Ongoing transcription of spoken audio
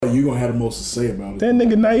gonna have the most to say about it. That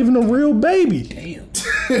nigga not even a real baby. Damn.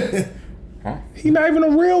 Huh? He not even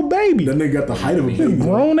a real baby. That nigga got the height of a baby.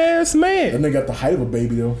 Grown ass That man. nigga got the height of a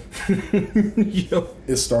baby though. Yo,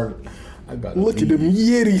 It started. I got Look at them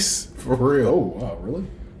yitties. for real. Oh wow, really?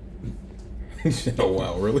 Oh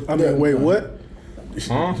wow, really? I mean, wait, what?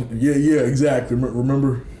 Huh? Yeah, exactly.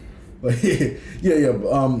 Remember? Like, yeah.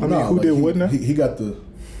 who did what now? He got the.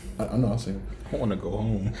 I know. I'm saying. I want to go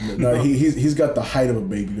home. No, he's got the height of a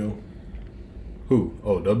baby though. Who?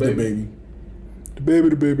 Oh, the The baby. baby.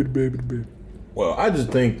 The baby. Well, I just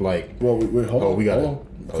think like. Well, wait, hold on. Oh, we got it. hold on.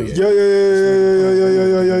 Oh, yeah.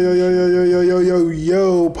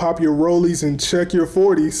 Yo, pop your rollies and check your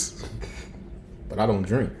 40s. But I don't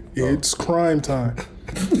drink. So. It's crime time.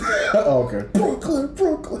 Oh, okay.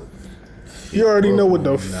 Brooklyn. You already know what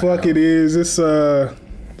the Brooklyn, fuck it is. It's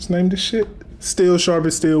what's the name of this shit? Still Sharp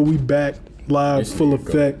and Still. We back live, This full nigga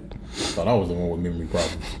go. effect. Thought I was the one with memory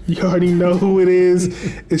problems. You already know who it is.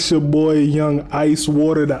 It's your boy Young Ice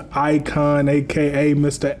Water, the icon, aka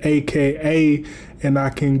Mr. AKA, and I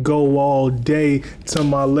can go all day. To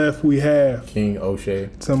my left we have, King O'Shea.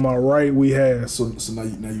 to my right we have. So now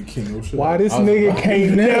you King O'Shea. Why this nigga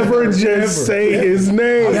can't never just say his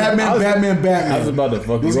name? Batman. I was about to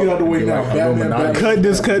fuck Let's you get up out the way and be now. like Batman. Illuminati. Cut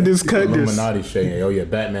this. Illuminati Shay. Oh yeah,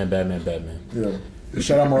 Batman. Yeah.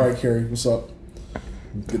 Shout out Mariah Carey. What's up?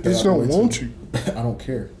 Get that Bitch out the don't way, want too. you. I don't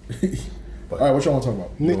care. All right, what y'all want to talk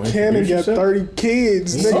about? Nick wanna Cannon introduce got yourself? 30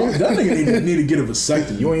 kids, nigga. That nigga need to get a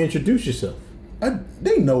vasectomy. You ain't introduce yourself.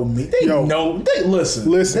 They know me. They Yo. know. They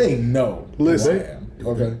listen. They know. Listen. Who I am.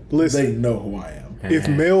 Okay. Listen. They know who I am. If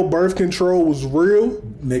male birth control was real,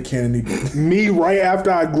 Nick Cannon need to. me right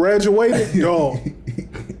after I graduated, dog,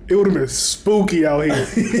 it would have been spooky out here.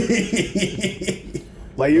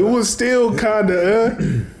 Like it was still kind of,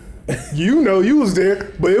 you know, you was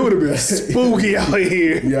there, but it would have been spooky out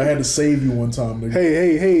here. Yeah, I had to save you one time, nigga.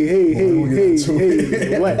 Hey,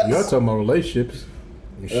 what? Y'all talking about relationships.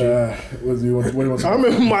 And shit. What do you want? What do you want? I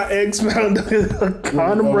remember my ex found a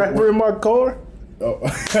condom wrapper in my car, Oh,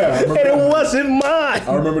 and it wasn't mine.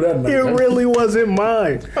 I remember that. Night. It really wasn't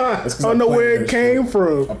mine. That's 'cause I don't know where planted it that came shit.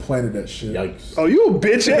 from. I planted that shit. Yikes. Oh, you a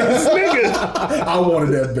bitch ass nigga. I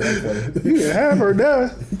wanted that back. You can have her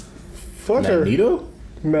now. Fuck her. Magneto?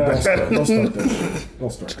 Nah. Don't start that shit.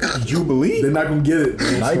 Don't start. Did you believe? They're not gonna get it.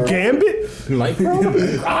 Like Gambit? Like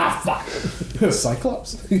Fuck.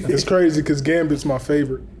 Cyclops. It's crazy because Gambit's my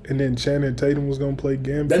favorite. And then Channing Tatum was going to play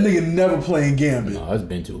Gambit. That nigga never playing Gambit. No, it's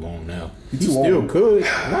been too long now. He He too still old. could. No,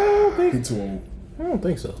 I don't think. He too old. I don't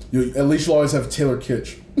think so. At least you always have Taylor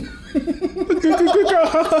Kitsch.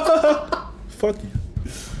 Fuck you.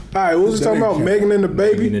 All right, we was That talking nigga about can't- Megan and the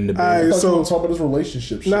baby. Megan and the Baby. All I right, thought you so were talking about this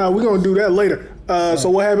relationship shit. nah, we're going to do that later. So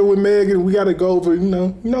what happened with Megan? We got to go over,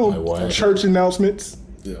 Like what? church announcements.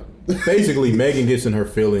 Yeah. Basically, Megan gets in her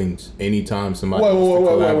feelings anytime somebody wants to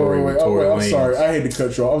collaborate with Tory I'm Lanez. sorry. I hate to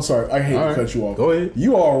cut you off. I'm sorry. I hate All to right. cut you off. Go ahead.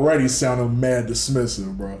 You already sounded mad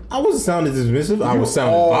dismissive, bro. I wasn't sounding dismissive. I was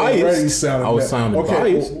sounding Already biased. sounded I was mad. sounding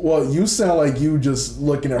biased. Well, you sound like you just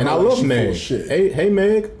looking at And her I like love she full Meg. of shit. Hey,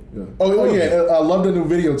 Meg. Yeah. Oh yeah, I love the new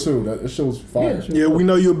video too. That show was fire. Yeah, sure. Yeah, we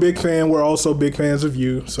know you're a big fan. We're also big fans of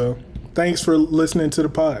you. So thanks for listening to the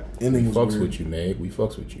pod. Ending was Fucks weird. with you, Meg. We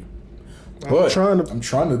fucks with you. I'm But trying to. I'm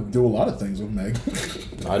trying to do a lot of things with Meg.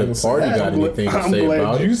 not if Party got anything to I'm say glad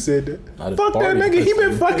about you it. said that. Not if Fuck that Party nigga. has He been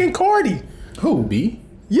anything. fucking Cardi. Who? B?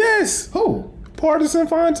 Yes. Who? Partisan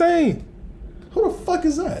Fontaine. Who the fuck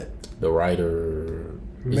is that? The writer.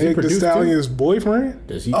 Is he Meg Thee produced too? Stallion's boyfriend.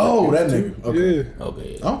 Does he? Oh, that produce nigga. too? Okay. Yeah.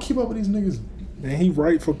 Okay. I don't keep up with these niggas. And he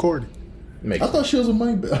write for Cardi. Makes I thought she was a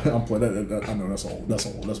money. I'm playing that. I know that's old. That's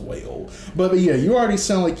old. That's way old. But yeah, you already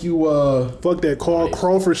sound like you. Fuck that. Carl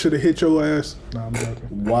Crawford should have hit your ass. Nah, I'm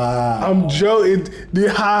joking. Wow. I'm joking.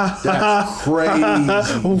 That's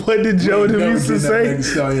crazy. What did Jordan used to say?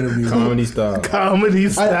 sense. Comedy style. Comedy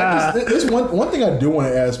style. There's one thing I do want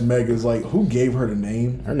to ask Meg is like, who gave her the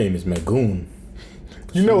name? Her name is Megoon.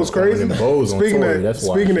 You know what's crazy? Them bows on Speaking Tory, of that's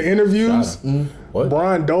why speaking of she interviews, shot her. What?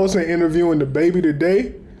 Brian Dawson interviewing the baby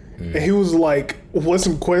today, and he was like, "What's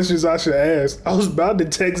some questions I should ask?" I was about to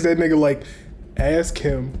text that nigga like, "Ask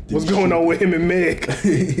him what's going on with him and Meg."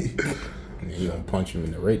 You gonna punch him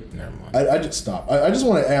in the rape? Never mind. I just stop. I just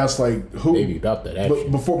want to ask like who. Baby about that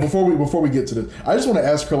action. But before we get to this, I just want to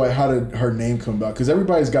ask her like how did her name come about? Because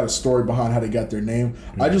everybody's got a story behind how they got their name.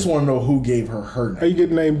 I just want to know who gave her How name. you get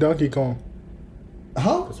the name Donkey Kong?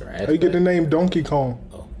 Huh? What's her ass How you get the back? name Donkey Kong?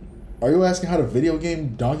 Are you asking how the video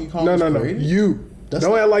game Donkey Kong No, was no, no. created? You. That's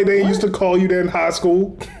Don't not- act like they what? used to call you that in high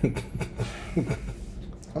school.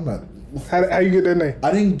 I'm not. How you get that name?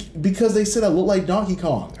 I didn't because they said I look like Donkey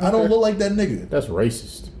Kong. I don't look like that nigga. That's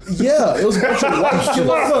racist. Yeah, it was a bunch of white kids.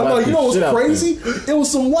 Like, you know what's crazy? It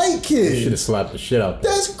was some white You should have kids. slapped the shit out.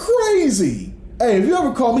 That's crazy. Hey, if you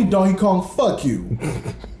ever call me Donkey Kong, fuck you.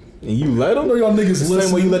 And you let him? I know y'all niggas The same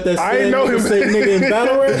listen. way you let that I ain't know him. say nigga in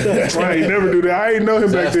battle rap? I ain't never do that. I ain't know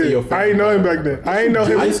him back After your then. I ain't know him back then. I ain't know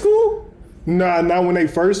him. High school? Nah, not when they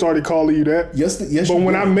first started calling you that. Yes, But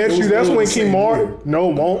when I met you, that's when Kimari. No,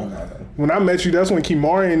 won't. No. When I met you, that's when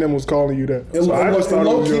Kimari and them was calling you that. So I just thought it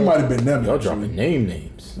was Low-key your- might have been them. Y'all actually. dropping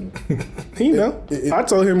names. He know. I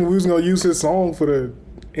told him we was gonna use his song for the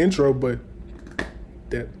intro, but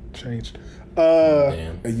that changed.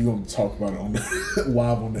 Damn. And you gonna talk about it on the,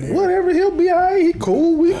 live on the air. Whatever, he'll be alright. He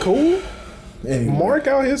cool. We cool. Anyway, Mark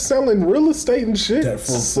out here selling real estate and shit. that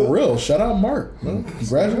for real. Shout out Mark. Man.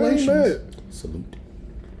 Congratulations. Ain't Salute.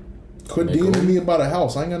 Quit DMing me about a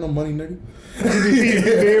house. I ain't got no money, nigga.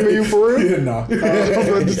 DMing you for real? Yeah, nah. I was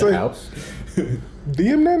about to The say, house.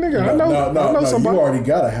 DM that nigga. I know no. somebody. You already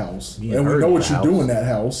got a house, Yeah, and we heard know the what you house. do in that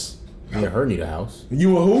house. Me and her need a house.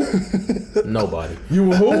 You and who? Nobody.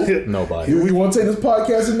 You and who? Nobody. We want to take this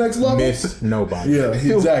podcast to the next level. Miss nobody. Yeah,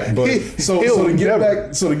 exactly. But- so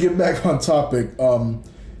to get back on topic,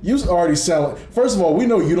 you already sound like. First of all, we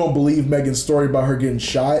know you don't believe Megan's story about her getting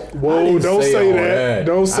shot. I Whoa! didn't Don't say say all that. that.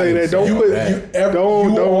 Don't I say didn't that. Don't say put. all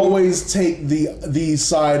that. Don't. Always take the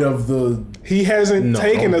side of the. He hasn't No,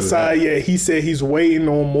 taken don't a do side that. yet. He said he's waiting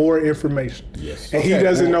on more information, Yes. and he Okay,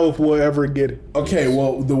 doesn't well- know if we'll ever get it. Okay,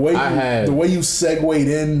 well the way I had you segued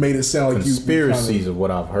in made it sound like Conspiracies you of what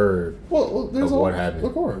I've heard well, there's of all, what happened.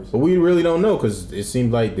 Of course. But we really don't know because it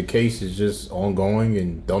seems like the case is just ongoing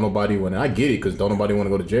and don't nobody want. I get it because don't nobody want to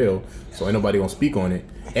go to jail, so ain't nobody gonna speak on it.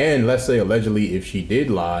 And let's say allegedly, if she did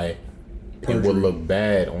lie, it would look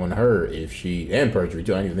bad on her if she and perjury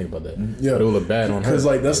too. I didn't even think about that. Yeah, but it would look bad on her because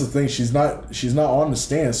like that's the thing. She's not on the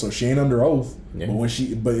stand, so she ain't under oath. Yeah.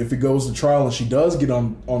 But if it goes to trial and she does get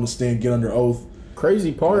on the stand, get under oath.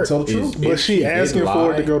 Crazy part Tell the is truth. if But she did asking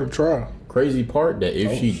for it to lie- go to trial. Crazy part that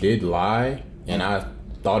if she shit. did lie, and I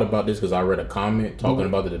thought about this because I read a comment talking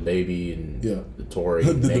about the baby and Yeah. the Tory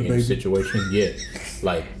The and Megan DaBaby. situation. Yeah,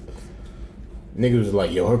 like niggas was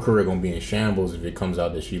like, "Yo, her career gonna be in shambles if it comes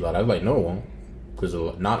out that she lied." I was like, "No, it won't," because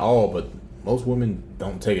not all, but most women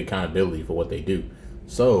don't take accountability for what they do.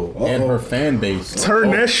 So, and her fan base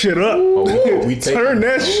Turn that shit up. we take- Turn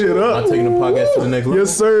that shit I'm up. taking the podcast to the next level.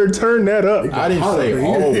 Yes, sir. Turn that up. I didn't say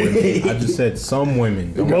all women. I just said some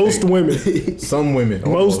women. Don't Most take- women. Some women.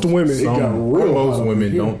 Most women. It got Some, real most hot women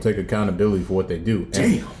over here. don't take accountability for what they do.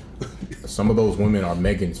 And some of those women are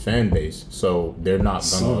Megan's fan base, so they're not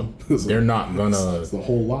gonna. They're not gonna It's a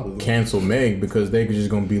whole lot of them. cancel Meg because they're just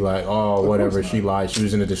gonna be like, oh, whatever. She lied. She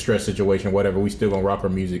was in a distress situation. Whatever. We still gonna rock her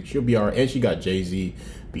music. She'll be alright. And she got Jay-Z,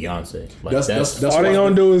 Beyonce. Like That's All they why-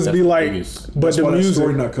 gonna do is that's be the like, biggest- but That's the why that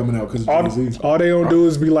story music. not coming out because All, Jay-Z. all they gonna do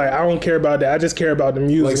is be like, I don't care about that. I just care about the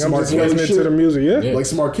music. Like some I'm just R. Kelly listening to shit? the music. Yeah. Yeah. Like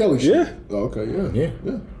some R. Kelly shit. Yeah. Oh, okay. Yeah.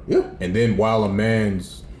 Yeah. And then while a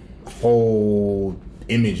man's whole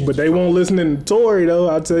image, But is they won't listen to Tory though.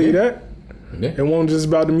 I'll tell you that. yeah, It won't just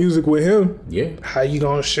about the music with him. yeah. How you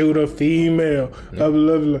gonna shoot a female? Blah,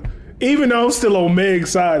 blah, blah. Even though I'm still on Meg's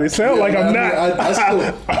side, it sounds like I'm not. I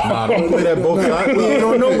still. Nah, don't play that both sides. We ain't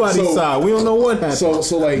on nobody's So- side. We don't know what happened.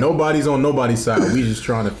 So like Nobody's on nobody's side. We just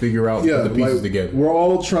trying to figure out yeah, put the pieces like, together. we're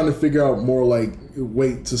all trying to figure out more. Like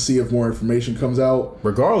wait to see if more information comes out.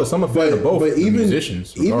 Regardless, I'm a fan of both. But the even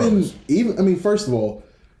musicians, regardless. even I mean, first of all,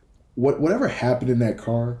 whatever happened in that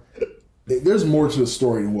car, there's more to the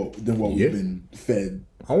story than what Yeah. we've been fed.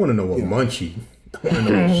 I want to know what Munchie. I want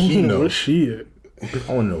to know what she Where knows. she at?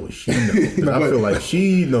 I want to know what she knows. 'Cause I feel like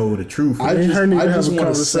she know the truth. I Me and just, her need to I have just a want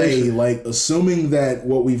to say, conversation. like, assuming that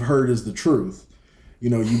what we've heard is the truth, you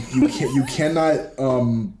know, you cannot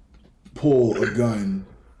pull a gun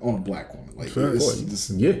on a black woman. Like,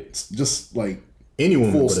 Yeah. it's just like Any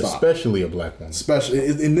woman, full but stop. especially a black woman. especially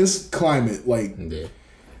in this climate, like. Yeah.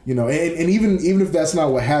 You know, and even if that's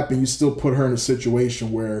not what happened, you still put her in a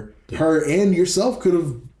situation where her and yourself could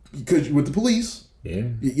with the police. Yeah.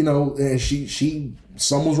 You know, and she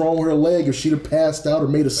something was wrong with her leg. If she'd have passed out or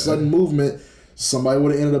made a sudden movement, somebody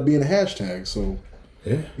would have ended up being a hashtag. So,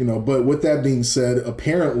 Yeah. you know. But with that being said,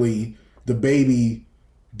 apparently the baby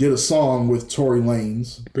did a song with Tory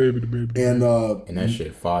Lanez, Baby, the baby. and And that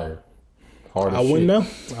shit fire. Hard as I shit. wouldn't know.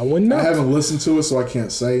 I wouldn't know. I haven't listened to it, so I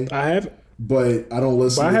can't say. I haven't. But I don't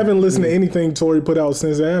listen. But I haven't listened to anything Tory put out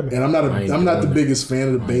since it happened. And I'm not I ain't I'm not the doing biggest fan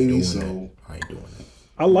of the I ain't baby, doing so. that. I ain't doing that.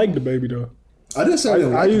 I like the baby though. I didn't say I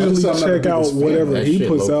didn't I like him. usually just said I'm not check the out biggest fan. whatever That he shit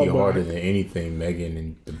puts low-key out. harder But than anything Megan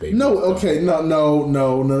and the baby. No, has done. okay,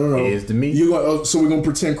 no. It is to me. So we're gonna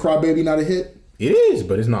pretend Crybaby not a hit? It is,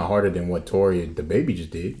 but it's not harder than what Tory and the baby just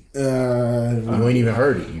did. You ain't even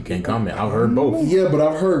heard it. You can't comment. I've heard both. Yeah, but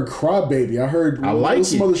I've heard Crybaby. I heard like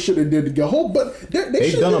some it. other shit they did together. But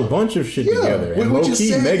They've done a bunch of shit together. And low key,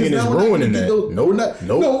 Megan is ruining that.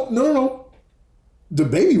 Nope. No. The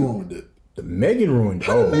baby ruined it. The Megan ruined it.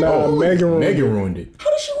 Oh, Megan ruined it. How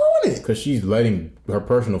did she ruin it? Because she's letting her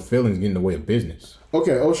personal feelings get in the way of business.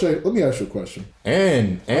 Okay, O'Shea, let me ask you a question.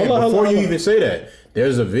 And before you even say that,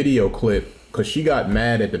 there's a video clip because she got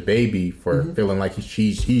mad at the baby for feeling like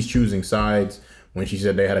he's choosing sides when she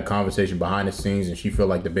said they had a conversation behind the scenes and she felt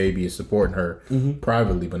like the baby is supporting her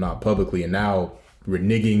privately but not publicly, and now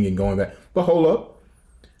reneging and going back. But hold up.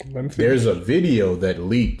 There's a video that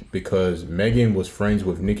leaked because Megan was friends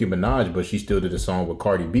with Nicki Minaj, but she still did a song with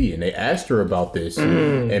Cardi B, and they asked her about this,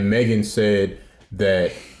 and Megan said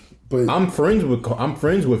that I'm friends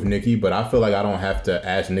with Nicki, but I feel like I don't have to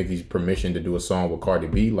ask Nicki's permission to do a song with Cardi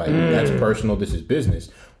B. Like that's personal. This is business.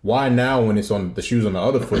 Why now, when it's on the shoes on the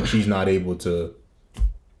other foot, she's not able to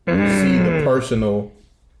see the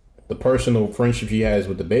personal friendship she has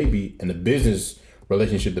with the baby and the business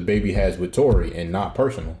relationship the baby has with Tory, and not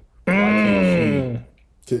personal? Why can't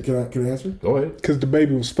she? Can I answer? Go ahead. because the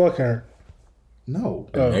baby was fucking her. No.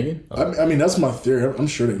 Megan? I mean, that's my theory. I'm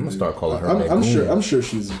sure they. I'm gonna start calling her I'm Megoon. sure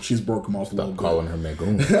she's broke him off a little Stop bit. calling her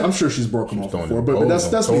Megoon. I'm sure she's broken off throwing before, them but that's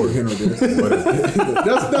balls on neither here nor there.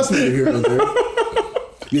 That's neither here nor there.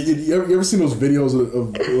 You ever seen those videos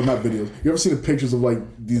of well, not videos? You ever seen the pictures of like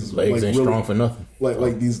these Legs like ain't really, strong for nothing.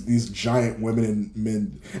 like these giant women and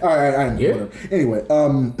men? All right, I know, Yeah. whatever. Anyway,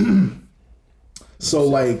 so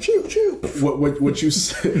like what you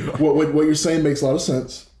say, what you're saying makes a lot of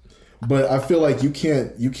sense. But I feel like you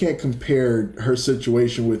can't compare her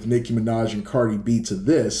situation with Nicki Minaj and Cardi B to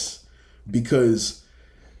this, because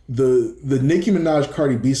the Nicki Minaj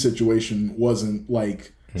Cardi B situation wasn't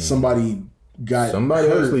like somebody Somebody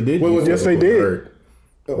hurt. actually did. Wait, yes, they did. Hurt.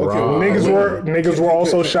 Okay, Niggas were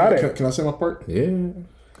also shot at. Can I say my part? Yeah.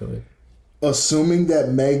 Go ahead. Assuming that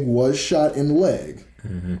Meg was shot in the leg,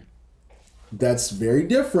 that's very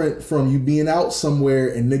different from you being out somewhere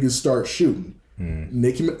and niggas start shooting.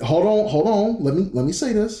 Nicki, hold on. Let me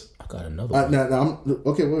say this. I got another one. Now I'm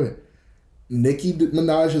okay. Wait. Nicki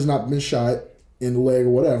Minaj has not been shot in the leg or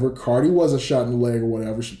whatever. Cardi wasn't shot in the leg or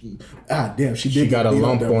whatever. She did. She got a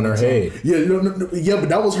lump on her head. Yeah, yeah, but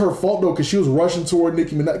that was her fault though, because she was rushing toward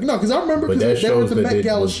Nicki Minaj. No, because I remember. But that shows the that Met it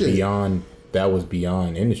Gala was shit. beyond. That was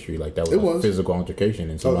beyond industry. Like that was, It was. physical altercation,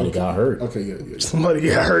 and somebody Okay. got hurt. Okay, yeah. Somebody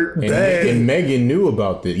got hurt bad. And Megan knew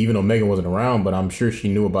about this, even though Megan wasn't around. But I'm sure she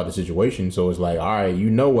knew about the situation. So it's like, all right, you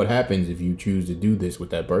know what happens if you choose to do this with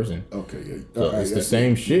that person. Okay, yeah. So All right, it's yeah. the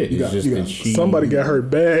same shit. You It's got- just you that got- she Somebody got hurt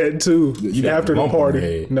bad too got after a the bump on her party.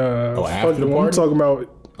 head. Nah, Oh, after fuck the it. party? I'm talking about.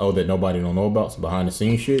 Oh, that nobody don't know about, some behind the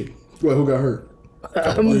scenes shit. Wait, who got hurt?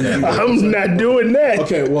 I'm not doing that.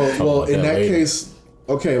 Okay, well, about in that that later. case,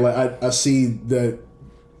 okay, like I see that.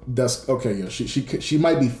 That's okay. Yeah, she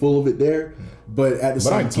might be full of it there, but at the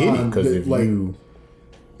But I same get it time, because if like you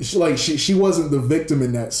she wasn't the victim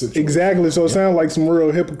in that situation. Exactly. So it sounds like some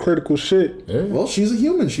real hypocritical shit. Well, she's a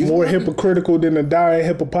human. She's More a woman. hypocritical than a dying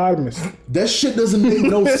hippopotamus. That shit doesn't make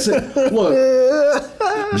no sense. Look,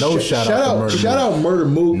 no shout out to shout Murder out Murder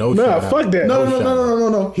Mook. No Nah, shout out. fuck that.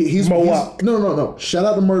 No. He's Moab. no. Shout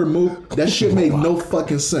out to Murder Mook. That shit made no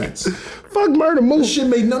fucking sense. Fuck Murder Moose. Shit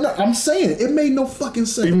made no. I'm saying it made no fucking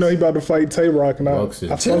sense. Even though he about to fight Tay Rock and all. Lux is-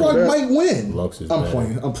 I Tay fuck with Rock that. might win. Lux is I'm better.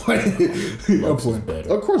 playing. I'm Lux is playing. better.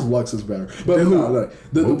 Of course, Lux is better. But no,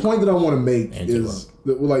 the point that I want to make Angela. is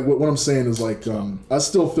that, like what I'm saying is like I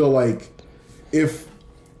still feel like if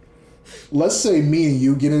let's say me and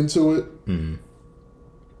you get into it.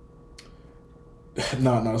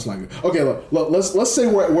 No, it's not good. Okay, look, let's say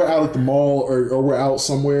we're out at the mall or we're out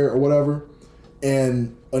somewhere or whatever,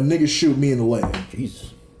 and a nigga shoot me in the leg.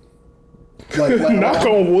 Jesus. Like Knock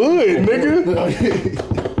on wood, nigga.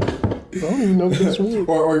 I don't even know if that's wood.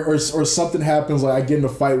 or something happens, like I get in a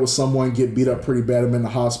fight with someone, get beat up pretty bad, I'm in the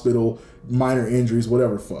hospital, minor injuries,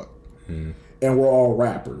 whatever the fuck. And we're all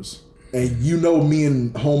rappers. And you know me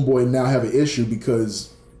and homeboy now have an issue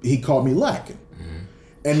because he caught me lacking.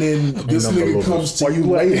 And then this number nigga levels. comes to you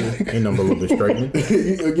later. Ain't number a little bit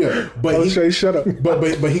straightening. Yeah, but Oh, he, Shay, shut up.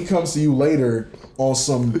 but he comes to you later on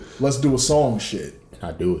some let's do a song shit.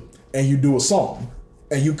 I do it. And you do a song.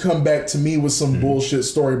 And you come back to me with some bullshit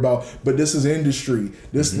story about, but this is industry,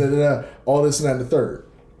 this, all this, and that, and the third.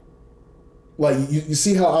 Like you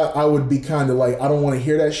see how I would be kind of like I don't want to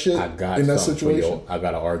hear that shit I got in that something for situation. you. I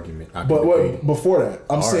got an argument. But before that,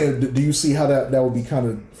 I'm saying, do you see how that would be kind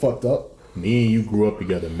of fucked up? Me and you grew up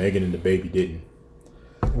together. Megan and the baby didn't.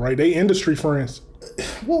 Right, they industry friends.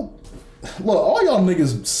 Well, look, all y'all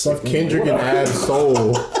niggas suck. Kendrick and Ab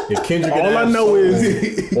Soul. If Kendrick and All I Ab know Soul,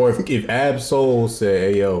 is- or if Ab Soul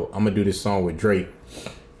said, "Hey yo, I'm gonna do this song with Drake,"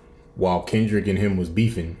 while Kendrick and him was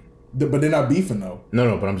beefing. But they're not beefing though.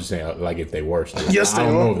 No, but I'm just saying, like, if they were still. Yes, I they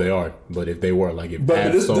don't are. know if they are, but if they were, like, if But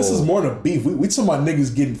Ab this Soul, is more than a beef. We talking about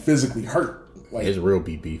niggas getting physically hurt. Like it's real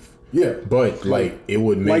beef. yeah, But like, it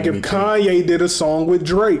would make Like me if think, Kanye did a song with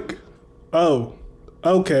Drake. Oh,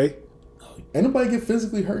 okay. ain't nobody get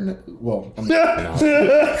physically hurt. Well, I mean,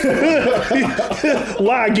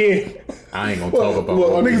 Lie again. I ain't gonna talk about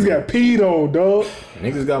well, what Niggas got peed on, dog.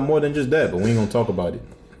 niggas got more than just that, but we ain't gonna talk about it.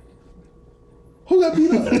 who got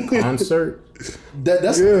beat up? Concert,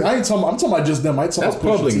 That's Yeah. I ain't talking. I'm talking about just them. I ain't talking that's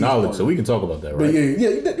about Pusha public T's knowledge, part. so we can talk about that, right? But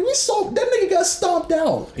yeah, we saw that nigga got stomped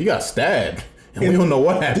out. He got stabbed, and we don't know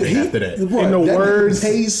what happened after that. Right, In the that words-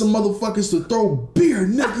 nigga paid some motherfuckers to throw beer,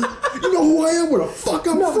 nigga. You know who I am? Where the fuck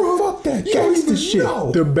I'm from? Fuck that. You don't even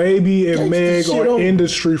know. The baby and Gangsta Meg shit are over.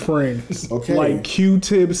 industry friends. Okay. Like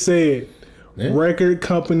Q-Tip said, Yeah. record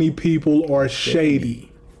company people are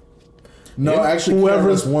shady. No, actually,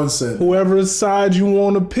 Whoever's- KRS-One said. Whoever's side you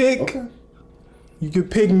want to pick, Okay. you could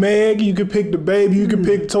pick Meg, you could pick the baby, you could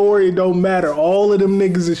pick Tory. It don't matter. All of them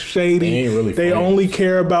niggas is shady. They ain't really They friends. only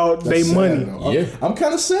care about their Sad, money. though. Yeah. I'm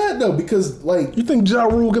kind of sad though because like You think Ja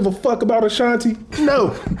Rule give a fuck about Ashanti?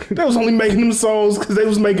 No, they was only making them songs because they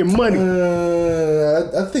was making money.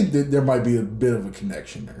 I think that there might be a bit of a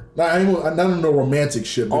connection there. I don't know romantic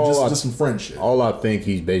shit, but just some friendship. All I think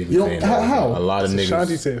he's basically You know, saying, how? a lot of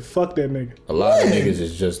Ashanti niggas, said, "Fuck that nigga." a lot of Yeah. niggas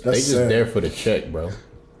is just That's they just sad. there for the check, bro.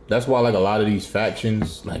 That's why, like, a lot of these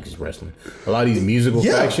factions, like it's wrestling, a lot of these musical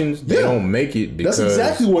Yeah. factions, they Yeah. don't make it because That's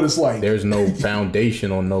exactly what it's like. there's no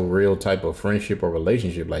foundation on no real type of friendship or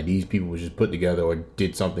relationship. Like, these people were just put together or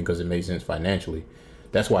did something because it made sense financially.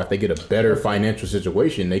 That's why if they get a better financial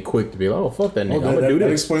situation, they quick to be like, "Oh, fuck that nigga, I'm gonna do that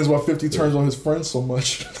this." explains why 50 turns on his friends so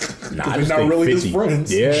much. Nah, I they're just not think really 50. his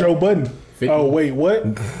friends. Yeah, Joe Budden. 50. Oh wait, what?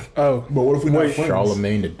 Oh, But what if we not friends?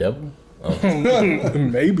 Charlemagne the devil.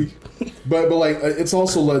 maybe. But like it's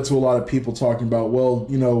also led to a lot of people talking about, well,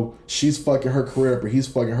 you know, she's fucking her career up or he's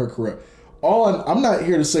fucking her career up. I'm not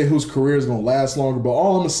here to say whose career is gonna last longer, but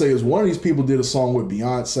all I'm gonna say is one of these people did a song with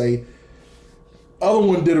Beyonce. Other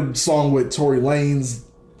one did a song with Tory Lanez.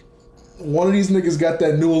 One of these niggas got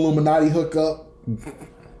that new Illuminati hookup.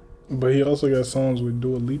 But he also got songs with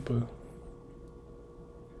Dua Lipa.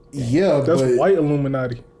 Yeah, That's but white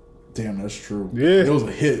Illuminati. damn, that's true. Yeah. It was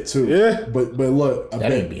a hit too. Yeah. But look, I That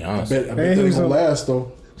bet ain't Beyonce. I bet And that ain't he's gonna a- last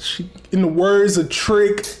though. She, in the words of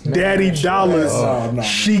Trick Daddy Dollars, No,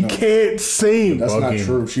 she can't sing. That's not Bugging.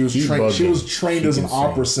 true. She was She trained. She bugging. was trained She as an can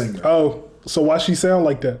opera sing. singer. Oh, so why she sound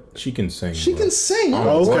like that? She can sing. She bro. can sing. What Oh,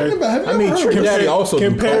 are you okay. talking about? Have you I mean, ever Trick heard Daddy also do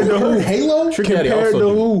compared coke. to who? Halo? Trick Daddy compared also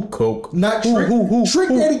to do who? coke. Not Trick. Trick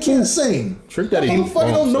Daddy can't sing. Trick Daddy.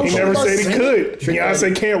 Motherfucker don't know He shit never about said he singing. could. Trick Beyonce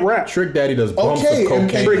Daddy. can't rap. Trick Daddy does bumps Okay, of and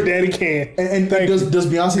cocaine. Trick Daddy can. And Thank does you.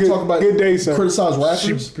 Beyonce Good- talk about good day, sir. criticize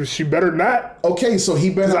rappers? She better not. Okay, so he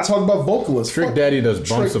better not talk about vocalists. Trick Fuck Daddy does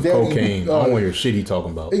bumps Trick of Daddy. cocaine. I don't want your shit he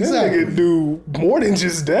talking about. That Exactly. nigga do more than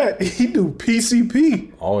just that. He do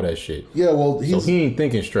PCP. All that shit. Yeah, well, So he's he ain't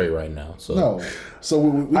thinking straight right now. So no. So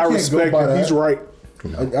we I can't respect go by him. that. He's right.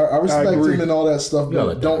 I respect agree. him and all that stuff, gotta but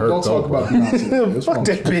let the don't hurt talk go, about bro. Beyonce. That way. What's Fuck wrong?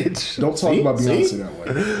 that bitch. Don't talk See? about Beyonce See? that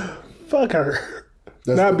way. Fuck her.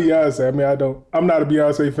 That's Not the- Beyonce. I mean, I don't. I'm not a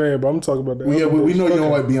Beyonce fan, but I'm talking about that. Yeah, we know you Fuck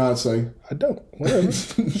don't her. like Beyonce. I don't. Whatever.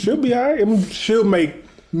 She'll be alright. I mean, she'll make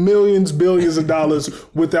millions, billions of dollars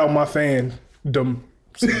without my fandom.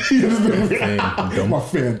 and My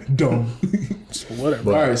fan, dumb. So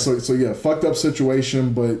whatever. All right, so yeah, fucked up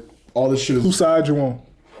situation, but all this shit Whose is. side you on?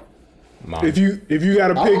 mine. If you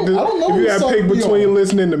gotta I pick, don't know if you whose gotta side pick we between on.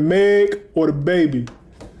 listening to Meg or the baby.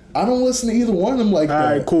 I don't listen to either one of them like All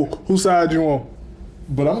that. right, cool. Whose side you on?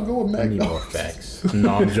 But I'm gonna go with I Meg. need though. more facts. No,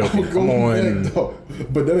 I'm joking. Go Come with on. Meg, though.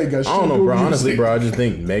 But that ain't got shit I don't to know, do bro. with Honestly, music. bro, I just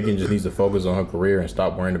think Megan just needs to focus on her career and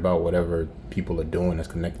stop worrying about whatever people are doing that's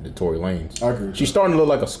connected to Tory Lanez. I agree with She's that. starting to look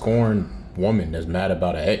like a scorned woman that's mad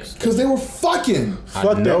about an ex. Cause they were fucking. I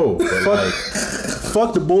Fuck that. know, but Fuck- like,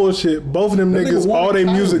 Fuck the bullshit. Both of them That nigga niggas, all wanted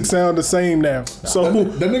their music Kylie. sound the same now. So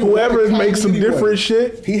That nigga whoever wanted makes Kylie some anyway. different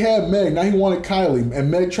shit, He had Meg. Now he wanted Kylie,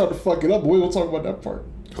 and Meg tried to fuck it up. But we gonna talk about that part.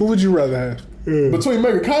 who would you rather have? Between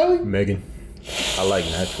Meg and Kylie, Megan, I like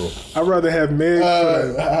natural. I'd rather have Meg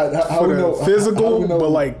how for we the know how physical, we know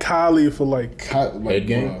but like Kylie for like Kylie, Head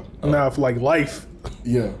game? bruh, nah, for like life.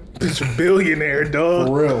 yeah. Bitch, a billionaire, dog.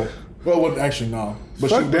 For real. Well, actually, no. But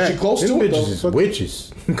Fuck she that. close Them to it, bitches though. is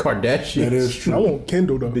witches. Kardashians. That is I true. want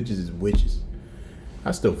Kendall though. Bitches is witches.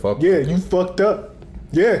 I still fuck. Yeah, with her. you fucked up.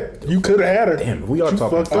 Yeah, you could have had her. Damn, we are You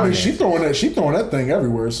talking. fucked up. I mean, finance. she throwing that thing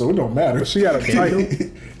everywhere, so it don't matter. She got a tight.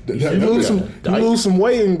 That- You lose some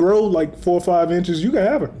weight and grow like 4 or 5 inches. You can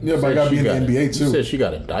have her. yeah, but I gotta be in the NBA You too. said she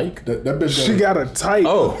got a dyke. That bitch. She got a tight.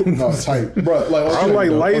 Oh, no tight, bro. Like I okay, like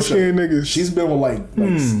no, light okay. skinned niggas. She's been with like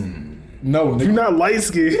no, nigga. You not light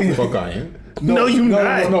skinned. fuck I am. No, you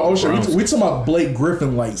not. No, oh shit. Brown We talking about Blake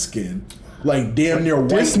Griffin light skin, like damn near white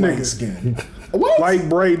This nigga. light skin. What? Light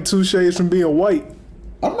braid, 2 shades from being white.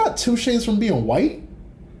 I'm not 2 shades from being white.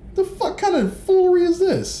 The fuck kind of foolery is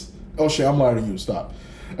this? Oh shit, I'm lying to you. Stop.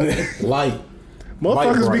 Light.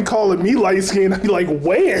 Motherfuckers be bright. calling me light skinned. I be like,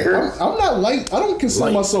 where? I'm not light. I don't consider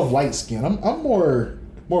Light. myself light skin. I'm more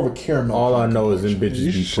of a caramel. All I know is them bitches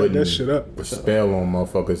You be shut putting that shit up. a spell on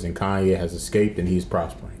motherfuckers, and Kanye has escaped and he's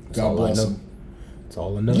prospering. That's God all bless I know. him. That's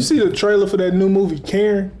all I know. You see the trailer for that new movie,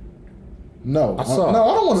 Karen? No, I saw. no,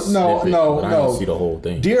 I don't want to. No, snippet, no, but I didn't no. see the whole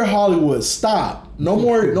thing. Dear Hollywood, stop. No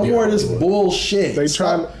more of this Hollywood. bullshit. They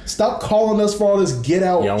stop calling us for all this get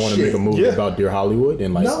out Y'all want to shit. make a movie Yeah. about Dear Hollywood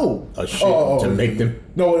and like No. a shit Oh, to make them.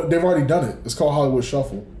 No, they've already done it. It's called Hollywood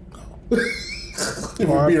Shuffle. If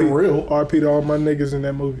we're being real. RP to all my niggas in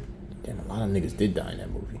that movie. Damn, a lot of niggas did die in that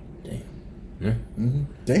movie. Damn.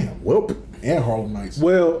 Damn. Whoop. And Harlem Nights.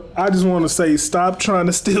 Well, I just want to say, stop trying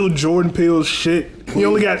to steal Jordan Peele's shit. He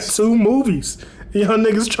only got 2 movies. Y'all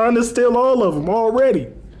niggas trying to steal all of them already.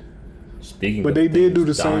 Speaking But of they did do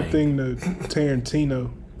the things same dying, thing to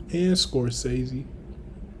Tarantino and Scorsese.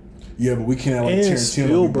 Yeah, but we can't act like And Tarantino be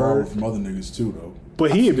Spielberg. borrowing from other niggas too, though.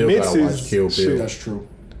 But he still admits gotta watch his Kill Bill. shit. That's true.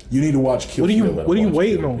 You need to watch Kill What do you- Bill. Gotta what are you watch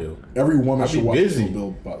waiting Kill on? Bill. Every woman I should be watch busy. Kill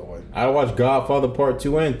Bill, by the way. I watched Godfather Part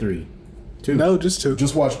 2 and 3. 2. No, just 2.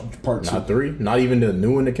 Just watch part 2. Not 3. Not even the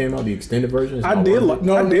new one that came out, the extended version. It's I not did worth like it.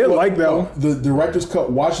 I did well, like that no, one. The director's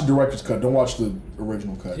cut. Watch the director's cut. Don't watch the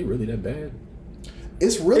original cut. Is it really that bad?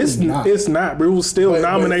 It's really It's not. it's not, but it was still But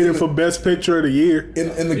nominated in for Best Picture of the Year. in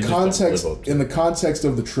the It just don't context live up to in the context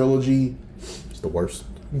of the trilogy. It's the worst.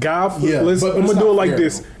 Godfather. Yeah, I'm but gonna it's do not it like fair,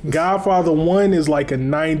 this. though. Godfather 1 is like a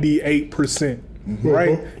 98%.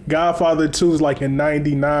 Right? Godfather 2 is like a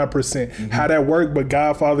 99%. How that worked, but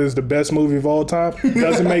Godfather is the best movie of all time?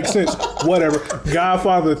 Doesn't make sense. Whatever.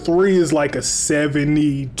 Godfather 3 is like a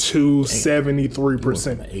 72, 73%.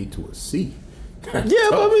 From an A to a C. Yeah, but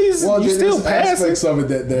I mean, Well, you there's still pass aspects it.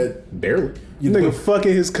 of it that Barely. you Nigga know.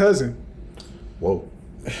 fucking his cousin. Whoa.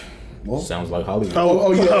 Well, Sounds like Hollywood.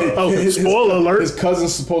 oh yeah. Oh, spoiler alert. His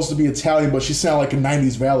cousin's supposed to be Italian, but she sounded like a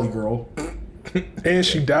 '90s Valley girl. And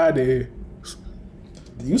she died there.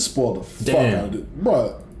 You spoiled the fuck Damn. out of it,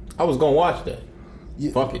 bro. I was gonna watch that.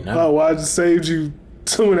 Fuck it now. Oh, well, I just saved you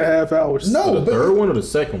 2.5 hours. No, the but third one or the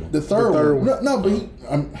second one? the third, third one. one. No, but he,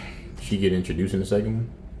 She get introduced in the second one?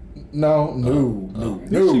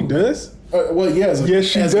 no. She does? Well, yeah. As a, Yes,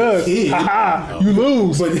 she as does. A kid. Ha You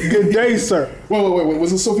lose. Good day, sir. Wait.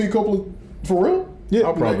 Was it Sophia Coppola for real? Yeah,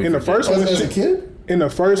 I'll probably in the forget first that. one, As a kid? in the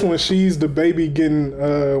first one, she's the baby getting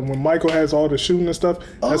when Michael has all the shooting and stuff.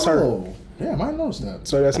 That's her. Oh, damn, I noticed that.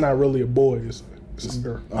 So that's not really a boy. It's a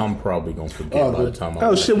girl. I'm probably gonna forget by the time I Oh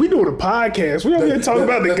watch shit, we doing a podcast. We over here talking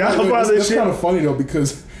about the Godfather and That's shit. kind of funny though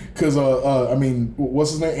because I mean,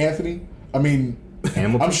 what's his name? Anthony. I mean,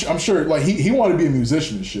 Hamilton. I'm sure like he wanted to be a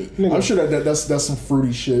musician and shit. Nigga. I'm sure that's some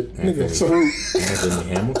fruity shit. Anthony. So,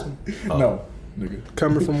 Anthony Hamilton? no, nigga.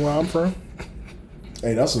 Coming from where I'm from,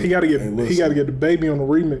 Hey, that's a, he got to get hey, he listen, got to get the baby on the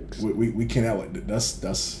remix. We can't act like that. That's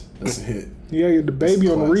a hit. He got to get the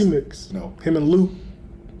baby on the classic. remix. No. Him and Luke.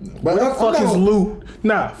 But Where the fuck is Luke?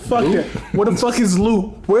 Nah, fuck that. Where the fuck is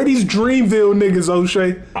Luke? Where these Dreamville niggas,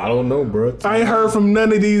 O'Shea? I don't know, bro. I ain't heard from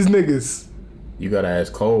none of these niggas. You gotta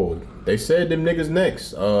ask Cole. They said them niggas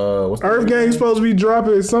next. What's the Earth nigga Gang name? supposed to be dropping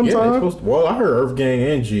Yeah, they sometime. supposed to, well, I heard Earth Gang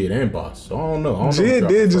and Jid and Boss. So I don't know. Jid who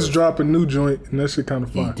dropped did just first. drop a new joint, and that shit kind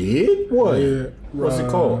of He fire. did? What? Yeah. What's it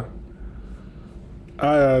called?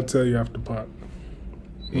 I'll tell you after pop.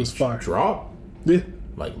 It was fire. Drop? Yeah.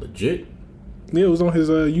 Like legit? Yeah, it was on his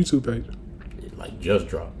YouTube page. It, like just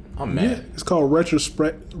dropped. I'm Yeah, mad. it's called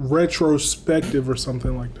retrospective or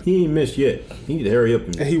something like that. He ain't missed yet. He need to hurry up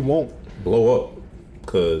And and he won't. blow up.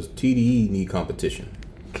 Cause TDE need competition.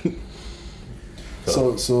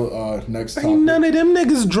 So next topic. Ain't none of them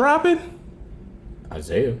niggas dropping.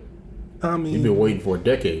 Isaiah. I You've mean, been waiting for a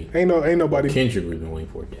decade. ain't nobody Kendrick, we've been waiting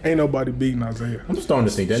for a decade. ain't nobody beating Isaiah. I'm starting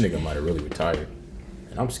to think that nigga might have really retired.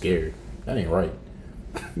 And I'm scared. That ain't right.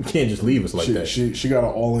 You can't just leave us like that. She got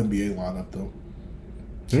an all NBA lineup though.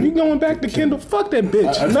 You going back to Kendall? Fuck that bitch.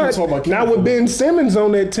 I just talking about Not with Ben Simmons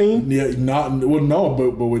on that team. Yeah, but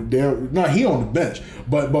with Devin, he on the bench.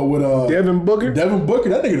 But with Devin Booker, that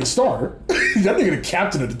nigga the starter. That nigga the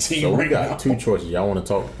captain of the team. So we right got now. two choices. Y'all want to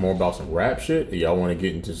talk more about some rap shit, or y'all want to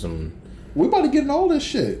get into some? We about to get into all this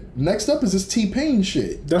shit. Next up is this T-Pain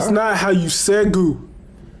shit. that's not how you segu.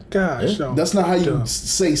 Gosh, Yeah. That's not how you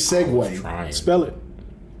say segue. Trying. spell it.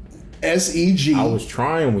 SEGUE. I was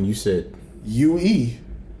trying when you said. Never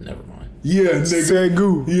mind. Yeah, nigga.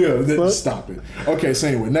 Segu. Yeah, Fuck. stop it. Okay, so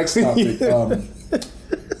anyway, next topic.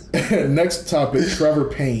 Next topic, Trevor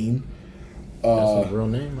Payne. That's his real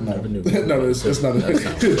name. I never knew. No, it's not. That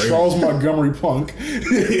sounds crazy. Charles Montgomery Punk.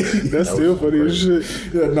 That's still funny as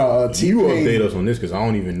shit. Yeah, no, You T-Pain. update us on this because I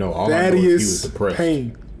don't even know. All I know is he was Thaddeus depressed.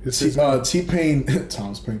 Payne. It's his name. T-Pain,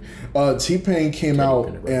 Thomas Paine. T-Pain came out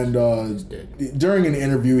and He's dead. during an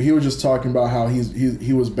interview, he was just talking about how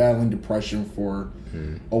he was battling depression for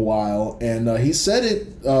a while, and he said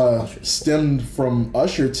it stemmed from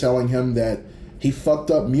Usher telling him that he fucked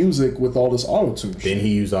up music with all this auto-tune shit. Then he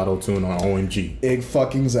used auto tune on OMG.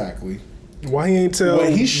 Fucking exactly. Why he ain't tell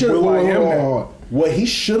What he should Will.i.am that? what he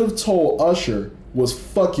should have told Usher was,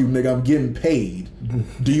 "Fuck you, nigga. I'm getting paid.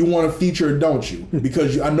 Do you want to feature or don't you?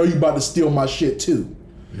 Because I know you about to steal my shit too."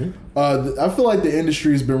 I feel like the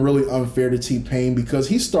industry has been really unfair to T-Pain because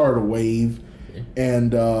he started a wave,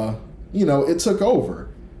 and it took over.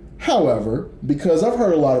 However, because I've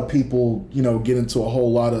heard a lot of people, get into a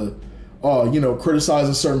whole lot of,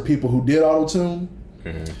 criticizing certain people who did auto-tune.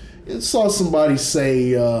 I saw somebody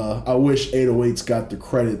say, I wish 808s got the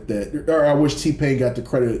credit or I wish T-Pain got the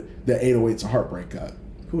credit that 808s and Heartbreak got.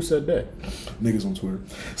 Who said that? Niggas on Twitter.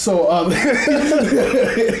 So,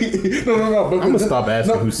 no. But, I'm gonna stop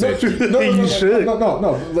asking who said shit. You should. No.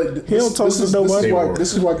 Like, He don't talk to nobody.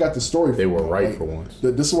 This is where I got the story from. They were right Like, for once.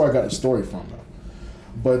 This is where I got the story from, though.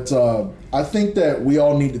 But I think that we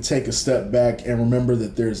all need to take a step back and remember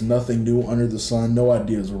that there's nothing new under the sun. No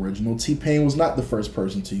idea is original. T-Pain was not the first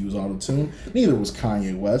person to use auto-tune. Neither was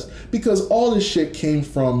Kanye West. Because all this shit came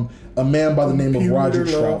from a man by the name of Roger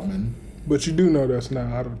Troutman. But you do know that's not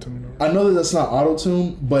auto-tune. I know that that's not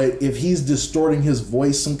auto-tune, but if he's distorting his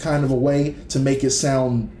voice some kind of a way to make it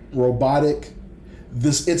sound robotic,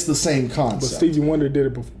 it's the same But concept. Stevie Wonder did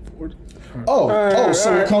it before. So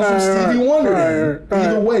it comes from Stevie Wonder then. Alright.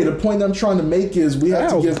 Either way, the point I'm trying to make is we have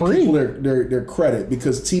to Al give Green. people their credit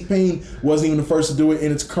because T-Pain wasn't even the first to do it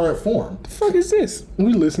in its current form. The fuck is this?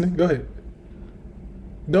 We listening. Go ahead.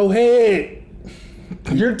 Go ahead.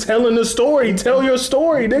 You're telling the story. Tell your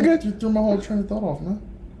story, nigga. You threw my whole train of thought off, man.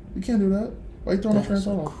 You can't do that. Why you throwing my train of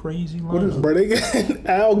thought off? Crazy What is it? Bro, they got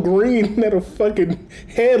Al Green at a fucking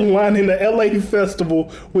headline in the LA festival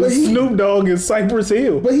with But he- Snoop Dogg and Cypress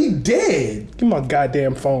Hill. But he dead. Give me my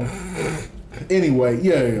goddamn phone. Anyway,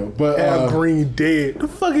 yeah. But Al Green dead. The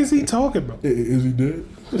fuck is he talking about? is he dead?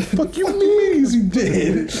 Fuck you mean? Is he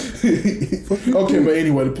dead? Okay, but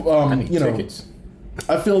anyway, I need tickets.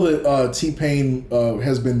 I feel that T-Pain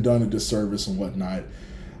has been done a disservice and whatnot.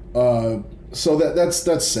 So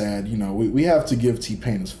that's sad. We have to give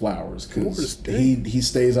T-Pain his flowers because he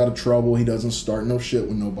stays out of trouble. He doesn't start no shit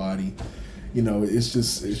with nobody. It's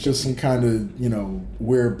just some kind of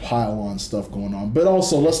weird pile on stuff going on. But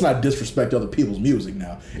also, let's not disrespect other people's music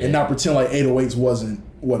now and not pretend like 808s wasn't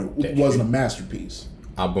a masterpiece.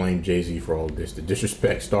 I blame Jay-Z for all this. The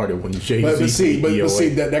disrespect started when Jay-Z But see, did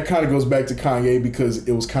DOA. that kind of goes back to Kanye because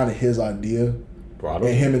it was kind of his idea, Bro, and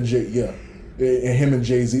him and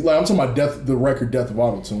Jay-Z. Like I'm talking about the record Death of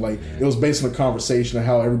Auto-Tune. Like it was based on a conversation of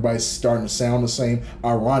how everybody's starting to sound the same.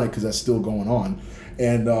 Ironic because that's still going on,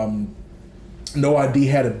 and No ID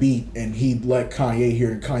had a beat, and he let Kanye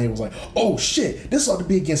hear, and Kanye was like, "Oh shit, this ought to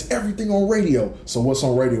be against everything on radio." So what's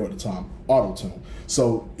on radio at the time? Auto-Tune.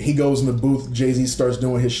 So he goes in the booth, Jay-Z starts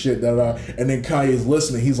doing his shit, and then Kanye's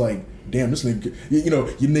listening. He's like, damn, this nigga, your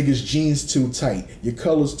nigga's jeans too tight, your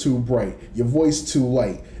color's too bright, your voice too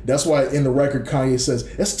light. That's why in the record Kanye says,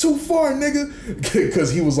 that's too far, nigga.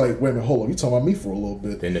 Because he was like, wait a minute, hold on, you talking about me for a little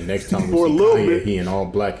bit. Then the next time For a we see little Kanye, bit. he in all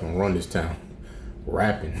black and run this town.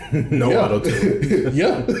 Rapping. No Yeah. auto-tune.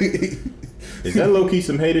 Yeah. Is that low-key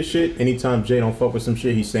some hater shit? Anytime Jay don't fuck with some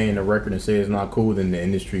shit, he's saying the record and say it's not cool, then the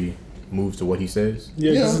industry moves to what he says?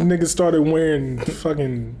 Yeah, Yeah. this nigga started wearing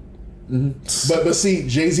fucking. But see,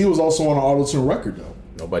 Jay-Z was also on an auto-tune record, though.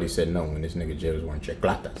 Nobody said no when this nigga Jay was wearing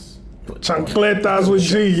chocolatas. Chancletas with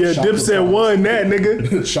G. Yeah, Shop the Dipset top. won that,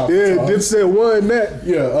 nigga. Shop the Yeah, top. Dipset won that.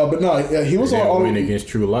 Yeah, but no, he was He on didn't win auto. against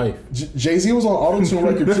True Life. Jay-Z was on auto-tune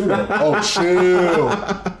record too, though. Oh,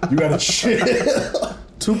 chill. You gotta chill.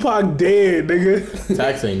 Tupac dead, nigga.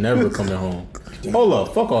 Tax ain't never coming home. Hold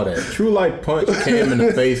up, fuck all that. True Light punched Cam in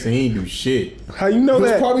the face and he ain't do shit. How you know He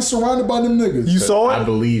was that? probably surrounded by them niggas. You saw it? I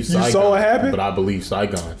believe Saigon. You saw it happen? But I believe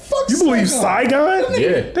Saigon. Fuck You believe Saigon?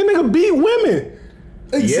 Yeah. That nigga beat women.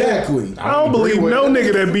 Exactly. Yeah. I don't agree believe with no it.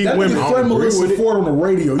 nigga that beat That women. nigga I Fred don't agree Melissa with it. Ford on the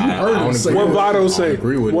radio. You I heard him don't say agree What with that. it. Votto I say?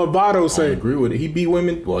 agree with What it. Votto I say? agree with it. He beat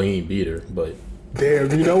women. Well, he ain't beat her, but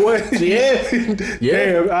Damn, you know what? yeah.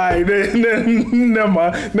 Damn, all right,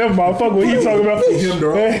 never mind. Fuck what he talking about. Him,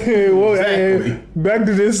 bro. Hey, well, Exactly. hey, back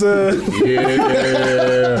to this. Yeah.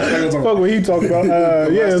 Fuck what he talking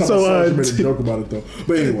about. Yeah, Last time I saw so you made a joke about it though.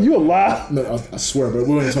 But anyway, you a lie. no, I swear, but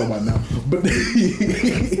we're gonna talk about it now. But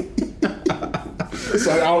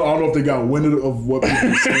so I don't know if they got wind of what people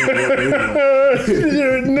were saying.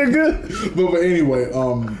 Yeah, nigga. But anyway,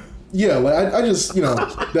 yeah, like I just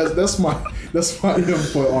that's my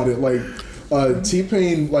input on it. Like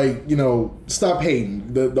T-Pain, like stop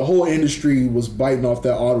hating. The whole industry was biting off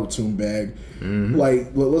that auto-tune bag. Mm-hmm. Like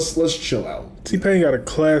let's chill out. T-Pain got a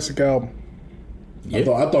classic album. Yeah. I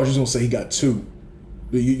thought you was gonna say he got 2.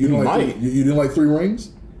 You didn't like might. you didn't like 3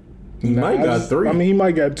 rings? He might got 3. I mean, he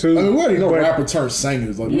might got 2. I mean, we already know but rapper turned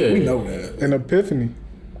singers. Like we know that. an epiphany.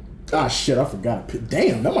 Ah shit, I forgot.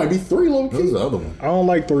 Damn, that might be 3 low What was key. the other one? I don't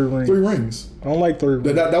like 3 rings. 3 rings. I don't like 3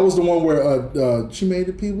 rings. That was the one where she made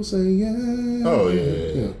the people say yeah. Oh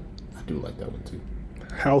yeah. I do like that one too.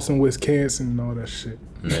 House in Wisconsin and all that shit.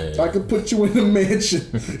 Man. I could put you in a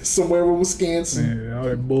mansion somewhere in Wisconsin. Yeah, all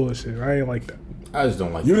that bullshit. I ain't like that. I just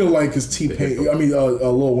don't like You didn't like his T-Pain. I mean,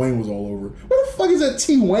 Lil Wayne was all over. What the fuck is that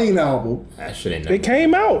T-Wayne album? that shit ain't They never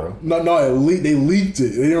came bro. out. No, they leaked it.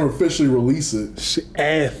 They didn't officially release it. Shit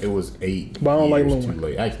ass. It was 8 But I don't like years Lil too Wayne.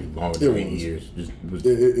 late. Actually, longer It than 8 was. years. Just was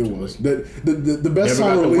It was. The best Never time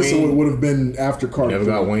got to the release Wayne. it would have been after Carter. Never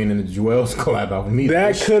got 3. Wayne and the Jewels collab album either.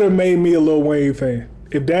 That could have made me a Lil Wayne fan.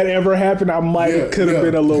 If that ever happened, I might have could have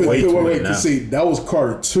been a Lil Way Wayne. too late now. See, that was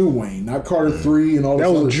Carter 2 Wayne, not Carter 3 and all That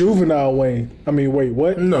this other was shit. Juvenile Wayne. I mean, wait,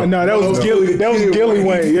 what? No. that was No, Gilly. That was Kid Gilly Wayne.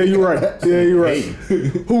 Wayne. Yeah, you're right. Yeah, you're right.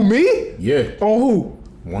 Who, me? Yeah, On who?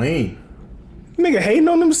 Wayne. Nigga hating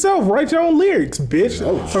on himself. Write your own lyrics, bitch.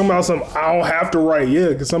 Oh. Talking about some, I don't have to write. Yeah,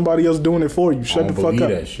 because somebody else doing it for you. I Shut don't the fuck believe up.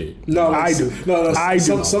 that shit. No, I do. No, I do.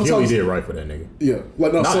 Gilly Sometimes, did write for that nigga. yeah.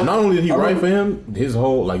 Like no, Not only did he I write remember- for him, his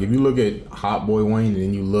whole like if you look at Hot Boy Wayne and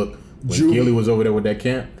then you look when Juvie. Gilly was over there with that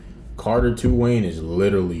camp, Carter 2 Wayne is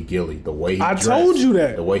literally Gilly. The way he I dressed, told you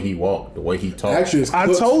that. The way he walked, the way he talked. Actually, it's I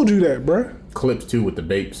clips. told you that, bruh. clips too with the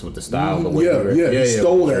babes, with the style, the way Yeah, he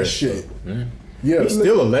stole that dress. shit. Yeah, He's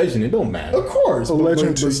still a legend. It don't matter. of course. A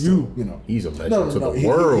legend to still, you. You know. He's a legend No, to no, the he-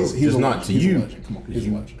 world, he's just a not legend. to He's a you. legend. Come on, he's a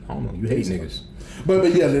legend. I don't know. You hate niggas.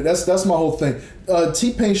 But yeah, that's my whole thing.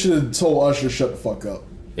 T-Pain should have told Usher shut the fuck up,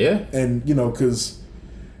 Yeah. and because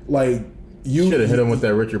like you Should have hit him with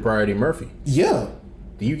that Richard Pryor Eddie Murphy. Yeah,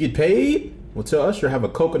 Do you get paid? Well, tell Usher have a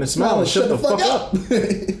coconut smile and shut the fuck up.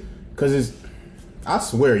 Cause it's, I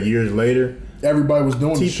swear, years later, Everybody was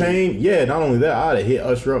doing this shit. T-Pain, yeah, not only that, I'd have hit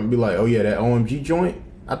Usher up and be like, oh yeah, that OMG joint,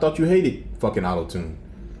 I thought you hated fucking auto-tune.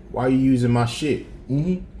 Why are you using my shit?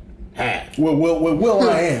 Mm-hmm. Hack. Will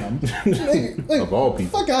I am like, Of all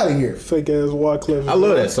people. Fuck out of here. Fake ass Wyclef. I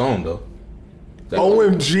love that song, though. That-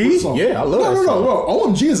 OMG? Song. Yeah, I love that no, song.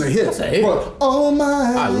 no. OMG is a hit. That's a hit. Bro, oh my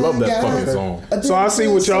I love that God. fucking song. So I see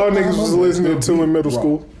what y'all niggas was listening to in middle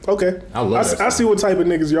school. Okay. I love that I see what type of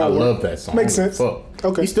niggas y'all I were. love that song. Makes sense. Fuck.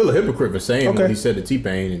 Okay. He's still a hypocrite for saying Okay. what he said to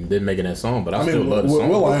T-Pain and then making that song, but I, I still mean, love the song.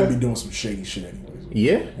 Will I am Okay. be doing some shady shit anyways.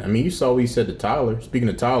 Yeah, I mean, you saw what he said to Tyler. Speaking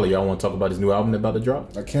of Tyler, y'all want to talk about his new album that's about to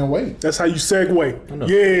drop? I can't wait. That's how you segue. know.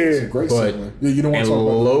 Yeah. Great But segue. Yeah, you don't want and to talk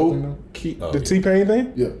about low that thing, key. Oh, The yeah. T-Pain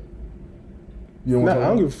thing? though? Yeah. You don't Nah, want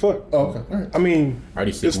I to don't talk give a fuck. Oh, okay. All right. I mean,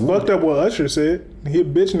 Already said it's woo. fucked up what Usher said. He a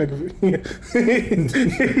bitch nigga.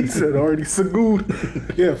 He said already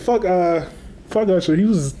sagooed. Yeah, fuck Usher. He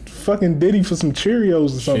was fucking Diddy for some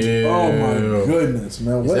Cheerios or something. Shit. Oh my goodness,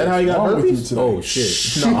 man. Is that how you got wrong with you herpes? today? Oh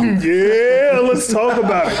shit. Nah, Yeah, let's talk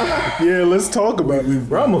about it. Yeah, let's talk about it.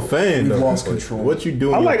 bro, I'm a fan We've though. lost But control. What you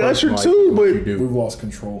doing? I in your like personal Usher life, too, what but- you do. We've lost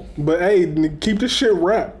control. But hey, keep this shit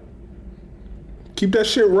rap. Keep that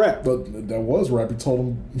shit rap. But that was rap. He told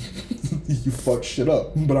him, you fucked shit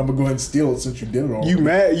up. But I'm going to go ahead and steal it since you did it all. You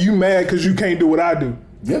mad because you can't do what I do.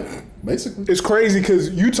 Yeah, basically. It's crazy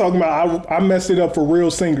because you talking about I messed it up for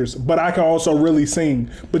real singers, but I can also really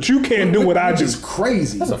sing. But you can't do what I Which do. is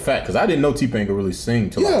crazy. That's a fact because I didn't know T-Pain could really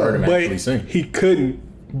sing till I Yeah, heard him actually But sing. he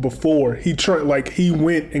couldn't before. He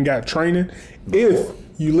went and got training. If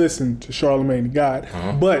you listen to Charlamagne the God,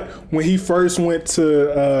 but when he first went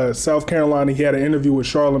to South Carolina, he had an interview with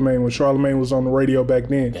Charlamagne when Charlamagne was on the radio back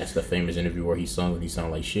then. That's the famous interview where he sung and he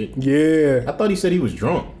sounded like shit. Yeah, I thought he said he was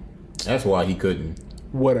drunk. That's why he couldn't.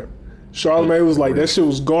 whatever. Charlamagne was like, that shit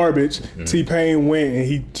was garbage. T-Pain went and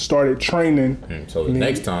he started training. So the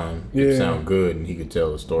next time, it sound good, and he could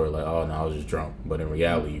tell the story like, "Oh no, I was just drunk," but in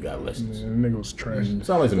reality, you got lessons. Yeah, that nigga was trash.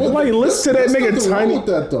 Sound like some Like, listen to that nigga Tiny.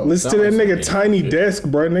 Listen to that nigga Tiny Yeah. Desk,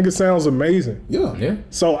 bro. Nigga sounds amazing. Yeah,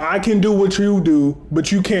 So I can do what you do,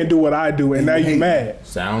 but you can't do what I do, and now you mad.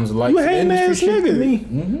 sounds like You some hating industry ass shit to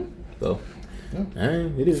nigga. me. So,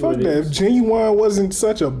 it is Fuck what it that. is. If Genuine wasn't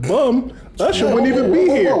such a bum, Usher wouldn't even be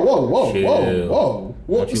here. Whoa.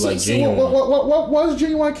 Don't you like Genuine? Why is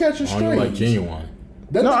Genuine catching I don't strays? like Genuine.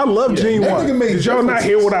 No, I love That nigga Genuine. made Did y'all not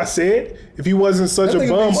hear what I said? If he wasn't such That a nigga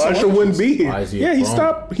bum, made so Usher much wouldn't be here. Why is he a Yeah, he bum?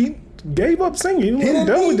 stopped. He gave up singing. He He didn't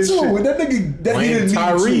done with need this to. shit. That nigga, he Blame didn't need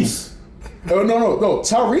Tyrese. to. No.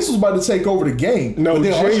 Tyrese was about to take over the game. No, but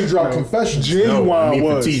then Usher dropped no. Confessions. Genuine No, I mean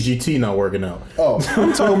was. for TGT not working out. Oh,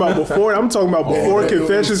 I'm talking about before. I'm talking about before it was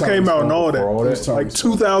Confessions came out and all For all that. that. Like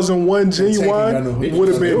 2001 Taking down the- Genuine would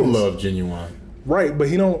have Still been love Genuine. right, but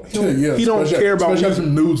he don't especially- care about especially music. after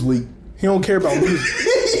news leak. He don't care about music.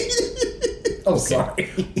 I'm sorry.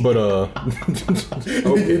 But We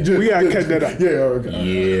gotta cut that out Yeah. Okay.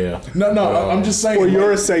 yeah. No. I'm just saying. for like-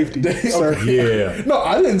 your safety, sir. Yeah. No,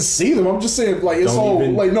 I didn't see them. I'm just saying, like, it's Don't all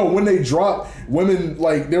even- like, no, when they drop, women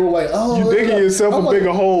like they were like, oh, You digging yourself I'm a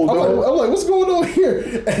bigger hole, I'm dog. like, what's going on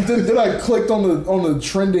here? And then I clicked on the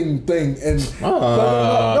trending thing, and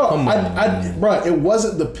come I bro, it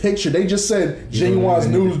wasn't the picture. They just said Genuine's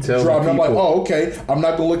don't even news tell the drop, and I'm like, people. oh, okay, I'm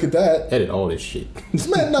not gonna look at that. Edit all this shit.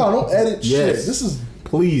 Man, no, don't edit Yes. shit. This is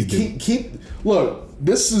Please do. keep. Look,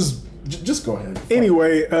 this is just go ahead.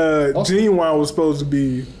 Anyway, Genuine was supposed to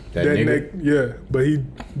be That that nigga? neck. Yeah, but he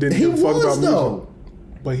didn't He give a fuck about was music. though.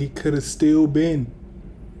 But he could have still been.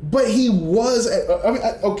 But he was. I mean,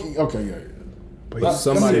 okay, yeah. But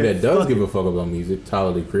Somebody he that does give a fuck about music,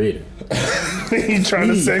 Tyler the Creator. he trying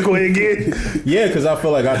to segue again. Yeah, because I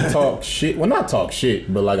feel like I talk shit. Well, not talk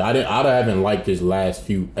shit, but like I haven't liked his last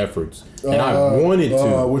few efforts, and I wanted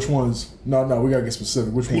to. Which ones? No, we gotta get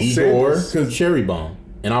specific. Which ones? Igor, 'Cause- Cherry Bomb,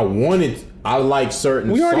 and I like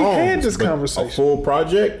certain. We already songs, had this but conversation. A full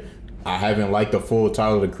project. I haven't liked a full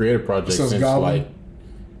Tyler the Creator project Since since Goblin? like.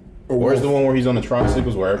 Or Where's Wolf? the one where he's on the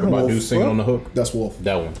tricycles where everybody Wolf. do singing on the hook? That's Wolf.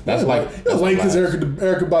 That one. That's Yeah, like it was that's like my because last.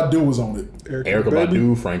 Erykah Badu was on it. Erykah Baby.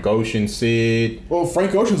 Badu, Frank Ocean, Sid. Well,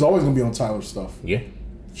 Frank Ocean's always gonna be on Tyler's stuff. Yeah.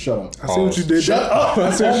 Shut up. I see what you did Shut there. up.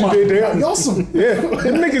 I see what you my did there. God, y'all some. Yeah, them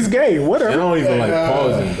niggas gay. I Whatever. don't even like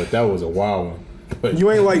pausing, but that was a wild one. But You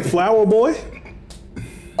ain't like Flower Boy?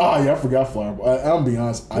 Oh yeah, I forgot Flower Boy. I'm gonna be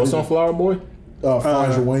honest. what's on Flower Boy?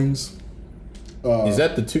 Find Your Wings. Is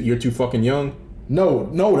that the two? You're too fucking young.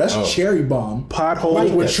 No, that's Oh. Cherry Bomb. Pothole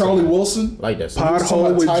Like With that Charlie song. Wilson. Like that. Pod- Song.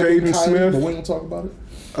 Pothole with Tyler Jaden and Kylie, Smith. But we ain't gonna talk about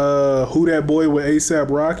it. Who That Boy with ASAP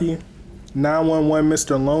Rocky? 911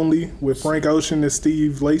 Mr. Lonely with Frank Ocean and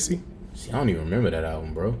Steve Lacy. See, I don't even remember that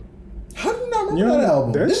album, bro. How do you not remember Yeah, that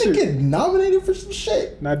album? that Didn't shit- it get nominated for some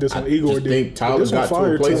shit? Not this I one. Igor just did. think But Tyler this one got to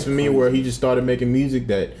fire, a place too. for me where he just started making music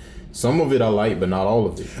that some of it I like, but not all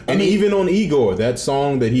of it. And even on Igor, that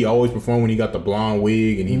song that he always performed when he got the blonde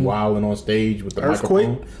wig and he wilding on stage with the Earthquake?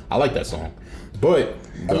 microphone, I like that song. But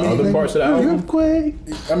the mean, other parts of the album, Earthquake.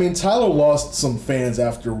 I mean, Tyler lost some fans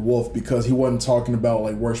after Wolf because he wasn't talking about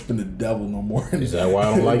like worshiping the devil no more. Is that why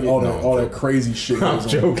I don't like it? all No, that, I'm all that joking. crazy shit. I'm goes on.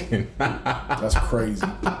 joking. That's crazy.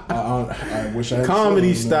 I wish I had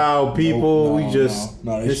Comedy said it, style man. people, No, we just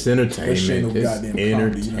no, it's that shit entertainment. ain't no It's goddamn comedy. You know,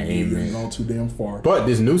 entertainment. you've gone too damn far. But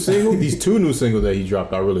this new single, these two new singles that he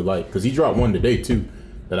dropped, I really like because he dropped one today too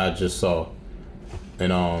that I just saw,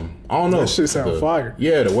 and I don't know. That shit sound fire.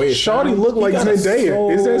 Yeah, the way it Shawty sound, look he like got a Zendaya. soul-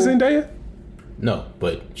 Is that Zendaya? No,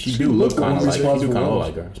 but she She do look look kind of like like she do Responsible kind of Rose.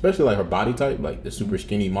 like her, especially like her body type, like the super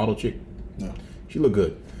skinny model chick. No. She look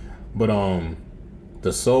good, but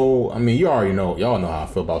the soul. I mean, you already know. Y'all know how I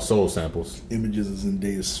feel about soul samples. Images of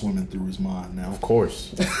Zendaya swimming through his mind now. Of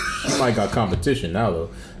course, she might got competition now though.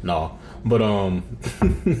 No, but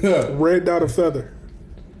Red Dot of Feather.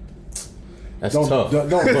 that's Don't, tough. don't,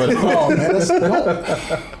 But, oh man,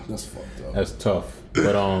 that's fucked up. That's tough.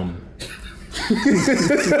 But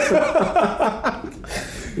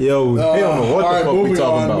yo, they don't know what all the right, fuck we moving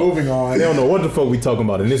talking on, about. moving on. They don't know what the fuck we talking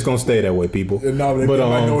about, and it's gonna stay that way, people. No, they but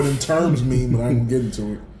might know what them terms mean, but I ain't gonna get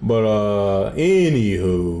into it. but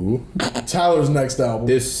anywho, Tyler's next album.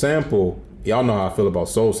 this sample, y'all know how I feel about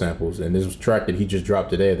soul samples, and this track that he just dropped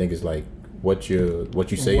today, I think is like what you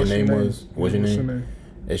say your name was. What's your name?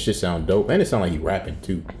 It should sound dope, and it sound like he rapping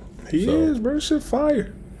too. He So, is, bro. Shit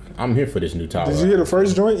fire. I'm here for this new Tyler. Did you hear the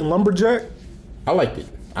first joint in Lumberjack? I liked it.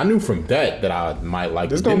 I knew from that I might like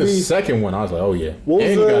This it. Then gonna the be- second one, I was like, oh yeah. What was,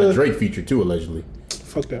 And he got a Drake feature too, allegedly.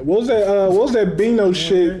 Fuck that. What was that? What was that Beano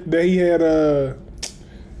shit that he had?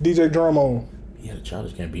 DJ Drama on. He had a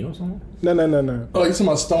Childish Gambino song? No. Oh, you talking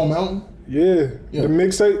about Stone Mountain? Yeah. Yeah. The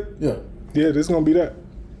mixtape? Yeah. Yeah, this gonna be that.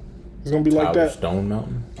 It's gonna be like Tyler that. Stone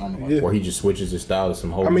Mountain? I don't know. Yeah. Where he just switches his style to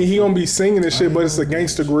some whole. I mean, he gonna be singing this shit, but it's a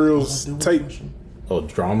Gangsta Grills tape. Oh,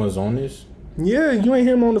 Drama's on this? Yeah, you ain't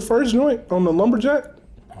hear him on the first joint on the Lumberjack.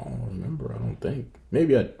 I don't remember. I don't think.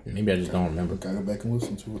 Maybe I just don't remember. Gotta go back and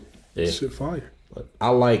listen to it. Yeah. Shit, fire. But I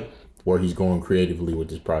like where he's going creatively with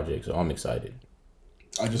this project, so I'm excited.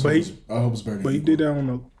 I just But I hope it's better than But he Igor. did that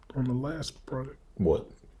on the last project. What?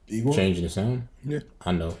 Igor? Changing the sound? Yeah.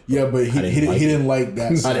 I know. Yeah, but he didn't like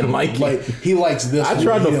that. I didn't like it. He likes this. I one,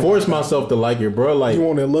 tried he to didn't force like myself to like it, bro. Like You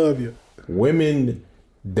want that love you. women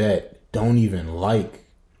that don't even like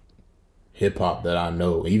hip hop that I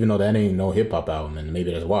know, even though that ain't no hip hop album, and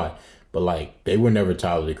maybe that's why. But like, they were never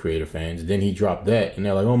Tyler the Creator fans. Then he dropped that, and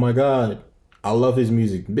they're like, "Oh my god, I love his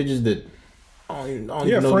music." Bitches that I don't even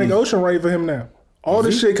Yeah, know Frank these- Ocean right for him now. All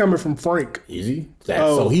this shit coming from Frank. Is he?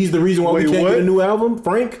 Oh. So he's the reason why we Wait, can't what? get a new album,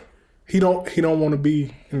 Frank? He don't want to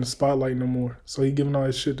be in the spotlight no more. So he giving all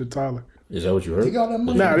his shit to Tyler. Is that what you heard? He got that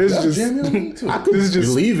money. Nah, this That's is Jamie just on too. I could this is just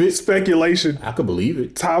believe it. speculation. I could believe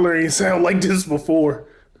it. Tyler ain't sound like this before.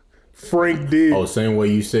 Frank did. Oh, same way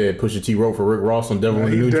you said Pusha T wrote for Rick Ross on Devil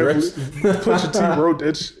in the He New Dress. Pusha T wrote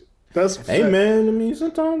that shit. That's a Hey fact. man, I mean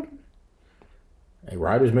sometimes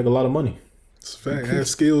writers make a lot of money. It's a fact. Has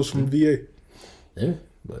skills from VA. Yeah,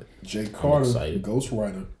 but Jay Carter, excited.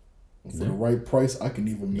 ghostwriter. For the right price, I can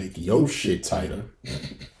even make yo shit tighter.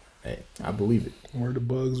 Hey, I believe it. Where the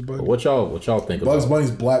bugs, But buddy? what y'all think Bugs about?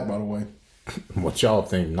 Bunny's black, by the way. What y'all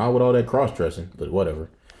think? Not with all that cross dressing, but whatever.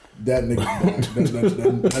 That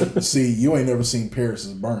nigga black. See, you ain't never seen Paris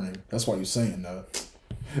is Burning. That's why you're saying that.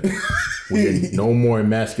 We no more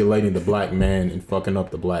emasculating the black man and fucking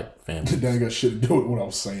up the black family. That ain't got shit to do with what I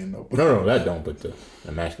was saying though. No, that don't. But the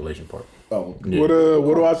emasculation part. Oh, Yeah.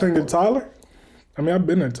 What do I think of Tyler? I mean, I've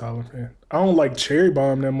been a Tyler fan. I don't like Cherry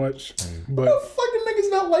Bomb that much, but fucking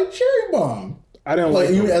niggas not like Cherry Bomb. I didn't Like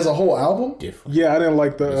like. even as a whole album. Different. Yeah, I didn't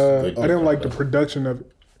like the. good. I didn't like the production of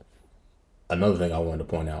it. Another thing I wanted to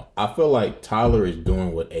point out, I feel like Tyler is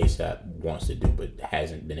doing what ASAP wants to do, but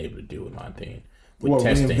hasn't been able to do, in my opinion. With What,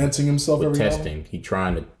 testing, reinventing himself with every testing, he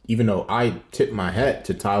trying to. Even though I tip my hat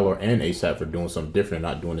to Tyler and ASAP for doing something different,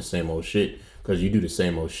 not doing the same old shit. Because you do the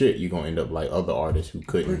same old shit, you're gonna end up like other artists who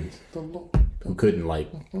couldn't like,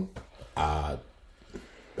 I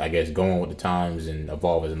guess go on with the times and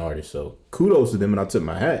evolve as an artist. So kudos to them, and I tip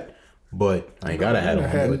my hat. But I ain't gotta hat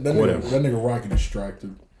on, but whatever. That nigga Rocky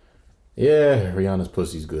distracted. Yeah, Rihanna's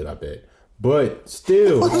pussy's good, I bet. But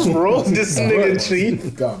still, Bro, this nigga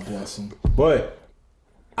cheat. God bless him. but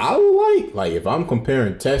I like if I'm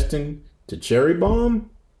comparing testing to Cherry Bomb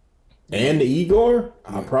and the Igor,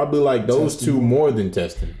 I probably like those two more than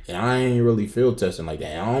testing. And I ain't really feel testing like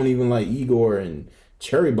that. I don't even like Igor and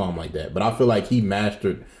Cherry Bomb like that. But I feel like he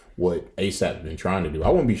mastered what ASAP's been trying to do. I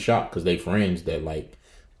wouldn't be shocked because they friends that like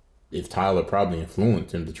if Tyler probably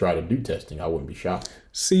influenced him to try to do testing, I wouldn't be shocked.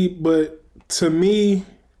 See, but to me,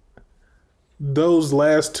 those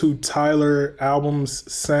last two Tyler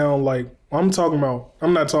albums sound like I'm not talking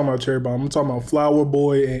about Cherry Bomb. I'm talking about Flower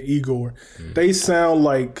Boy and Igor. They sound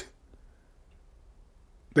like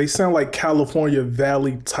California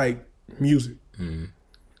Valley type music.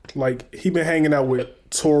 Like he been hanging out with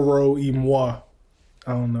Toro y Moi.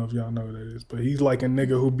 I don't know if y'all know who that is, but he's like a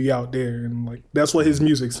nigga who be out there and like that's what his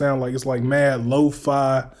music sound like. It's like mad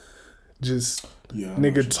lo-fi, just Yeah, I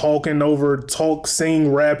nigga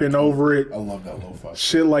sing, rapping over it. I love that lo-fi.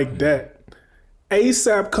 Shit like that.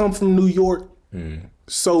 ASAP come from New York.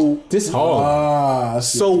 So This hard. I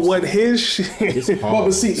see so what what his shit It's Well, hard.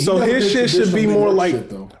 but see, so he does his the shit should be traditional more New York like shit,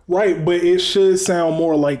 though. right, but it should sound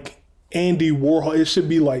more like Andy Warhol. It should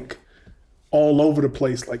be like all over the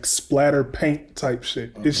place, like splatter paint type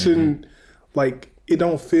shit. It shouldn't like it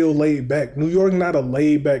don't feel laid back. New York not a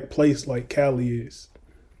laid back place like Cali is.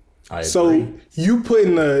 I So agree. you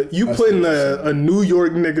putting a New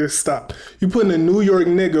York nigga stop. You putting a New York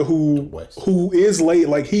nigga West. who is laid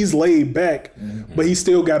like he's laid back, but he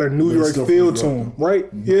still got a New he's York still feel from to New York, him, right?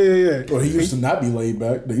 Yeah. Well, he used to not be laid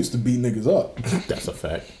back. They used to beat niggas up. That's a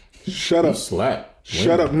fact. Shut up. Slap.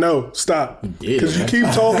 Shut up. No, stop. did, Because you man. keep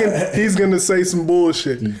talking, he's gonna say some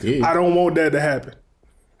bullshit. did. I don't want that to happen.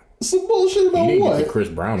 Some bullshit He about didn't get what? the Chris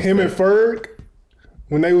Brown. Him and effect. Ferg,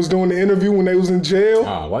 when they was doing the interview, when they was in jail.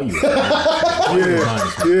 Why you? Yeah.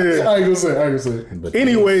 I ain't gonna say. But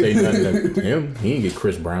Anyway. they didn't say nothing to him. He didn't get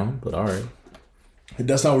Chris Brown, but all right.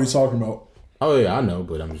 That's not what he's talking about. Oh yeah, I know,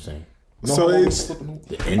 but I'm just saying No So homo it's- slipping.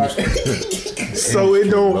 the industry. So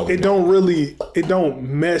it don't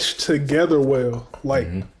mesh together well. Like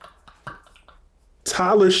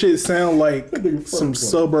Tyler shit sound like nigga some Frank,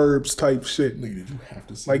 suburbs type shit. Nigga, did you have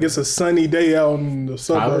to say Like it's a sunny day out in the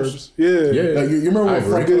suburbs. Yeah. Yeah. Like, you remember I when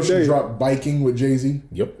agree. Frank Good Ocean day. dropped Biking with Jay-Z?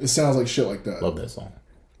 Yep. It sounds like shit like that. Love that song.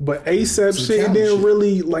 But ASAP Some shit Cali didn't shit.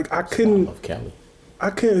 really like. I couldn't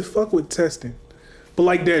fuck with Testing. But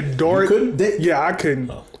like that dark, couldn't? yeah, I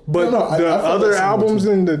couldn't. But No, I the felt other that song albums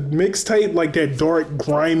too. in the mixtape, like that dark,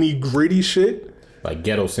 grimy, gritty shit. Like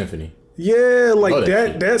Ghetto Symphony. Yeah, like Love that that.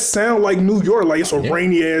 shit. That sound like New York. Like it's a Yeah.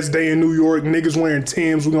 rainy ass day in New York. Niggas wearing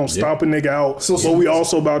Timbs. We gonna stomp a nigga out. So- but we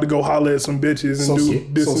also about to go holler at some bitches and do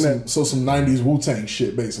this and that. So some 90s Wu-Tang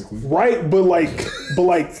shit, basically. Right, but like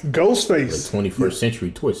Ghostface 21st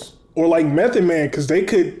century twist. or like Method Man, because they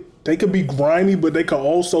could be grimy, but they could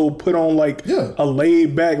also put on like Yeah. a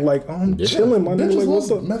laid back, like I'm Yeah. chilling, my nigga. Bitches Like, what's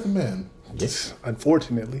love up? Method Man. Yes.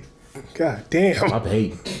 Unfortunately, god damn, I'm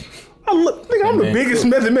hating. I'm the Man, biggest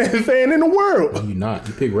cook. Method Man fan in the world. You not.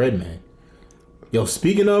 You pick Redman. Yo,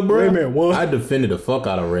 speaking of, bro, Redman what? I defended the fuck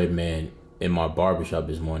out of Redman in my barbershop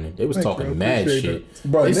this morning. They was Thank talking you, I mad appreciate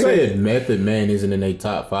shit. Bro, They nigga- said Method Man isn't in their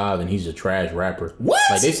top 5 and he's a trash rapper. What?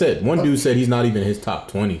 Like they said, one dude said he's not even his top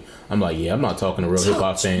 20. I'm like, yeah, I'm not talking to real hip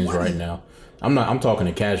hop Top fans 20? right now. I'm talking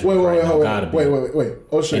to casuals Wait, right now. Gotta be. wait.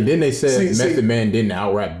 Oh shit. And then they said See, Method Man didn't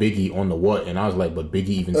out rap Biggie on the what, and I was like, but Biggie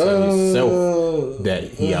even said himself that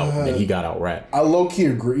he got out rap. I low key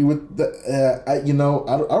agree with that.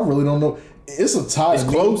 I really don't know. It's a tie. It's to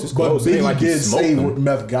me, close, it's close. But It ain't Biggie like he did smoked say them.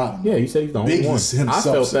 Meth got him. Yeah, he said he's the only Biggie one. himself I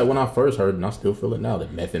felt said- that when I first heard it, and I still feel it now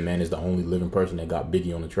that Method Man is the only living person that got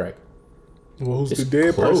Biggie on the track. Well, who's It's the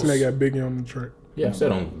dead close. person that got Biggie on the track? Yeah, I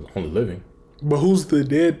said only living. But who's the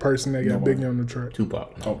dead person that got Nobody. Biggie on the track?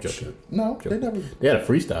 Tupac. No, I'm joking. Shit. No, they never. They had a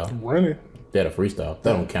freestyle. Running. They had a freestyle.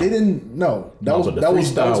 That don't count. They didn't. No, that No, was but the that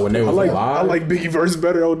was freestyle that was, when they I was like alive. Biggie verse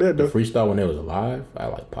better on that the though. freestyle when they was alive. I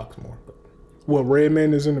like Pac's more. But What,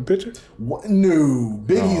 Redman is in the picture? What? No,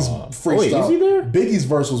 Biggie's freestyle. wait, is he there? Biggie's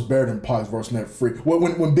verse was better than Pac's verse in that free.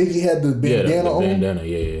 When Biggie had the yeah, bandana the on, bandana.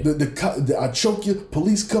 Yeah. the I choke you,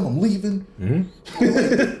 police come, I'm leaving.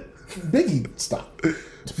 Biggie, stop.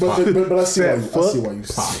 But I see why you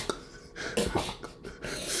Pac.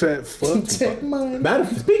 Fat fuck. take mine.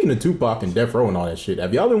 Speaking of Tupac and Death Row and all that shit,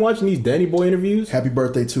 have y'all been watching these Danny Boy interviews? Happy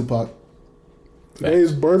birthday, Tupac.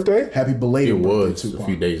 Today's birthday? Happy belated It birthday, was a Tupac.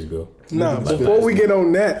 few days ago. Nah, before we get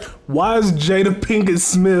on that, why is Jada Pinkett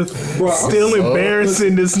Smith still I'm-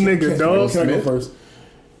 embarrassing this nigga, dog? Can I go first?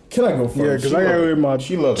 Can I go first? Yeah, because I gotta read my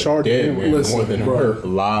She loves chart. dead anyway. man Listen, more than bro. her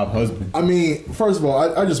live husband. I mean, first of all,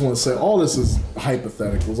 I just want to say all this is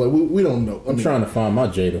hypotheticals. Like we don't know. I'm trying to find my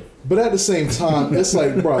Jada. But at the same time, it's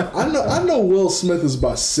like, bro, I know Will Smith is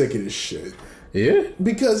about sick of this shit Yeah.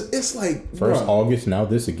 because it's like, First bro, August, now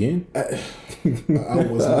this again. I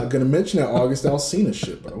was not gonna mention that August Alsina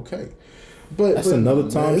shit, but okay. But That's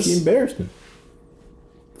another time man, she embarrassed him.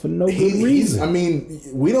 For no good he's, reason. I mean,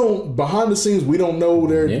 we don't behind the scenes. We don't know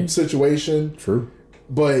their Yeah. situation, True.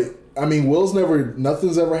 but I mean,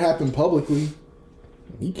 nothing's ever happened publicly.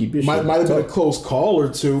 You keep your Might shit have been a tucked. close call or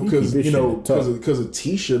two because keep your shit tucked. because of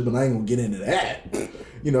Tisha, but I ain't gonna get into that.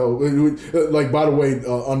 Like by the way,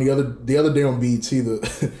 on the other day on BET,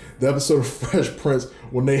 the episode of Fresh Prince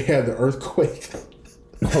when they had the earthquake.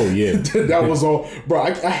 Oh yeah. That was all, bro.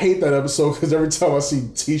 I hate that episode because every time I see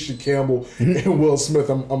Tisha Campbell and Will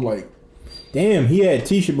Smith, I'm like, Damn, he had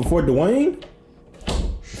Tisha before Dwayne?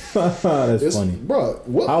 That's it's, funny. bro.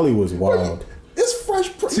 What? Holly was wild. It's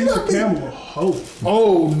Fresh Prince. Tisha Campbell, a hoe.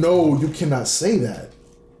 Oh no, you cannot say that.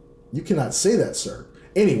 You cannot say that, sir.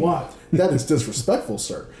 Anyway, What? that is disrespectful,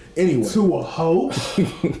 sir. Anyway, To a hoe?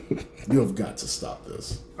 you have got to stop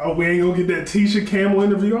this. Oh, we ain't gonna get that Tisha Campbell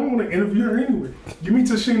interview. I don't want to interview her anyway. Give me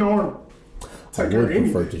Tashina Arnold. I Take her would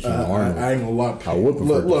prefer anyway. Tisha Arnold. I ain't gonna lie. I would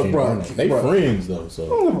prefer Look, Tisha bro. Arnold. They bro. friends though, I so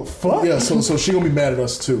don't give a fuck. Yeah, so she gonna be mad at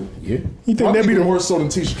us too. yeah. You think I'm that'd be even the more so than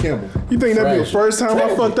Tisha Campbell. You think that'd be the Tragic. first time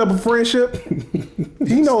I fucked up a friendship?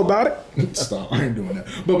 He know about it. Stop. I ain't doing that.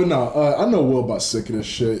 But no, I know Will about sick of this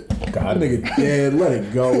shit. God. That nigga dead. Let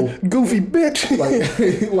it go. Goofy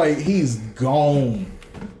bitch. Like he's gone.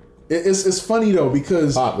 It's funny though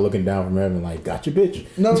because Pac looking down from heaven like, got your bitch.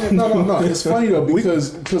 no. It's funny though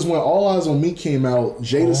because when All Eyes on Me came out,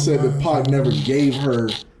 Jada said that Pac never gave her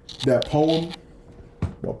that poem.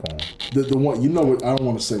 What poem? The one, you know what? I don't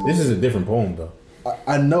want to say This is a different poem though.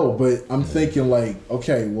 I know, but I'm thinking like,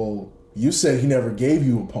 okay, well, you said he never gave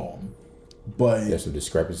you a poem, but There's some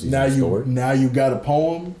discrepancies now in the story. you got a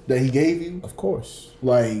poem that he gave you. Of course.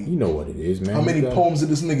 Like, You know what it is, man. how many You got- poems did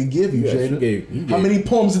this nigga give you, Yeah, Jada? he How many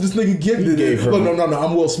poems did this nigga give you? gave her- Look, no,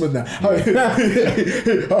 I'm Will Smith now. How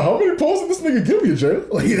many poems did this nigga give you,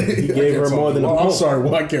 Jada? Like, he gave her more than a I'm poem. sorry,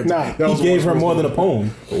 well, I can't. Nah, that was He gave her Will more Smith. than a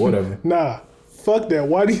poem, but whatever. Nah. Fuck that.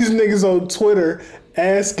 Why these niggas on Twitter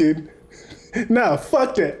asking? Nah,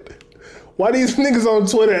 fuck that. Why these niggas on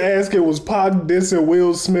Twitter asking was Pac dissing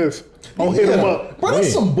Will Smith? On Hit 'Em Up. Bro,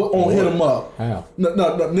 that's some on Hit 'Em Up. How? No,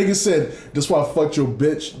 nigga said, that's why I fucked your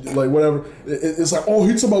bitch, like whatever. It's like, oh,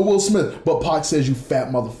 he talking about Will Smith, but Pac says you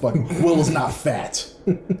fat motherfucker. Will is not fat.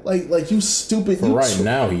 like you stupid. For right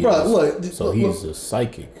now, he bro, is. Look, So he's a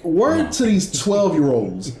psychic. Word to these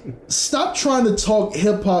 12-year-olds. Stop trying to talk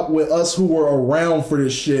hip hop with us who were around for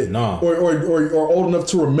this shit. Nah. Or old enough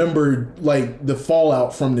to remember like the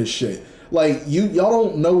fallout from this shit. Like y'all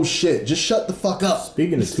don't know shit. Just shut the fuck up.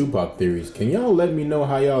 Speaking of Tupac theories, can y'all let me know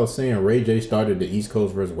how y'all saying Ray J started the East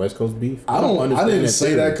Coast versus West Coast beef? I didn't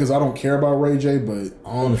say that because I don't care about Ray J, but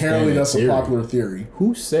apparently that's a popular theory.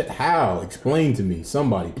 Who said how? Explain to me,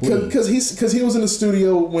 somebody, please. Because he was in the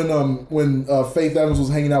studio when Faith Evans was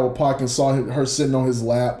hanging out with Pac and saw her sitting on his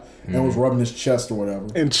lap and was rubbing his chest or whatever.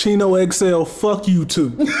 And Chino XL, fuck you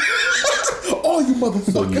too. Oh, you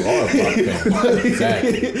motherfucker. So you are a Pac fan.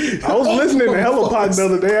 Exactly. I was listening to Hella Pac the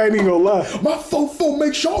other day. I ain't even gonna lie. My fofo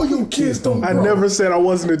make sure all your kids don't. I never said I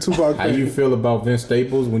wasn't a Tupac How fan. you feel about Vince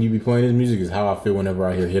Staples when you be playing his music is how I feel whenever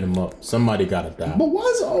I hear Hit 'Em Up. Somebody gotta die. But why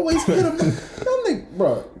is it always Hit 'Em Up? That nigga,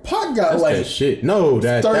 bro, Pac got That's like that shit. No,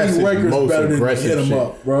 30 that's his records most better than aggressive Hit 'Em shit.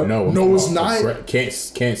 Up, bro. No, No, it's not.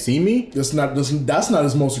 Can't see me. that's not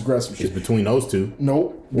his most aggressive It's shit. between those two.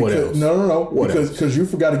 Nope. What Because, else? No. What else? Because you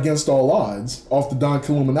forgot Against All Odds off the Don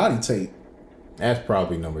Illuminati tape. That's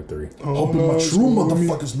probably number 3. Hoping my true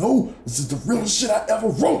motherfuckers know this is the realest shit I ever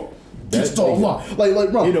wrote. Against That All nigga- Odds.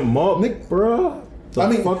 Like, bro. Hit 'Em Up, Nick- bruh. The I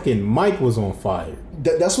mean- fucking mic was on fire.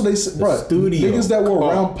 That's what they said, bro. studio Niggas that were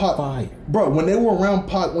caught around Pac, fire. bro. When they were around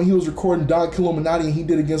Pac, when he was recording Don Illuminati and he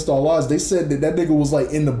did Against All Odds, they said that nigga was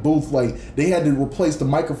like in the booth, like they had to replace the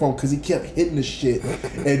microphone because he kept hitting the shit,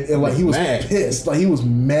 and like he was Mad. pissed, like he was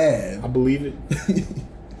mad. I believe it.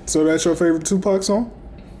 So that's your favorite Tupac song?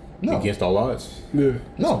 No, Against All Odds. Yeah.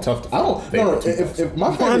 no, tough to I don't. find No, favorite if my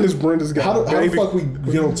Mine favorite is Brenda's Got how the Baby. fuck we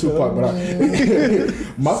get on Tupac? But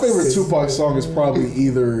my favorite Tupac song is probably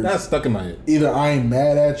That's stuck in my head. either I Ain't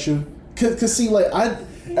Mad at You, cause see, like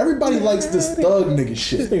everybody likes this thug nigga This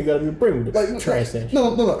shit. nigga gotta be bring with Like, it. Trash that shit.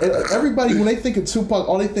 No. Everybody, when they think of Tupac,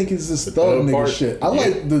 all they think is this thug thug nigga part? shit. I Yeah.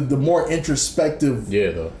 like the more introspective,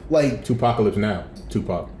 Yeah, though. like Tupacalypse Now.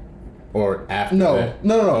 Tupac. Or after No, that.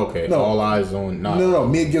 no. Okay. No. All Eyes on. Nah. no,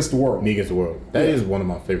 Me Against the World. Me Against the World. That is one of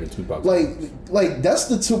my favorite Tupac. Like that's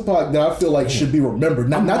the Tupac that I feel like should be remembered.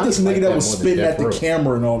 Not this I nigga like that that was more than spitting Death at the Row.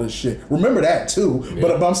 camera and all this shit. Remember that too.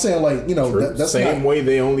 But I'm saying like that's Same not, way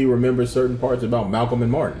they only remember certain parts about Malcolm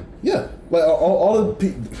and Martin. Yeah, like all the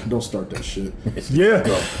people. Don't start that shit. Yeah.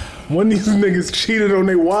 When these niggas cheated on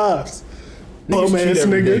their wives. Niggas Bum cheat ass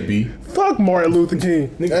every day, nigga. B. Fuck Martin Luther King.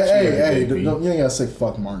 Niggas cheat Hey, every day, B. you ain't gotta say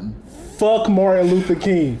fuck Martin. Fuck Martin Luther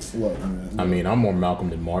King. Look, man. I mean, I'm more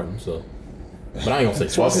Malcolm than Martin, so. But I ain't gonna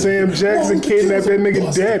say Why fuck him. Sam Jackson kidnapped that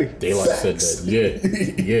nigga daddy. Daylight said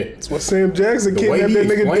that. Yeah. Why Sam Jackson The way kidnapped he that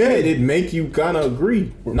nigga explained it, daddy. it make you kind of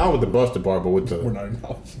agree. Not with the Buster part, but with We're not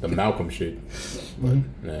enough. the Malcolm shit. But,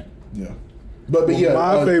 nah. Yeah, but yeah.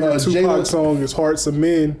 My favorite Tupac Jayla- song is Hearts of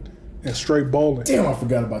Men and Straight Ballin'. Damn, I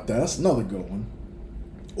forgot about that. That's another good one.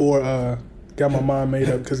 Or Got My Mind Made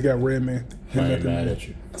Up because it got Redman. I ain't mad at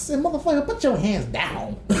you. I said, motherfucker, put your hands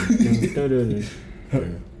down.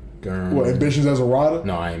 Girl. What, Ambitions as a rider?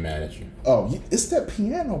 No, I ain't mad at you. Oh, it's that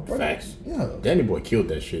piano, bro. Facts. Yeah. Danny Boy killed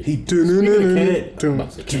that shit. He Speaking of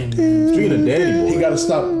Danny Boy, He gotta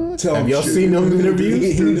stop telling have y'all shit. seen those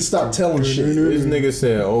interviews? He need to stop telling shit. This nigga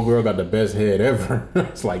said, "Old girl got the best head ever."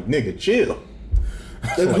 It's like, nigga, chill.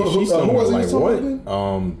 Like, she's who was somewhere he like talking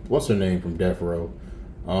what? What's her name from Death Row?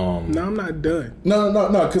 No, I'm not done. No,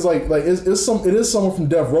 because like it is someone from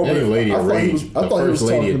Death Row. That but ain't Lady I of thought he Rage. was- I The thought he was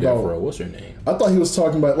first lady talking of Death about. Row. What's her name? I thought he was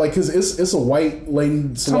talking about like because it's a white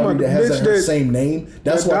lady celebrity that about has the bitch her that- same name.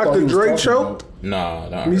 That's that what I thought Dr. he was Dre talking choked?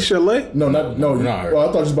 about. Nah. Michelle? No, not her. well,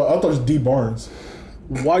 I thought it was D Barnes.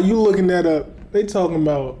 Why you looking that up? They talking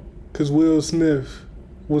about because Will Smith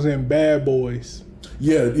was in Bad Boys.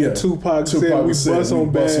 Yeah. Tupac said we bust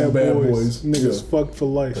on Bad Boys. Niggas fucked for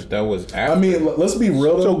life. That was after. I mean, let's be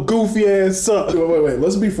real though. So goofy ass up. Wait.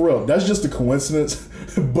 Let's be for real. That's just a coincidence,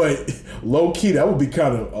 but low key, that would be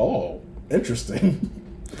kind of interesting.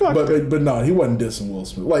 Fuck that. But no, he wasn't dissing Will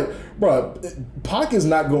Smith. Like, bro, Pac is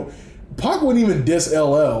not going. Pac wouldn't even diss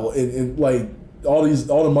LL and like all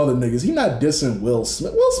them other niggas. He not dissing Will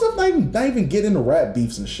Smith. Will Smith not even getting into rap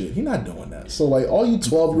beefs and shit. He not doing that. So like all you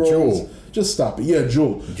 12-year-olds, Jewel. just stop it. Yeah,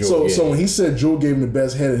 Jewel. So when he said Jewel gave him the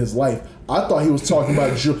best head of his life, I thought he was talking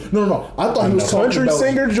about Jewel. No. I thought he was talking Country about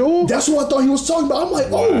singer Jewel. That's what I thought he was talking about. I'm like,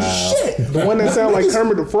 oh shit. The one that sound like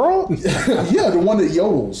Kermit the Frog. Yeah, the one that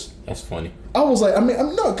yodels. That's funny. I was like, I'm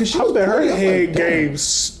no, because she I was bet her pretty. I'm head like, damn. game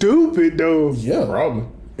stupid though. Yeah,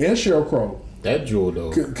 Problem. and Sheryl Crow. That Jewel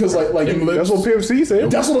though. Because like Them lips. That's what Pimp C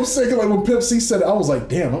said. that's what I'm saying. Like when Pimp C said it, I was like,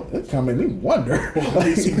 damn, that kind of made me wonder.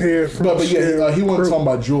 Like, Some hair from but yeah, Sheryl he wasn't Crow. talking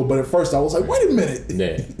about Jewel. But at first, I was like, wait a minute.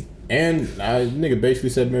 Yeah. And nigga basically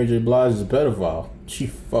said Mary J. Blige is a pedophile. She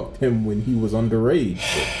fucked him when he was underage.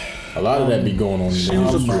 A lot of that be going on. She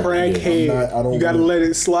was a crackhead. I don't You gotta wanna- let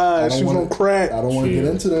it slide. She was on crack. I don't want to get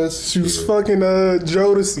into this. She was fucking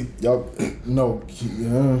Jodeci. Y'all, no.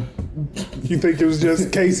 You think it was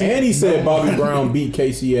just Casey? And he said Bobby Brown beat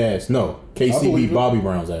KC ass. No, I KC believe beat it. Bobby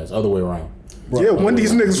Brown's ass. Other way around. Yeah, one of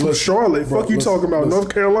these niggas from listen, Charlotte. bro, Fuck you listen, talking about? listen.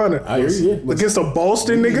 North Carolina. I hear you. Against a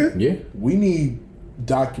Boston nigga? Yeah. We need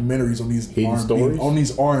documentaries on these Hidden R&B, stories? on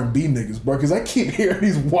these R&B niggas, bro. Because I keep hearing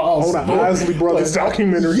these wild. On the Isley Brothers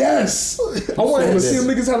documentary. Yes, I want to see them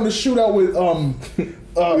niggas having a shootout with them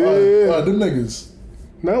niggas.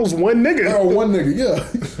 That was one nigga. Oh, one nigga,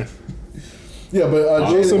 yeah. Yeah, but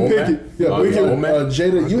Jason Jada, Pickett. yeah, Bobby we can, Womack?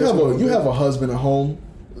 Jada, you have a husband at home.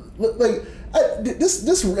 Like this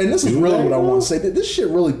is really what I want to say. This shit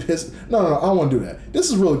really pissed. No, I don't want to do that. This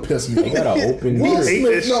is really pissing me You off. gotta open Will your-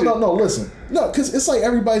 hate Smith, that no, listen, no, because it's like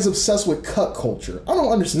everybody's obsessed with cut culture. I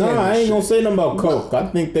don't understand. Nah, I this ain't shit. gonna say nothing about coke. I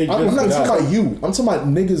think they just I'm not got, talking about you. I'm talking about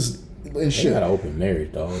niggas and they shit. got an open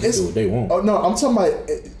marriage, dog. They It's- do what they want. Oh no, I'm talking about.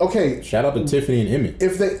 Okay, Shout out to Tiffany and Emmett.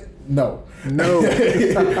 if they no. No.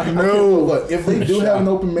 No, look, if they do have an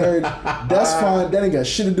open marriage, that's fine. That ain't got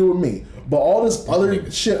shit to do with me. But all this other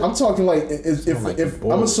shit, I'm talking like if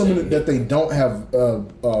I'm assuming that they don't have an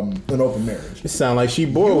open marriage. It sound like she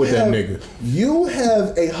bored with that nigga. You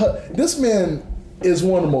have this man is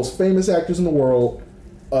one of the most famous actors in the world,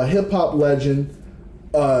 a hip hop legend,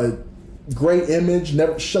 great image.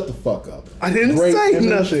 Never shut the fuck up. I didn't say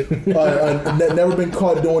nothing. Never been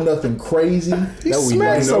caught doing nothing crazy. He That we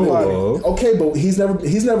smacked know somebody. of. Okay, but he's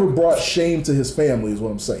never brought shame to his family. Is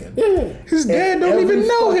what I'm saying. His dad And don't even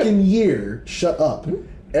know Every him. fucking year, shut up.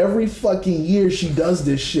 Every fucking year she does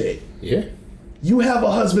this shit. Yeah. You have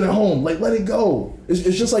a husband at home. Like, let it go. It's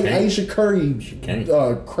just like Can't. Aisha Curry,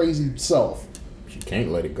 can't. crazy self. She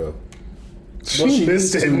can't let it go. She Well, she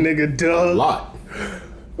missed needs that to. nigga, A dog. lot.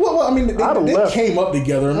 Well, I mean, I'd have they left. came up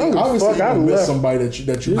together. I mean, Oh, obviously, fuck, I'd you miss left. somebody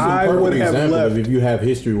that you. I Perfect would have example of left. if you have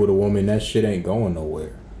history with a woman, that shit ain't going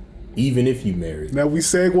nowhere. Even if you married. Now we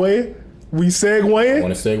segueing. We Want segueing.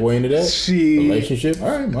 to segue into that? Shit. Relationship? All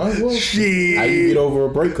right, might as well. Shit. How you get over a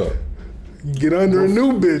breakup? Get under a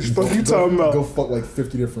new bitch. Fuck you talking about? Go fuck like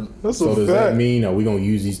 50 different. That's So a does fact. that mean, are we going to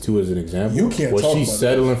use these two as an example? You can't Was talk she about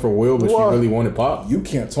settling for Will, but Why? she really wanted Pop? You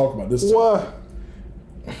can't talk about this. Why?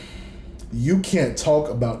 You can't talk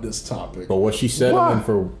about this topic. But was she settling Why?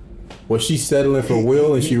 for... Was she settling for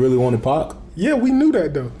Will and she really wanted Pac? Yeah, we knew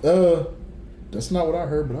that though. That's not what I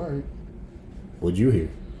heard, but all right. What'd you hear?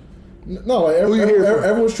 No, like Who you hear from?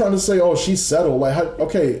 everyone's trying to say, "Oh, she's settled." Like,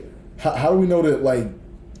 how do we know that? Like,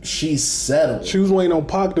 she's settled. She was waiting on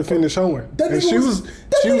Pac to finish hoeing. that And nigga she was,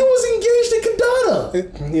 that nigga was engaged to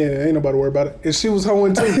Kadana. Yeah, ain't nobody worried about it. And she was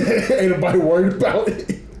hoeing too. Ain't nobody worried about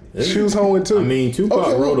it. She was hoeing too. I mean, Tupac Okay,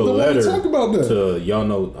 well, wrote a then why letter talk about that? to y'all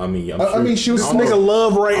know. I mean, I mean, she was this I don't nigga know-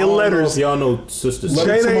 love I writing don't know letters. if y'all know Sister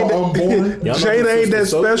Letter Soldier. to Jada my ain't, unborn. Y'all know Jada who ain't Sister that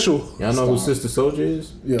Soldier- special. Y'all know who Stop. Sister Soldier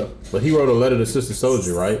is? Yeah. But he wrote a letter to Sister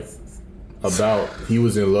Soldier, right? About he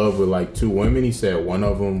was in love with like two women. He said one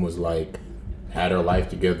of them was like had her life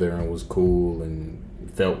together and was cool and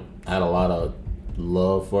had a lot of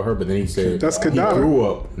love for her. But then he said That's he Kadada. grew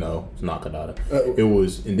up. No, it's not Kadada. It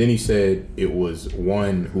was, and then he said it was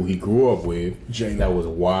one who he grew up with Jada. that was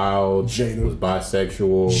wild, Jada. was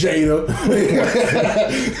bisexual, Jada.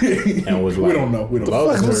 and was like We don't know. We don't know. loved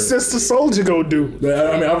What her. was Sister Soldier go do?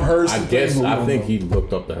 I mean, I've heard. I some guess things, but we I don't think know. he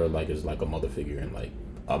looked up to her like as like a mother figure and like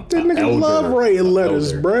That nigga love writing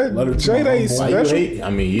letters, bruh. Letter to my Jada ain't unborn. special. I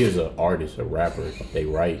mean, he is an artist, a rapper. They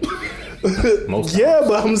write. Most Yeah,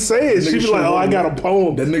 but I'm saying she be should've like, "Oh, I wrote got a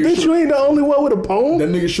poem." that nigga Bitch, should- you ain't the only one with a poem. That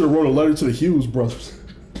nigga should have wrote a letter to the Hughes brothers.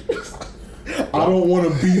 I don't want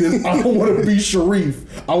to be this. I don't want to be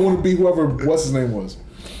Sharif. I want to be whoever. What's his name was.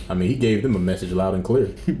 I mean, he gave them a message loud and clear.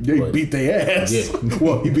 They But- beat their ass. Yeah.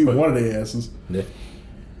 Well, he beat one of their asses. Yeah.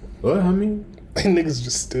 Well, I mean, Niggas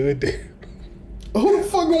just stood there. Who the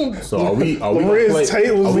fuck gonna? so are we? Lorenz gonna play?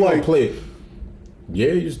 Tate was are we gonna like- play it? Yeah,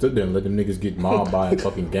 you just stood there and let them niggas get mobbed by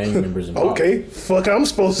fucking gang members and Okay, fuck, I'm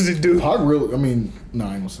supposed to do. Pac really, I mean, no,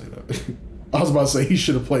 I ain't gonna say that. I was about to say he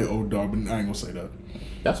should have played Old Dog, but I ain't gonna say that.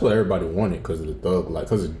 That's what everybody wanted because of the thug, like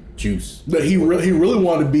because of Juice. But he really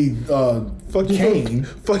wanted to be Fuck you, Kane.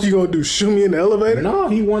 fuck you gonna do? Shoot me in the elevator? No,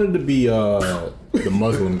 he wanted to be the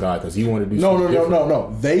Muslim guy because he wanted to do something different.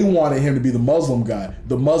 No. They wanted him to be the Muslim guy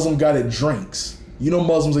that drinks. You know,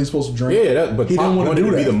 Muslims ain't supposed to drink. Yeah, but he Pac didn't want wanted to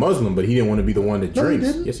do be that. the Muslim, but he didn't want to be the one that No, he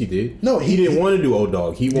drinks. didn't. Yes, he did. No, he didn't want to do Old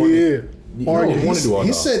Dog. He wanted. Yeah. No, he wanted to do Old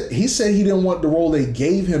he Dog. said he didn't want the role they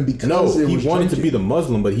gave him because No, it he was wanted to drinking. be the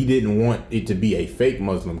Muslim, but he didn't want it to be a fake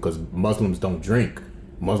Muslim because Muslims don't drink.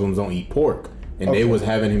 Muslims don't eat pork. And they Okay. was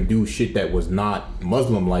having him do shit that was not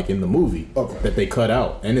Muslim-like in the movie Okay. that they cut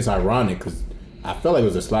out. And it's ironic because I felt like it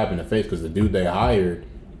was a slap in the face because the dude they hired,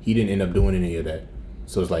 he didn't end up doing any of that.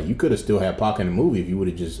 So it's like you could have still had Pac in the movie if you would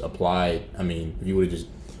have just applied. I mean, if you would have just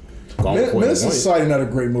gone for what Menace you wanted. Society not a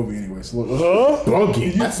great movie anyway. So look,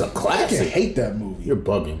 Bugging. That's a I classic. hate that movie. You're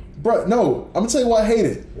bugging. Bro, no, I'm gonna tell you why I hate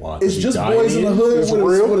it. Why? It's He just died boys in the in it? hood It's with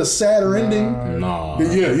real? a sadder ending. Nah.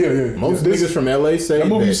 Yeah. Most This- niggas from LA say that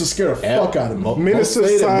movie that used to scare the fuck out of me. Menace most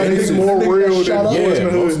say that Society is Menace- more nigga real got than shot up. Boys in Yeah,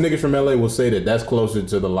 the most Hood. niggas from LA will say that that's closer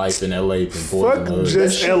to the life in LA than Boys in Fuck the Hood.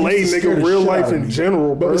 just shit LA, used to scare nigga. the Real shit life out of in me.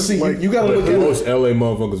 general, bro. But see, Like, you gotta But look at most it. LA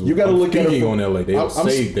motherfuckers, You gotta look at it speaking from- on LA, they'll I'm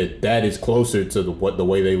say that is closer to the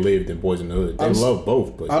way they lived in Boys in the Hood. They I'm s- love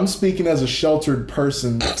both, but I'm speaking as a sheltered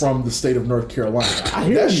person from the state of North Carolina. I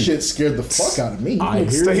hear That you. shit scared the fuck out of me. I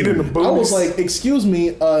hear stayed you. in the booth. I was like, excuse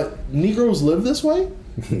me, Negroes live this way?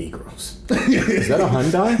 Negroes. Is that a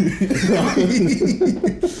Hyundai?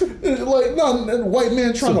 Like, no, white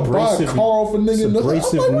man trying to buy a Abrasive- car off a nigga. I'm like,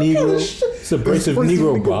 abrasive what kind Negro. of shit? It's abrasive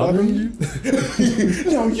Negro bothering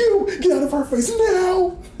you. Now you get out of our face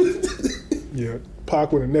now. yeah,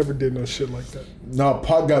 Pac would have never did no shit like that. Nah,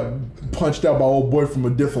 Pac got punched out by old boy from a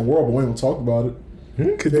different world, but we ain't gonna talk about it.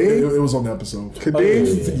 Kadeem? It was on the episode.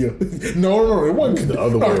 Kadeem? Yeah. No, it wasn't The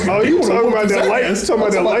other way around. Oh, you talking about that light? ass. Talking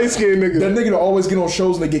about that light skinned nigga? That nigga that always get on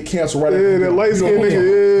shows and they get canceled right Yeah, after. that light skinned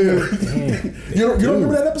nigga. Yeah, You don't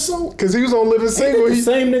remember that episode? because he was on Living Single. The He,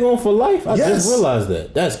 same nigga on for life. I Yes. just realized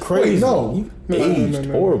that. That's crazy. no. He aged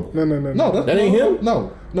horrible. No. That ain't him?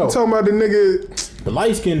 No. Talking about the nigga. The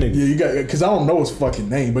light skinned nigga. Yeah, you got because I don't know his fucking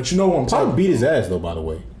name, but you know what I'm talking Pac beat his ass though. By the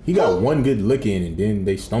way, he got one good lick in, and then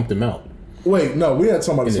they stumped him out. Wait, no, we're not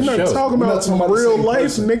talking about In the the same. Not show. talking We're about not talking about the real same life,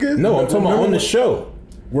 person. nigga. No, I'm talking about Remember on the what- show.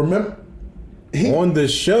 Remember? On the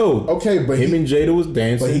show. Okay, but him he- and Jada was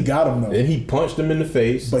dancing. but he got him, though. Then he punched him in the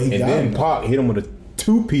face. But he and got then him, though. Pac hit him with a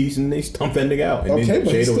 2-piece, and they stumped that nigga out. And Okay, then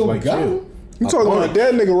but he Jada still was like, got chill. him. You talking about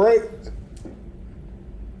that nigga, right?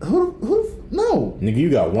 Who? No. Nigga, you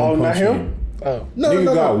got one Oh, not punch him? in. Oh. No, Nigga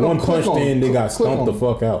no, got no, one click punch on in, him. they got Click stumped on the him.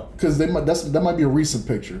 fuck out. Because that might be a recent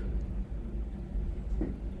picture.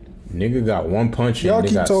 Nigga got one punch in, Y'all they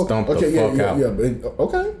keep got talking. stumped Okay, the fuck out. but,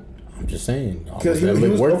 okay. I'm just saying. Because Was that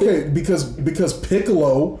lick worth it? because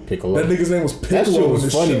Piccolo. Piccolo. That nigga's name was That Piccolo shit in was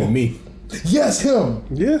this funny show. to me. Yes, him.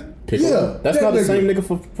 Yeah. Piccolo. Yeah, That's that not the nigga. same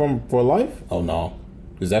nigga for life? Oh, no.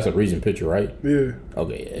 Because that's a recent picture, right? Yeah.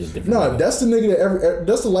 Okay, it's different. No, nigga. that's the nigga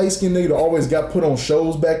that's the light skinned nigga that always got put on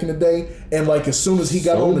shows back in the day, and like as soon as he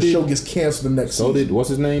got So on the did- show, gets canceled the next So season. did, what's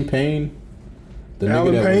his name? Payne? The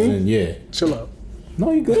Alan nigga that Payne? was in, yeah. Chill out.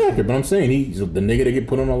 No, he good actor, but I'm saying he's the nigga that get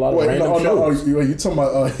put on a lot of Wait, random no, shows. you talking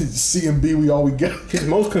about CMB? We all we got. His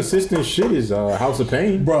most consistent shit is House of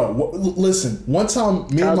Pain. Bro, listen. One time,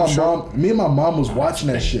 me and my mom was watching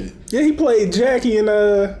that shit. Yeah, he played Jackie in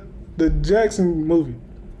the Jackson movie.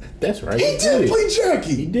 That's right. He did play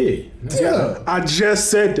Jackie. He did. Yeah. I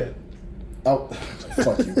just said that. Oh,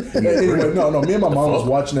 fuck you. Anyway, no. Me and my mom was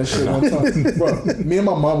watching that shit one time. Bro, me and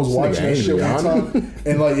my mom was watching that shit one time.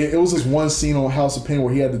 And like, it was this one scene on House of Pain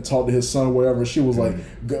where he had to talk to his son or whatever. She was like,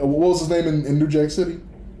 what was his name in New Jack City?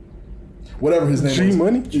 Whatever his name was.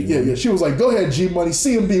 G-Money? Yeah. She was like, go ahead, G-Money.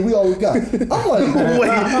 CMB, we all we got. I'm like,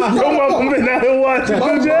 Wait, your mama been out here watching my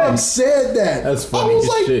New mom Jack? said that. That's funny I was as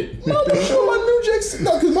like, shit. Mom, you sure my New Jack City?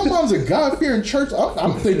 No, because my mom's a God-fearing church.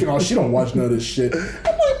 I'm thinking, oh, she don't watch none of this shit. I'm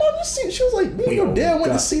like, Mom, you see? She was like, me and your dad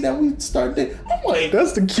went to see that. We started dating. I'm like,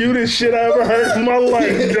 That's the cutest shit I ever heard in my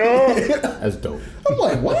life, dog. That's dope. I'm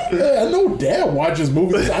like, what? I know Dad watches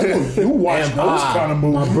movies. I know you watch those kind of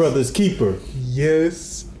movies. My brother's keeper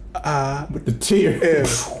Yes, I with the tear. am.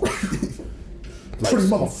 Pretty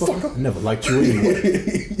motherfucker. I never liked you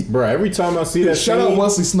anyway. Bro, every time I see that Shout scene, out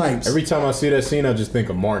Wesley Snipes. every time I see that scene, I just think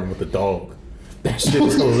of Martin with the dog. That shit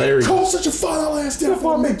is hilarious. Call such a $5 ass dinner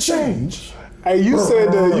before I make change. Hey, you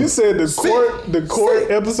said the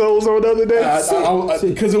court episodes on the other day.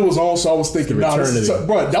 Because it was on, so I was thinking, bro,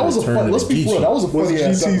 that was a fun. Let's be clear, that was a What's funny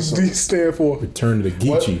ass GTD episode. stand for? Return to the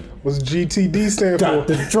Geechee. What's GTD stand for?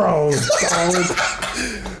 Dr. Drones.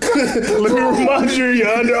 Let me remind you, you're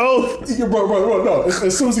under oath. Yeah, bro, no.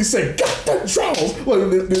 As soon as he said, "Got the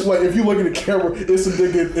Charles," like if you look at the camera, it's a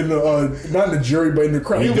nigga in the not in the jury, but in the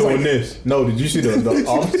crowd. He He was doing like, this. No, did you see the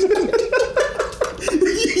officer?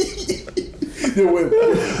 yeah,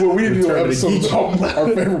 when we did an Return to the episode Geechee. about our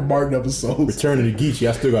favorite Martin episodes. Return to the Geechee.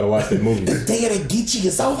 I still gotta watch that movie. Day of the Geechee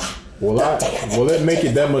is over. Will it make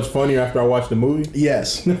it that much funnier after I watch the movie?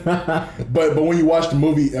 Yes, but when you watch the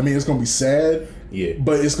movie, I mean, it's gonna be sad. Yeah.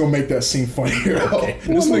 But it's gonna make that scene funnier. Okay.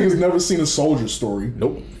 This nigga's never seen a soldier story.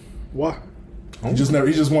 Nope. Why? He's just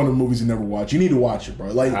one of the movies he never watched. You need to watch it, bro.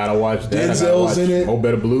 Like I gotta watch that. Denzel's I gotta watch in it. Mo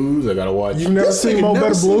Better Blues. I gotta watch. You never This seen nigga Mo never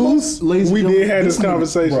Better seen Blues? Ladies and We gentlemen, did have this this nigga-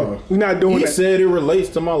 conversation. Bruh. We're not doing He that. said it relates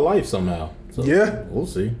to my life somehow. So Yeah. We'll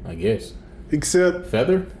see. I guess. Except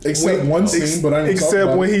Feather. Except one scene, but I didn't talk except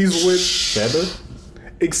about when it. he's with Feather.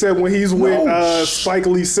 No. Spike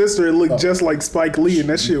Lee's sister, it looked just like Spike Lee, and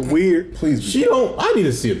that shit weird. Please, be She don't. I need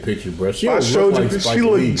to see a picture, bro. She I don't showed look you, like Spike she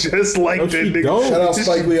Lee. looked just like No, that she nigga. don't. Shout out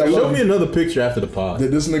Spike Lee. I Show love me him. another picture after the pod.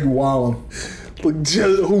 This nigga wildin'. Look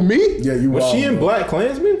just, who, me? Yeah, you Was wildin'. she in bro. Black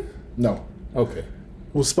Klansman? No, Okay.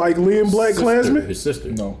 Was Spike Lee in Black Sister, Klansman? His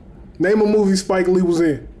sister. no. Name a movie Spike Lee was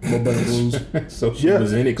in. No Better Blues. So she Yeah,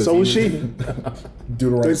 was in it. 'Cause so he was she. Do the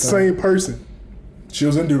right They're the thing. same person She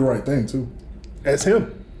was in Do the Right Thing too. as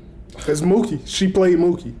him. As Mookie. She played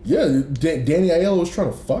Mookie. Yeah, Danny Aiello was trying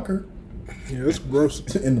to fuck her Yeah, that's gross.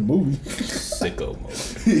 in the movie. Sicko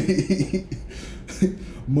mode.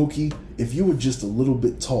 Mookie, if you were just a little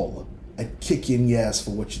bit taller, I'd kick you in the ass for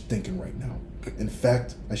what you're thinking right now. In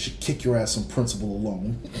fact, I should kick your ass on principle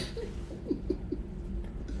alone.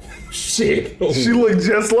 Shit. She looked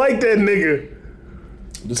just like that nigga.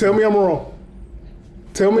 Tell me I'm wrong.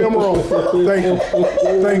 Tell me I'm wrong. Thank you.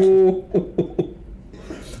 Thank you.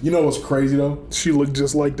 You know what's crazy though? She looked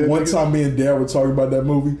just like that One nigga. time, me and Dad were talking about that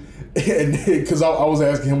movie, and because I was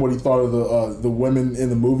asking him what he thought of the women in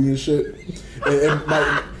the movie and shit, and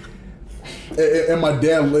my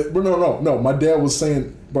dad, no, my dad was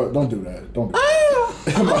saying, bro, don't do that, don't do that.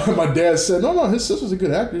 And my dad said, no, his sister's a good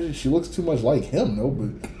actress. She looks too much like him, no, but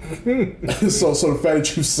so the fact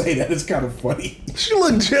that you say that is kind of funny. She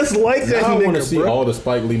looked just like that I want to nigga, see bro. all the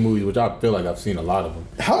Spike Lee movies, which I feel like I've seen a lot of them.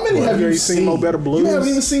 How many have you you ain't seen Mo Better Blues? You haven't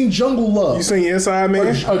even seen Jungle Love. You seen Inside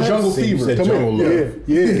Man? Jungle seen- you Fever. said Come Jungle here. Love.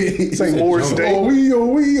 Yeah. You seen Morris Jungle. Day? Oh,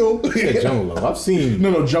 we You said Jungle Love. I've seen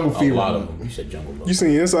No, Jungle a Fever. lot of them. You said Jungle Love. You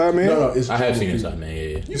seen Inside Man? No, it's I have Jungle seen Fever. Inside Man.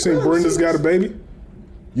 Yeah. You seen Brenda's Got a Baby?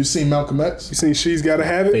 You seen Malcolm X? You seen She's Gotta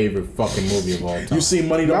Have It? Favorite fucking movie of all time. You seen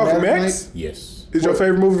Money Don't Malcolm Matter X? Tonight? Yes. Is your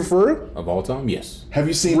favorite movie for real? Of all time? Yes. Have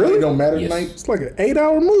you seen Really? Money Don't Matter Yes. Tonight? It's like an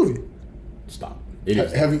 8-hour movie. Stop. It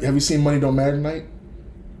is. Have you seen Money Don't Matter Tonight?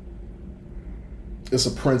 It's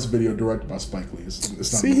a Prince video directed by Spike Lee. It's not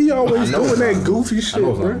See, he always I know it's doing that not a goofy movie. shit, I know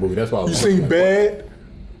it's not a bro. movie. That's why I You was seen like, Bad?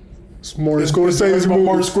 It's Martin It's Scorsese's directed by movie.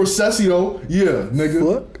 Martin Scorsese though. Yeah,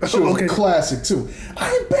 nigga. Fuck. Shit was Okay. a classic too. I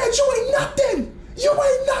ain't bad. You ain't nothing. You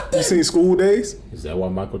ain't nothing. You seen School Days? Is that why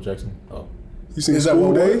Michael Jackson? Oh. You seen Is that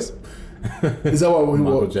School what- Days? Is that what we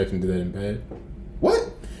Michael want? Jackson did that in Bad?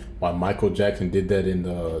 What? Why Michael Jackson did that in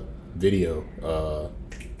the video? What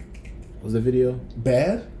was the video?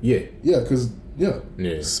 Bad? Yeah. Yeah, cause yeah.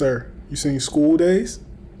 Yeah. Sir, you seen School Days?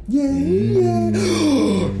 Yeah.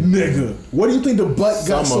 Nigga, what do you think the butt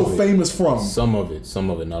got Some so of it. famous from? Some of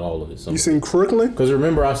it, not all of it. Some You seen Crooklyn? Because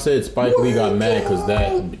remember, I said Spike Lee got mad because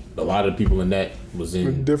that a lot of the people in that was in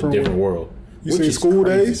a different different world. You which seen is School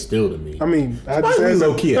crazy Days? Still to me. I mean, I Spike Lee asked-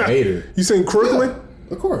 low key a hater. You seen Crooklyn?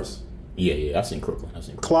 Yeah, of course. Yeah. I seen Crooklyn.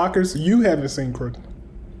 Clockers? You haven't seen Crooklyn.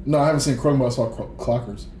 No, I haven't seen Crooklyn, but I saw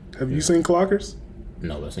Clockers. Have you seen Clockers?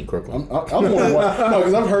 No, I seen Crooklyn. I don't want to watch. No,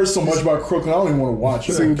 because I've heard so much about Crooklyn, I don't even want to watch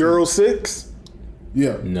it. Seen Girl 6?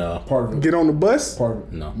 Yeah, No. part of it. Get on the bus? Part of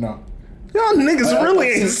it. No. No. Y'all niggas really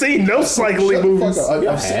ain't seen no Spike Lee Shut the movies. fuck up.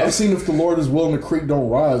 Yeah, I've seen If the Lord is Willing, the Creek Don't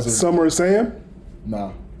Rise. Or, Summer of Sam?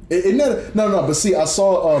 nah. No. But see, I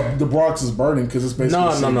saw The Bronx is Burning because it's basically.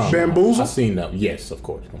 the same No. shit. Bamboozle? I seen that. Yes, of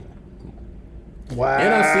course. Come on. Wow.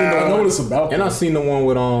 And I seen the I one, know what it's about. And I seen the one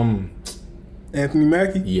with Anthony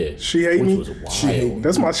Mackie? yeah. She Hate which Me? was wild. She Hate Me.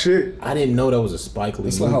 That's my shit. I didn't know that was a Spike Lee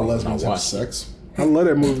It's movie. like how when I lesbians have watched it. sex. I love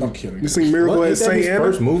that movie. I'm kidding. You seen Miracle What? at Is that St. his Anna?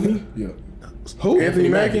 first movie? Yeah. Who? Anthony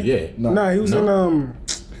Mackie? Yeah. Nah, he was in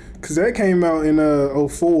cause that came out in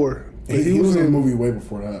 04. But He was in a movie way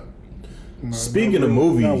before that. Speaking of not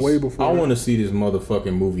movies, way before I that. want to see this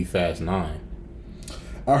motherfucking movie Fast 9.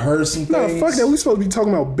 I heard some No, things. fuck that. We supposed to be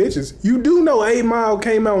talking about bitches. You do know 8 Mile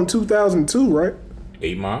came out in 2002, right?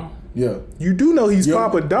 8 Mile. Yeah. You do know he's Yo,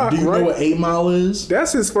 Papa Doc, do you right? know what 8 Mile is?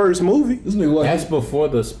 That's his first movie. This nigga like That's before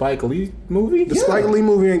the Spike Lee movie. The Spike Lee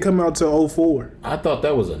movie ain't come out till 04. I thought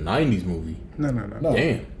that was a '90s movie. No. no.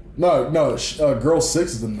 Damn. No, Girl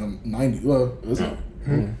 6 is in the 90s. Well, is it?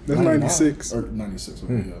 That's 96. Or 96.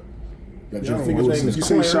 Okay, yeah. Got I Jennifer don't know. Lewis. name is You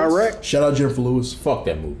seen Clarence. Chirac? Shout out Jennifer Lewis. Fuck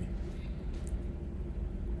that movie.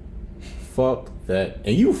 Fuck that.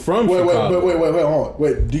 And you from Wait, Chicago? hold on.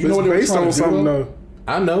 Wait, do you know It's what they were based trying on to do? something though? though.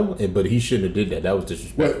 I know, but he shouldn't have did that. That was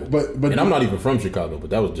disrespectful. But and I'm not even from Chicago, but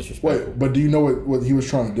that was disrespectful. Wait, but do you know what he was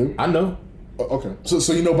trying to do? I know. Okay,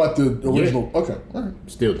 so you know about the original? Okay, all right.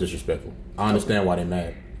 Still disrespectful. I understand why they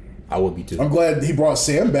mad. I would be too. I'm glad he brought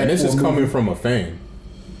Sam back. And this for is a movie. coming from a fan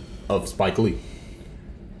of Spike Lee.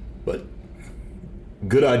 But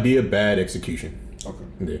good idea, bad execution. Okay.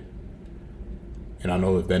 Yeah. And I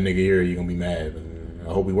know if that nigga here, you're gonna be mad. But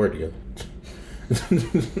I hope we work together.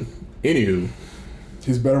 Anywho,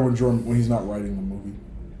 He's better when he's not writing the movie.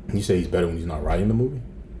 you say he's better when he's not writing the movie?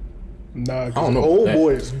 Nah, I because don't know Old that.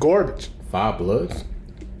 Boy is garbage. Five Bloods?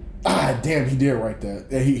 Ah, damn, he did write that.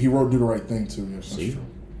 Yeah, he wrote Do the Right Thing too. Yeah, that's See? true.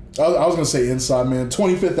 I was gonna say Inside Man.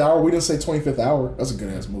 25th Hour. We didn't say 25th Hour. That's a good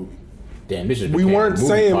ass movie. Damn, this is We weren't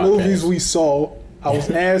saying movies we saw. I was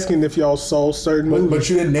asking if y'all saw certain movies. But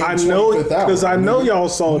you didn't name I know 25th Hour. because I know nigga. y'all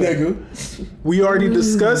saw that. Nigga. We already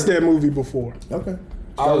discussed that movie before. Okay.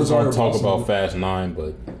 I was gonna talk Awesome. about Fast 9,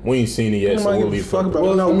 but we ain't seen it yet, so Nobody we'll give a leave fuck it. about.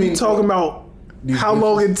 Well, No, I we mean, talking about these how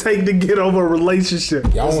long it take to get over a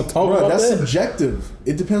relationship. Y'all want to talk Bro, about that's that? subjective.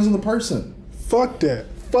 It depends on the person. Fuck that.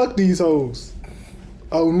 Fuck these hoes.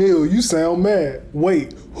 Oh, Neil, you sound mad.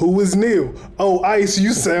 Wait, who is Neil? Oh, Ice,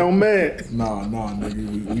 you sound mad. Nah,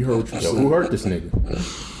 nigga. We heard what you Yo, said. who hurt this nigga?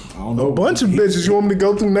 I don't know. A bunch of bitches. You want me to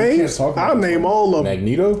go through names? talk about I'll this name one. all of them.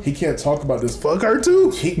 Magneto? He can't talk about this. Fuck her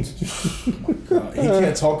too. He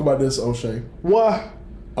can't talk about this, O'Shea. Why?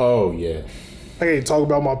 Oh, yeah. I can't talk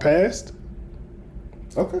about my past.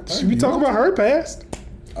 Okay. She be talking about her past.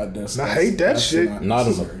 I hate that shit. Not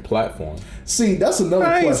on the platform. See, that's another I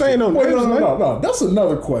question. ain't saying no Wait, names, man. no. That's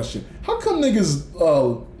another question. How come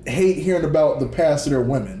niggas hate hearing about the past of their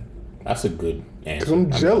women? That's a good answer. 'Cause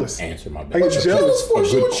I'm jealous. Answer my I bad. get What you jealous. jealous for? A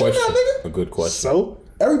Shit, good what you got, question. nigga? A good question. So,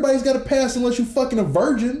 Everybody's got a past unless you fucking a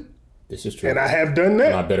virgin. This is true. and I have done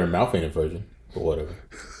that. My better mouth ain't a virgin, but whatever.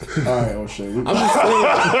 All right, O'Shea. I'm just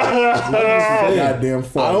saying. Goddamn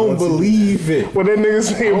far. I don't believe it. When that nigga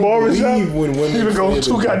saying barbershop, believe when women you go say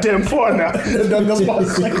too that. goddamn far now. That's what I'm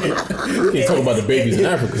saying. We can't talk about the babies in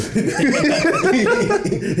Africa.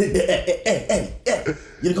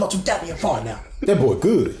 You go too goddamn far now. That boy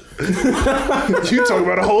good. You talking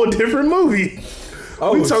about a whole different movie.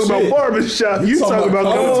 Oh, We talking about shit. barbershop. You talking talking about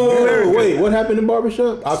about Coming to Oh, America. wait, what happened in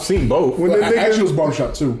Barbershop? I've seen both. When that Actually, it nigga, was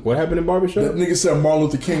barbershop too. What happened in Barbershop? That nigga said Martin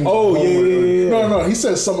Luther King. Oh, yeah. No, he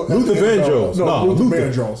said some. Luther Vandross. No, Luther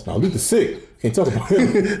Vandross. No, Luther's sick. Can't talk about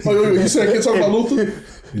him. Oh, you said I can't talk about Luther?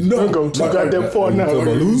 No, Don't go too goddamn far now. talking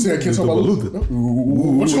about You said I can't talk about Luther?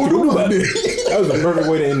 What you gonna do about it? That was the perfect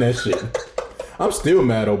way to end that shit. I'm still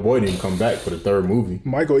mad old boy didn't come back for the third movie.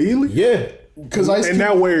 Michael Ealy? Yeah. Because Ice And Cube,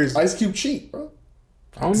 now where is Ice Cube cheat, bro.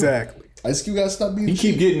 I don't know. Exactly. Ice Cube gotta stop being He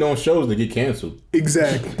cheap. keep getting on shows that get canceled.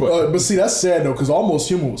 Exactly. But see, that's sad though, because Almost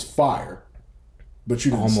Human was fire. But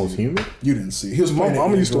you didn't Almost see it. Human? You didn't see it. He was My playing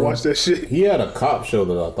mama an used to android. watch that shit. He had a cop show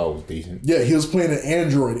that I thought was decent. Yeah, he was playing an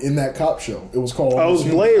android in that cop show. It was called I was Almost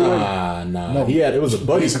Human. Blade Runner. Nah. No. It was a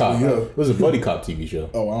buddy Basically, cop. yeah. It was a buddy cop TV show.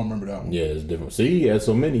 Oh, I don't remember that one. Yeah, it's different. See, he had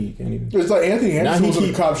so many you can't even. It's like Anthony Now Anderson he was in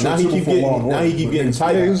keep, the cop show now he too keep before Law and getting, now Order, he keep but getting niggas-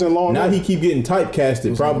 type. Yeah, he was in Law and Now Order. he keep getting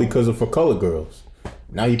typecasted probably because of For Color Girls.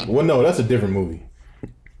 Now he, well, no, that's a different movie.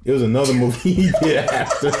 It was another movie he did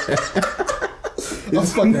after. I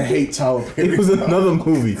fucking hate Tyler Perry. It was another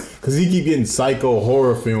movie because he keep getting psycho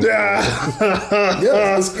horror films.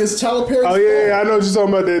 Yeah, it's Tyler Perry. Oh yeah, I know what you're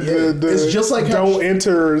talking about. The It's just like how- Don't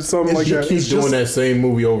Enter or something like ju- that. Keep It's doing just- that same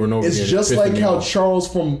movie over and over It's again. just pissing like me how off.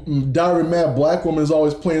 Charles from Diary of a Mad Black Woman is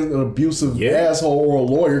always playing an abusive Yeah. asshole or a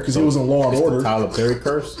lawyer because he was in Law and It's the Order. Tyler Perry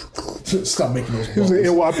curse. Stop making those. He was in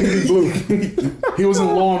NYPD Blue. He was in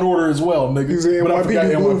Law and Order as well, nigga. He was in But I forgot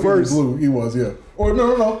NYPD Blue first. Blue. He was, yeah. Or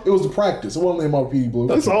no. It was The Practice. It wasn't NYPD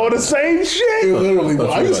Blue. It's all the same It shit. literally. thought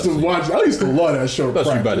I you used to about to watch. I used to love that show. I thought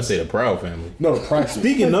you were about to Practice. say the Proud Family. No, The Practice.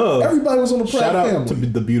 Speaking of, Everybody was on the Pratt shout out family. to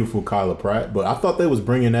the beautiful Kyla Pratt, but I thought they was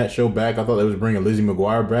bringing that show back. I thought they was bringing Lizzie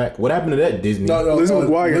McGuire back. What happened to that Disney? No, Lizzie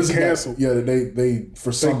McGuire got Lizzie canceled. Yeah, they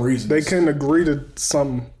for some reason They couldn't agree to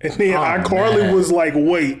something. And then Oh, iCarly man. was like,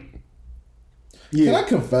 wait. Can I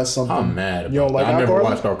confess something? I'm mad about You don't like that. I never iCarly?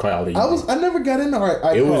 watched iCarly. I never got into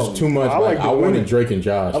iCarly. It was too much. I Like, like the I wanted women. Drake and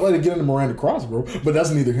Josh. I like to get into Miranda Cross, bro, but that's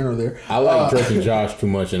neither here nor there. I like Drake and Josh too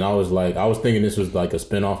much, and I was thinking this was like a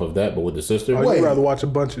spinoff of that, but with the sister. I'd Wait. rather watch a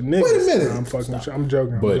bunch of niggas. Wait a minute. Nah, I'm fucking with you. I'm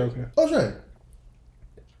joking. But- I'm joking. Oh, right.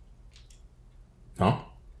 Huh?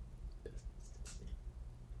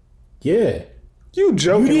 Yeah. You You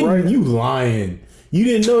joking, didn't. right? You lying. You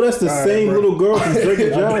didn't know that's the All right, same bro. little girl from Drake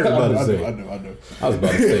and Josh. I was about to I say. know. I was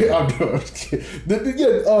about to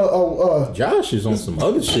say. Josh is on some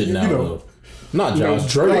other shit now, know. though. Not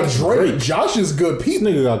Josh. Drake. Drake. Josh is good This people.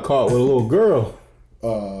 nigga got caught with a little girl.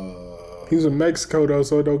 He's in Mexico though,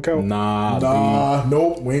 so it don't count. Nah.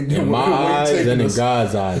 Nope. We ain't, In my we ain't eyes taking and in us.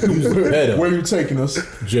 God's eyes. He was a pedo. Where you taking us?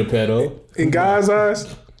 Geppetto. In God's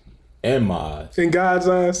eyes, And my eyes. in God's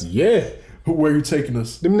eyes, Yeah. Where you taking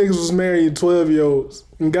us? them niggas was marrying 12-year-olds.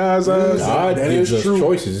 In God's eyes, God That gives is us true.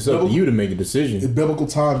 choices. It's up to you to make a decision. In biblical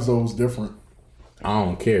times, though, is different. I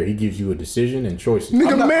don't care. He gives you a decision and choices.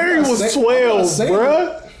 nigga, not- Mary I'm not was saying- I'm 12, not saying-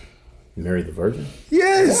 bruh. Marry the Virgin?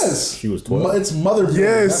 Yes. Yes. She was 12. It's Mother Mary,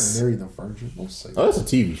 Yes. not Mary the Virgin. Don't say Oh, that. that's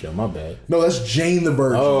a TV show. My bad. No, that's Jane the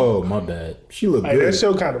Virgin. Oh, my bad. She looked Hey, good. that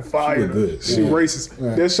show kind of fire. look good. She Yeah.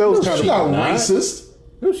 racist. That show's kind She's of not not. racist.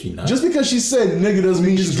 No, she not. Just because she said nigga doesn't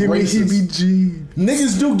mean she's give me racist. heebie-jeebies.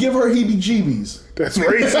 Niggas do give her heebie-jeebies. That's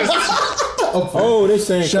racist. oh, they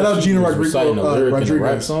saying Shout out she Gina was Rodriguez- reciting a lyric in a Rodriguez.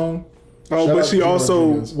 rap song. Oh, Shout but out she to also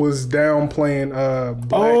Rodriguez. was downplaying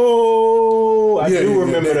black. Oh, I do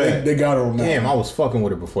remember they, that. They got her on that. Damn, I was fucking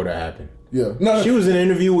with her before that happened. Yeah. No, She was in an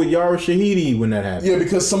interview with Yara Shahidi when that happened. yeah,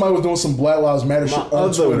 because somebody was doing some Black Lives Matter shit on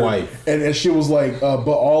other Twitter, wife. and she was like, "But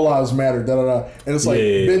all lives matter." Da da da. And it's like, Yeah.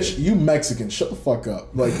 bitch, you Mexican, shut the fuck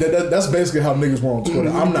up. Like that's basically how niggas were on Twitter.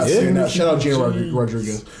 I'm not saying that. Shout out Gina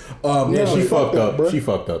Rodriguez. Yeah, she fucked up. bro. She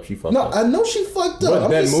fucked up. She fucked No, up. I know she fucked up. But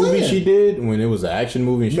I'm that just movie saying. she did when it was an action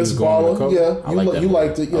movie and she Miss was going on the Bala, cover. yeah, I you, like that you movie.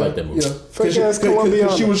 liked it. Yeah, I like that movie. Yeah, Fake ass she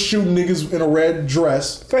Colombiana. was shooting niggas in a red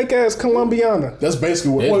dress. Fake ass Colombiana. That's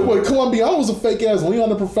basically what. Yeah. Wait, Colombiana was a fake ass Leon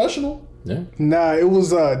the Professional. Yeah. Nah, it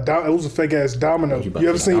was a fake ass Domino. You about You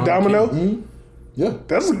ever to seen Don Domino? King? Yeah,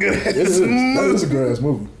 That's a good ass. it is. That is a good ass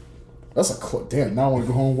movie. That's a damn. Now I want to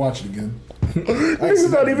go home and watch it again.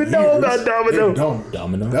 Niggas don't even know about Domino. They don't.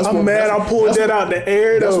 Domino. That's I'm what- mad that's- I pulled that's that what- out the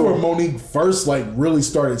air That's though. where Monique first like really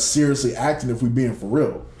started seriously acting. If we being for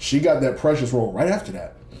real, she got that Precious role right after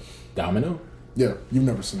that. Domino? Yeah, you've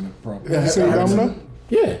never seen it, probably. Have you seen Domino?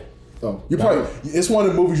 Yeah. Oh, you probably. It's one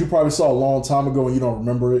of the movies you probably saw a long time ago and you don't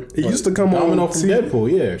remember it. It used to come Domino on from TV.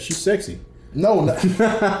 Deadpool. Yeah, she's sexy. No, not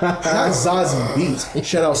Zazie Beats.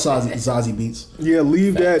 Shout out Zazie Beats. Yeah,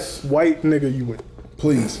 leave that white nigga you with.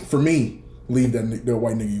 Please, for me, leave that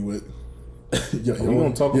white nigga you with. Yo, we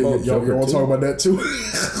gonna talk about y'all Joker want to too? talk about that too?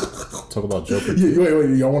 Talk about Joker.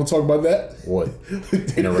 Wait, y'all want to talk about that? What?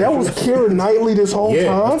 That was Keira Knightley this whole Yeah,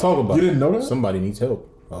 time. let's talk about You it. didn't know that? Somebody needs help.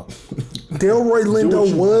 Oh. Delroy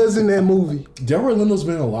Lindo was in that movie. Delroy Lindo's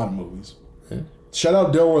been in a lot of movies. Shout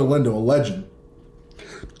out Delroy Lindo, a legend.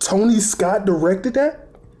 Tony Scott directed that?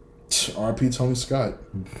 R.I.P. Tony Scott.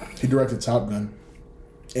 He directed Top Gun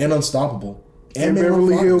and Unstoppable And Man on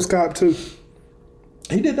Beverly Fire. Hills Cop 2.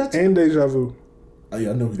 He did that too. And Deja Vu. Oh, yeah,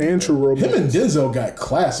 I know he did. And that. True Romance. Him and Denzel got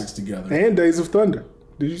classics together. And Days of Thunder.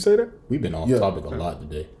 Did you say that? We've been off Yeah. topic a lot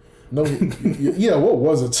today. No, yeah. What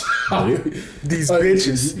was it? These Like,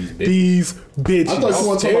 bitches. These bitches. These I bitches. thought you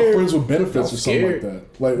want to talk about scared. friends with benefits I'm or something like scared.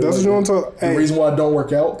 that. Like That's what you want to talk. The Hey, reason why I don't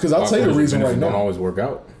work out? Because I'll tell you the reason right don't now. always work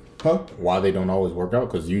out. Huh? Why they don't always work out?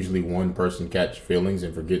 Because usually one person catch feelings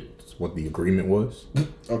and forget what the agreement was.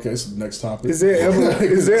 Okay, so next topic. is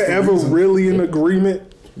there ever really an agreement?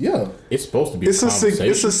 Yeah. It's supposed to be It's a a conversation.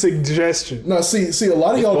 it's a suggestion. No, see, a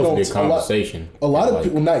lot of It's y'all supposed don't. to be a conversation. A lot of Like,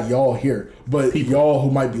 people, not y'all here, but y'all who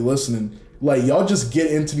might be listening, like y'all just get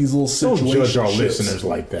into these little don't situations. judge our listeners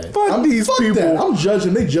like that. Fuck these Fuck people. that. I'm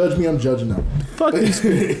judging. They judge me. I'm judging them. Fuck these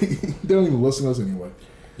people. They don't even listen to us anyway.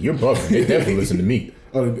 You're bugging. They definitely listen to me.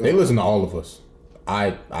 Oh, They listen to all of us.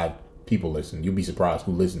 People listen. You'll be surprised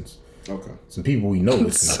who listens. Okay. Some people we know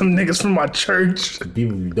listen. Some niggas from my church. Some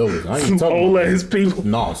people we know listen. I ain't Some even talking old about ass people.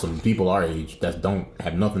 No, some people our age that don't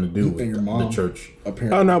have nothing to do with And your mom. the church.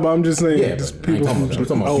 Apparently. Oh no, but I'm just saying. Yeah, just but I ain't talking about that. I'm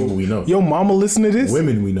talking about people we know. Your mama listen to this?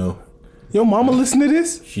 Women we know. Your mama listen to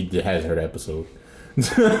this? She has heard episode.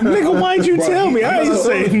 Nigga, why'd you Bro, tell me? I ain't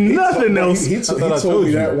saying nothing else. He I thought I told told me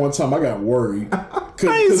you. that one time. I got worried. I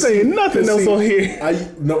ain't saying nothing else on here.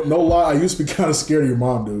 No lie. I used to be kind of scared of your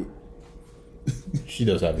mom, dude. She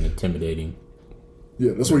does have an intimidating.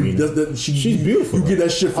 Yeah, that's where you. She's beautiful, You get though.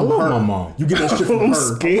 that shit from I love her. my mom. You get that shit from I'm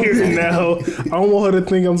her. scared now. I don't want her to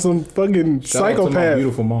think I'm some fucking Shout out to my psychopath.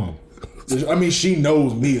 beautiful mom. I mean, she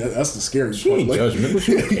knows me. That's the scary She part. ain't Like, judgmental.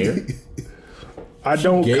 She don't care. I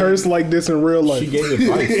don't gave- curse like this in real life. She gave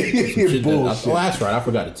advice. Some shit that, Bullshit. oh, that's right. I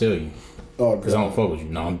forgot to tell you. oh, Because I God. don't fuck with you.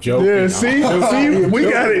 No, I'm joking. Yeah, No, see, I'm joking. we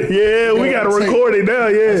got it. Yeah, we got to record it now.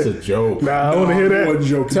 It's Yeah. a joke. Nah, I want to hear I wasn't that.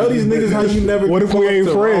 joking. Tell these niggas how you never. What if we come up ain't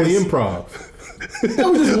to friends? Raleigh Improv.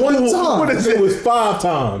 That was just one time. What is it was 5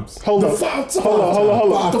 times. Hold on.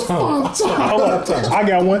 Hold on. Hold on. I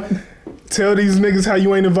got one. Tell these niggas how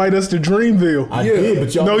you ain't invite us to Dreamville. I did,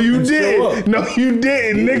 but y'all No, you didn't show up. did. No, you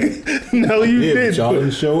didn't, nigga. No, you Yeah, but y'all didn't.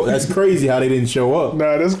 didn't show up. That's crazy how they didn't show up.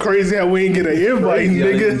 Nah, that's crazy how we ain't get an invite, Crazy how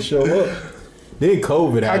they didn't nigga. show up. Then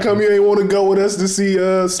COVID How happened. come you ain't want to go with us to see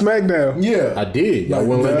SmackDown? Yeah. I did. Y'all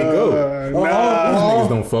wouldn't let me go. Nah, These niggas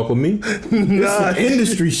don't fuck with me. nah. It's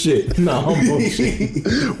industry shit. Nah, I'm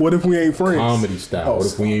bullshit. What if we ain't friends? Comedy style. What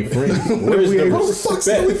if we ain't friends? if Where's we the ain't- Who the fuck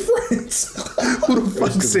said we respect? friends? Who the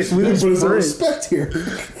fuck said we Put was some friends? respect here.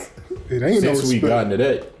 It ain't no Since we respect. got into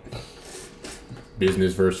that,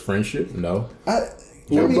 business versus friendship. No. I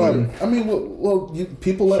mean, well,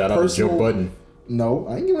 people let Shout out to personal. Joe Budden. No,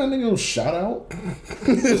 I ain't giving that nigga no shout out.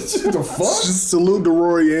 The fuck? Just salute to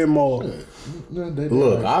Rory and Maul.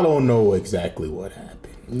 Look, I don't know exactly what happened.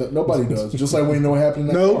 Nobody does. Just like we know what happened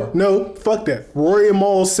in that car. No, fuck that. Rory and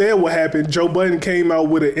Maul said what happened. Joe Budden came out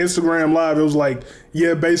with an Instagram live. It was like,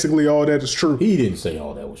 yeah, basically all that is true. He didn't say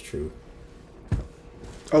all that was true.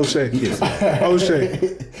 O'Shea. He didn't say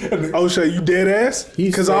that. O'Shea, you dead ass? He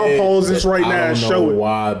Because said I'll pause this that right now and I don't show know it.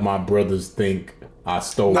 why my brothers think I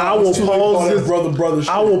stole. I will Too late for pause all that this. brother shit.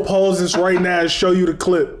 I will pause this right now and show you the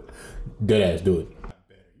clip. Dead ass, do it.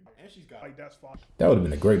 That would have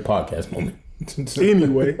been a great podcast moment.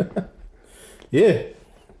 Anyway, Yeah.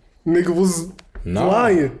 nigga was Nah.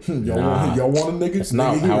 lying. Y'all want a nigga? That's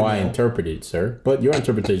not Nigga, how here I now. interpret it, sir. But your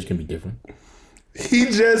interpretation can be different. He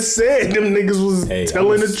just said them niggas was Hey,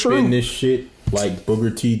 telling I'm the spin truth. this shit like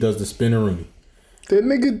Booger T does the spinneroonie. That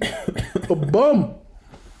nigga a bum.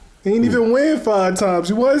 He ain't even win 5 times.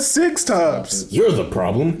 He won 6 times. You're the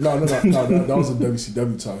problem. No. That was a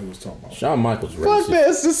WCW time he was talking about. Shawn Michaels Fuck racist. that.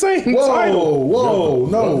 It's the same title. Whoa,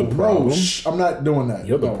 You're the no, problem. Shh, I'm not doing that.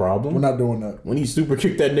 You're the No, problem. We're not doing that. When he super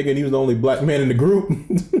kicked that nigga and he was the only black man in the group.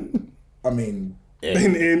 I mean, In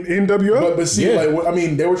NWO? but see, Yeah. like, I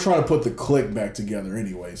mean, they were trying to put the clique back together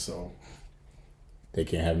anyway. So They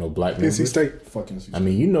can't have no black NC members. State. fucking. I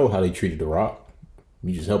mean, you know how they treated The Rock.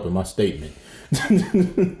 You just helping my statement.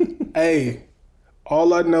 Hey,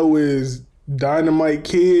 all I know is Dynamite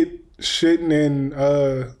Kid shitting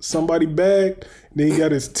in somebody bag. Then he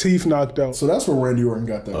got his teeth knocked out. So that's where Randy Orton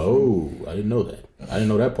got that. from. Oh, I didn't know that. I didn't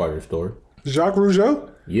know that part of the story. Jacques Rougeau?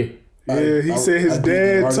 Yeah. Yeah, he said his I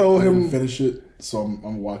dad told I didn't him. finish it, so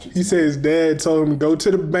I'm watching. He said his dad told him go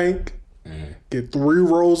to the bank, get 3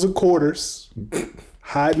 rolls of quarters,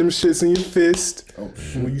 hide them shits in your fist. Oh,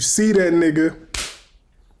 When you see that nigga,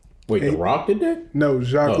 Wait, The Rock did that? no,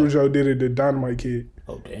 Jacques Oh. Rougeau did it to Dynamite Kid.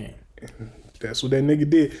 Oh, damn. That's what that nigga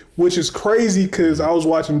did. Which is crazy because I was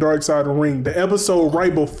watching Dark Side of the Ring. The episode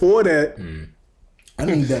right before that, I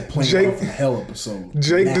need that Planet Jake- Out from Hell episode.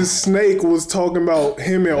 Jake now. the Snake was talking about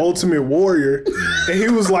him and Ultimate Warrior. And he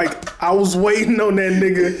was like, I was waiting on that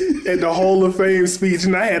nigga at the Hall of Fame speech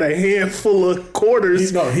and I had a handful of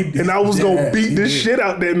quarters and I was dead going to ass. beat He the did. shit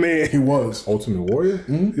out that He man. was Ultimate Warrior?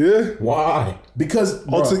 Yeah. Why? because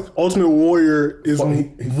bruh, Ultimate Warrior is Fuck, he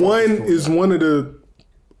fucking one of the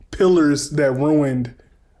pillars that ruined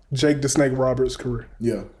Jake the Snake Roberts' career.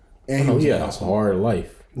 yeah, and he Oh, was yeah, an that's a asshole. hard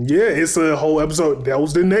life. Yeah, it's a whole episode. That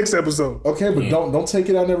was the next episode. Okay, but don't take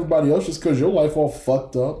it out on everybody else just because your life all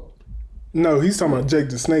fucked up. No, he's talking about Jake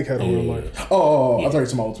the Snake had a real life. Oh, I thought you were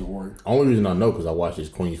talking about Ultimate Warrior. Only reason I know because I watched his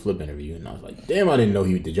Queen's Flip interview and I was like, damn, I didn't know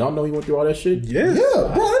he. Did y'all know he went through all that shit? Yeah. Yeah,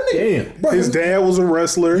 bro, that nigga, Damn. bro, His dad was a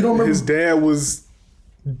wrestler. don't remember- His dad was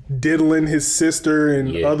diddling his sister and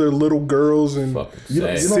Yeah. other little girls and Fucking You don't-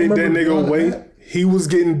 sad. you don't sent that remember nigga beyond away. that? He was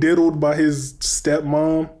getting diddled by his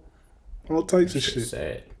stepmom. All types of shit.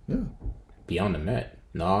 Sad. Yeah. Beyond the Mat.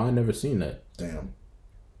 No, I never seen that. Damn.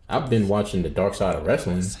 I've been watching the Dark Side of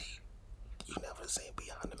Wrestling. You never seen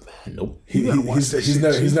Beyond the Mat. Nope. He's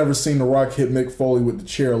never seen The Rock hit Mick Foley with the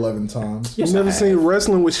chair 11 times. You never seen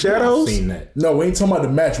Wrestling with I've Shadows? seen that. No, we ain't talking about the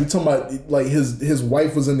match. We talking about like his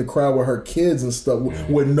wife was in the crowd with her kids and stuff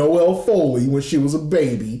with Noelle Foley when she was a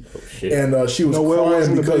baby, shit. and she was Noelle crying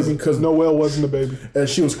wasn't the baby. because Noelle wasn't the baby. and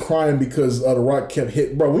she was crying because The Rock kept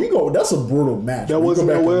hitting. Bro, when you go, that's a brutal match. That When you wasn't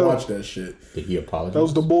go back Noelle. and watch that shit. Did he apologize? That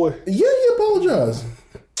was the boy. Yeah, he apologized.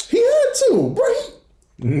 He had to, bro.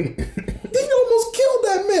 He almost killed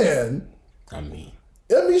that man. I mean,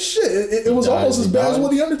 I mean, shit. It was died, almost he as bad as died.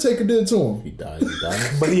 what the Undertaker did to him. he died. He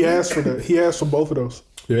died. But he asked for that. He asked for both of those.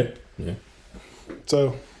 Yeah. Yeah.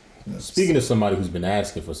 So Speaking of somebody who's been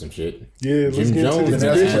asking for some shit, yeah, let's Jim get Jones into has this.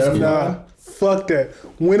 been asking asking. for Nah, fuck that.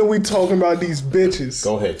 When are we talking about these bitches?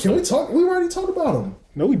 Go ahead. Can we talk? We already talked about them.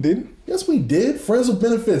 No, we didn't. Yes, we did. Friends with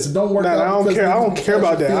benefits. It don't work out. Nah, I don't because care. I niggas don't be care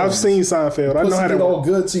about that. catching I've seen feelings. Seinfeld. I know Pussy how get that all works.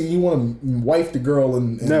 good to you. You want to wife the girl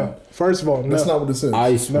and No, first of all, no. That's not what this is.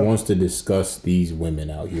 Ice wants to discuss these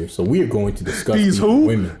women out here, so we are going to discuss These who?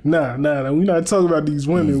 women. Nah. We're not talking about these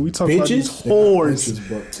women. We talking about these bitches? whores. Bitches,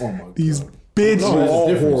 but, oh my These God. bitches. No, all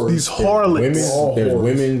whores. These harlots. Women, All there's whores.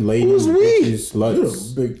 women, ladies, Who's we? bitches,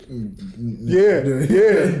 sluts. Big, Yeah.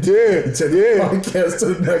 podcast to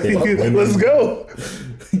the next level. Women. Let's go.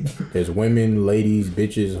 There's women, ladies,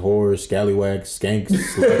 bitches, whores, scallywags, skanks,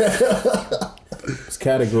 sluts. It's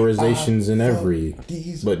categorizations in every.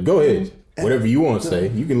 these But go ahead. Whatever you want to say.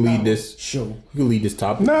 You can lead this. show. You can lead this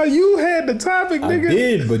topic. Nah, you had the topic, I nigga.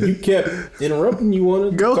 did, but you kept interrupting. You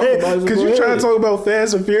want to Go talk ahead, about it, so because go you trying ahead. to talk about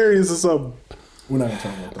Fast and Furious or something. We're not gonna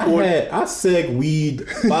talk about that. I said weed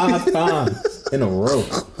 5 times in a row.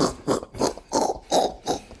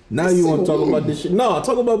 Now you want to talk about this shit? No,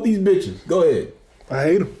 talk about these bitches. Go ahead. I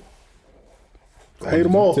hate them. I hate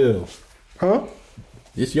them all. Tell. Huh?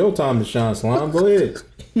 It's your time to shine, Slime. Go ahead.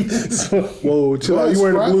 Whoa, chill out. You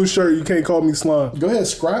wearing a blue shirt. You can't call me slime. Go ahead,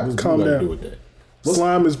 scrap. Calm What you gotta down. do with that?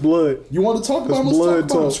 Slime is blood. You want to talk about? That's Let's blood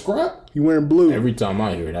talk about talk. it, scrap. You wearing blue. Every time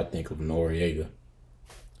I hear it, I think of Noriega.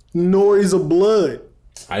 Nori's of blood.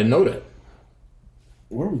 I didn't know that.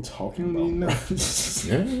 What are we talking You know. about?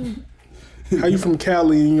 Yeah. How you from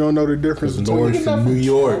Cali and you don't know the difference between? Norris from New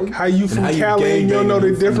York. How you from And how you Cali and you don't know the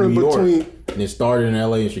gangbanging from difference New York. between? And it started in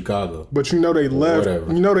LA and Chicago. But you know they left.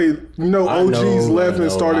 Whatever. You know I OGs know, left I know,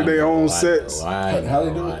 and started I their know, own I sets. know, I know, How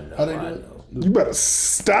they do I it? know, How they I do it? know. You better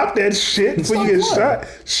stop that shit before you get Stop shot.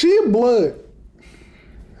 She in blood.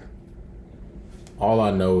 All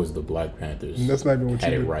I know is the Black Panthers And that's not even what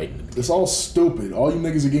had you it do. right. It's all stupid. All you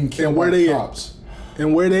niggas are getting killed And where by they at? cops.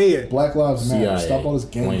 And where they at? Black Lives Matter. CIA. Stop all this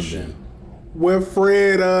gang blamed shit. them. Where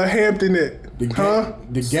Fred Hampton at? The gang, Huh?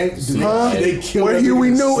 the gang, Huh? they killed Where that Huey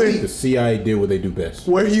nigga in Newton? sleep. The CIA did what they do best.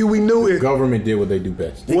 Where Huey Newton? Government did what they do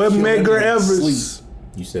best. They Where killed that Medgar nigga in Evers? sleep.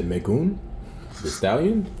 You said Megun? The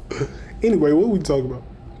Stallion? Anyway, what we talking about?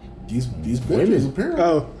 These bitches Women. apparently.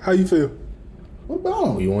 Oh, how you feel? What about What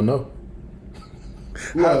them? you want to know?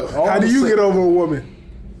 Look, all How I'm do you saying- get over a woman?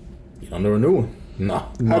 You don't know a new one? No.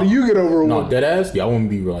 How do you get over a No, woman? dead ass? Y'all want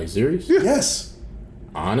me to be like serious? Yes.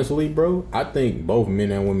 Honestly, bro, I think both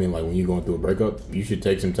men and women, like when you're going through a breakup, you should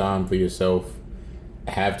take some time for yourself.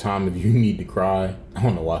 Have time if you need to cry. I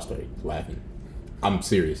don't know why I started laughing. I'm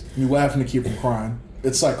serious. You laughing to keep from crying.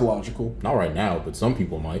 It's psychological. Not right now, but some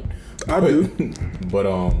people might. I do. But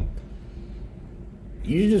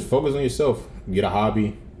you should just focus on yourself. Get a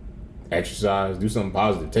hobby, exercise, do something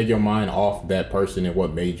positive. Take your mind off that person and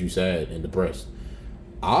what made you sad and depressed.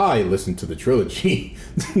 I listened to the trilogy.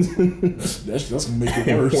 That's gonna make it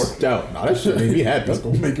It worse. worked out. No, that shit made me happy. That's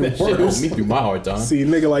gonna make it That shit helped worse. me through my hard time. See, a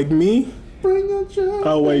nigga like me. Bring a job.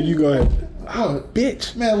 Oh wait, you go ahead. Look,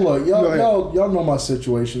 Bitch. man, look, Go ahead. y'all know my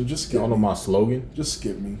situation. Just skip Y'all know me. my slogan? Just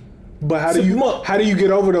skip me. But how do you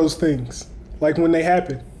get over those things? Like when they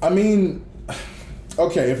happen. I mean,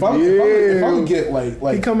 okay, if I'm gonna get He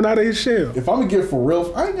like coming out of his shell. if I'm gonna get for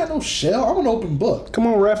real, I ain't got no shell. I'm an open book. Come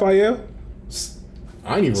on, Raphael.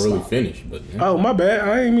 I ain't even really Stop. finished, but Oh, my bad.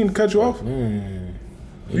 I ain't mean to cut you off. Mm.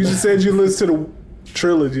 You just said you listened to the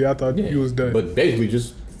trilogy. I thought you was done. But basically,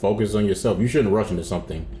 just focus on yourself. You shouldn't rush into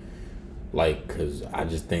something, like, because I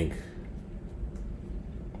just think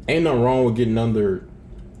ain't nothing wrong with getting under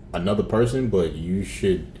another person, but you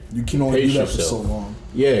should. You can only Pace do that for yourself. so long.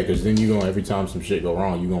 Yeah, because then you gonna every time some shit go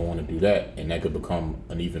wrong, you gonna want to do that, and that could become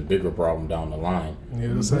an even bigger problem down the line. yeah,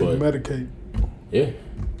 that's how you But- medicate. Yeah,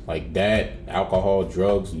 like that, alcohol,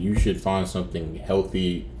 drugs. You should find something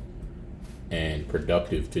healthy and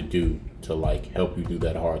productive to do to like help you through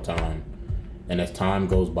that hard time. And as time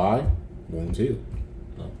goes by, wounds heal.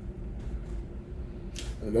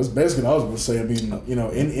 That's basically what I was gonna say. I mean, you know,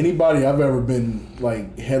 anybody I've ever been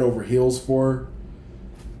like head over heels for.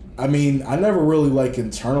 I mean, I never really like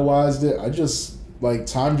internalized it. I just like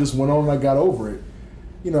time just went on and I got over it.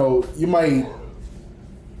 You know, you might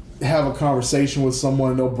have a conversation with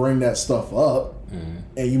someone and they'll bring that stuff up,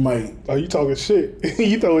 and you might Oh, you talking shit.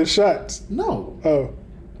 You throwing shots. no. Oh,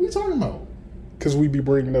 What are you talking about? because we be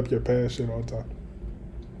bringing up your past shit all the time.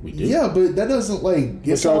 We do. Yeah, but that doesn't like.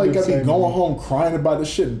 It's y'all not like do I the be same going thing. home crying about this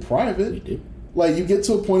shit in We private. do. Like you get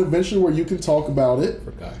to a point eventually where you can talk about it,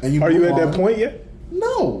 Forgot. and you Are you move at that on. point yet?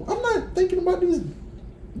 No, I'm not thinking about these.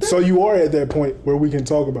 So you are at that point where we can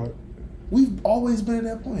talk about it. We've always been at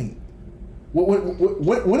that point.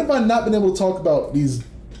 When have I not been able to talk about these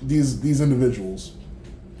these individuals?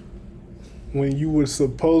 When you were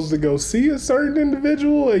supposed to go see a certain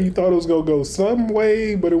individual and you thought it was gonna go some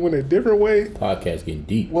way, but it went a different way. Podcast getting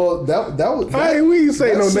deep. Well, that was. We ain't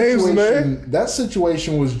say no names, man. That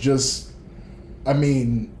situation was just. I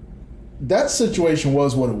mean, that situation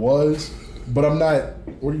was what it was. But I'm not.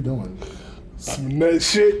 What are you doing? Some nut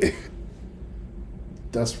shit.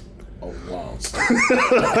 That's. Oh wow.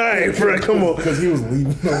 Hey, bro, come on. Because he was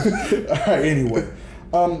leaving. All right. Anyway,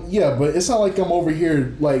 yeah, but it's not like I'm over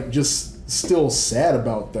here like just still sad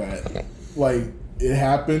about that. Like it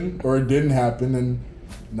happened or it didn't happen, and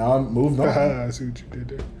now I'm moved on. I see what you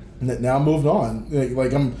did there. Now I'm moved on.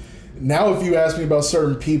 Like I'm now. If you ask me about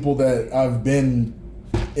certain people that I've been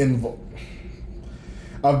in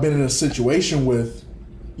a situation with,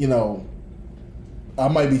 you know, I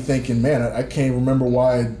might be thinking, man, I can't remember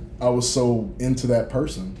why I was so into that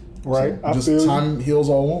person. Right. So just time heals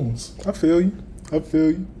all wounds. I feel you. I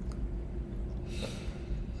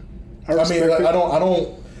mean,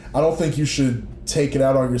 I don't think you should take it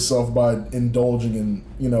out on yourself by indulging in,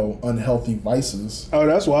 you know, unhealthy vices. Oh,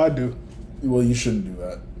 that's what I do. Well, you shouldn't do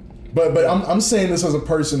that. But I'm saying this as a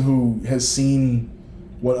person who has seen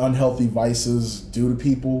what unhealthy vices do to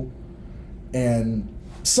people, and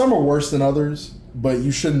some are worse than others. But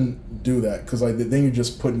you shouldn't do that because like then you're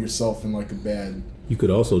just putting yourself in like a bad. You could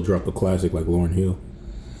also drop a classic like Lauryn Hill.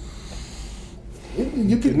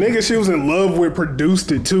 You could, Nigga she was in love with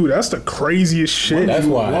produced it too. That's the craziest shit. That's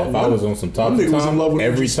why if I was on some top nigga was in love time, with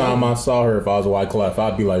every Gucci time Mane. I saw her, if I was Wyclef,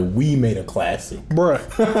 I'd be like, we made a classic. Bruh.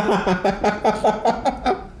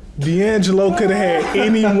 D'Angelo could have had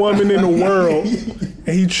any woman in the world, and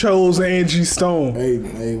he chose Angie Stone.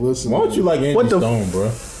 hey, listen. Why don't you like Angie What the Stone, bro?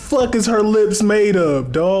 Fuck is her lips made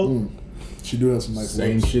of, dog? She do have some nice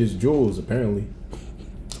Same lips. shit as Jules, apparently.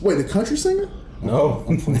 Wait, the country singer? No,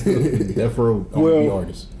 Death Row R&B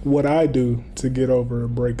artist. What I do to get over a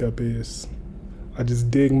breakup is I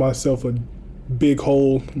just dig myself a big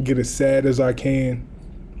hole, get as sad as I can.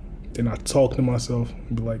 Then I talk to myself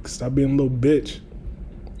and be like, stop being a little bitch.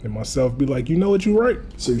 And myself be like, you know what, you right.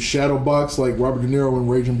 So you shadow box like Robert De Niro in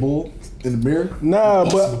Raging Bull in the mirror? Nah,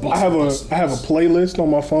 but I have a playlist on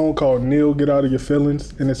my phone called Neil Get Out of Your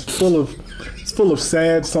Feelings, and it's full of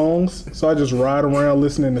sad songs. So I just ride around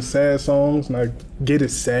listening to sad songs, and I get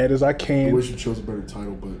as sad as I I can. wish you chose a better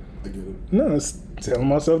title, but I get it. No, it's telling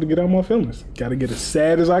myself to get out my feelings. Got to get as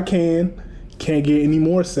sad as I can. Can't get any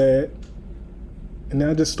more sad. And then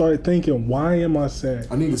I just started thinking, why am I sad?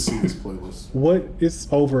 I need to see this playlist. What? It's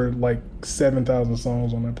over like 7,000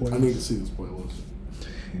 songs on that playlist. I need to see this playlist.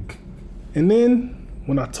 And then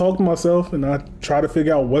when I talk to myself and I try to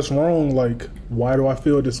figure out what's wrong, like, why do I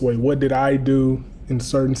feel this way? What did I do in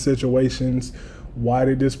certain situations? Why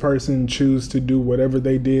did this person choose to do whatever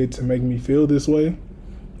they did to make me feel this way?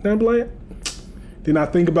 And I'm like, then I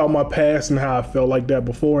think about my past and how I felt like that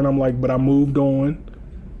before, and I'm like, but I moved on.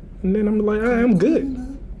 And then I'm like, I'm good.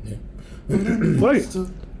 Like,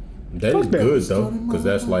 That Fuck is that. good though, because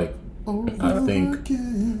that's like, I think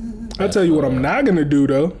I tell you what I'm not gonna do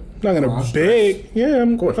though. I'm not gonna beg. Yeah,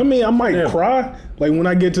 I mean, I might cry. Like when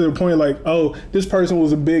I get to the point, like, oh, this person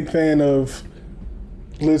was a big fan of.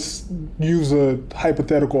 Let's use a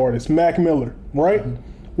hypothetical artist, Mac Miller, right?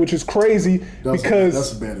 Which is crazy because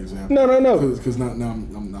that's a bad example. No. Because now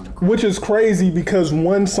I'm not. Which is crazy because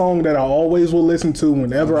one song that I always will listen to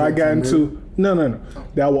whenever I got into no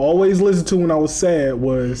that I will always listen to when I was sad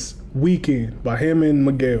was Weekend by him and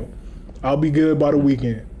Miguel. I'll Be Good by The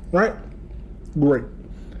Weekend, right? Great.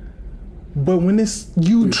 But when it's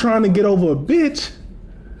you trying to get over a bitch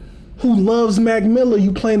who loves Mac Miller,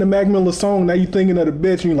 you playing the Mac Miller song, now you thinking of the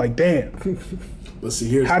bitch and you're like, damn, But see,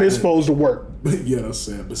 here's how the this thing. supposed to work? Yeah, that's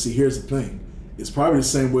sad. But see, here's the thing. It's probably the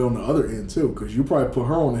same way on the other end too, because you probably put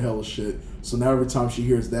her on the hell of shit. So now every time she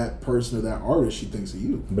hears that person or that artist, she thinks of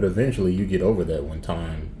you. But eventually you get over that when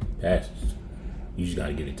time passes. You just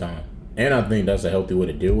gotta give it time. And I think that's a healthy way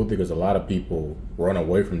to deal with it because a lot of people run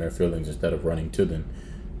away from their feelings instead of running to them.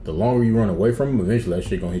 The longer you run away from them, eventually that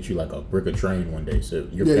shit gonna hit you like a brick of train one day. So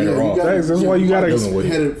you're better off That's why you gotta dealing with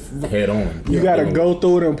head it head on. You gotta go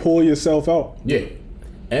through it and pull yourself out. Yeah.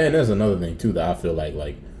 And there's another thing too that I feel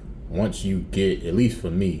like once you get, at least for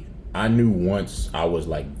me, I knew once I was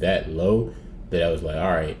like that low that I was like,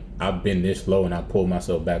 all right, I've been this low and I pulled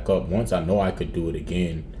myself back up. Once I know I could do it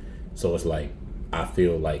again. So it's like, I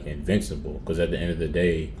feel like invincible because at the end of the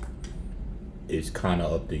day, it's kind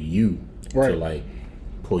of up to you to like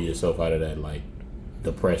pull yourself out of that like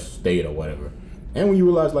depressed state or whatever. And when you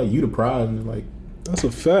realize like you the prize and it's like, That's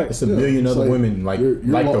a fact. it's a million it's other like, women like you're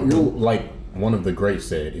like one of the greats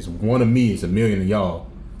said, it's one of me, it's a million of y'all.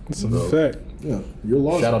 It's a fact. Yeah, you're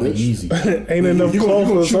lost. Shout out to bitch. Yeezy. Ain't enough cloth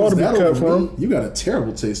for us all to be that cut over from. me? You got a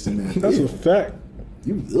terrible taste in man. That's a fact.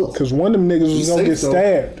 You ugh. Because one of them niggas was gonna safe, get though.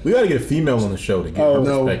 stabbed. We gotta get a female on the show to get her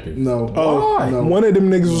no, perspective. no. Oh, no. one of them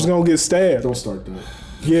niggas was gonna get stabbed. Don't start that.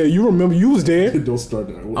 Yeah, you remember you was there. Don't start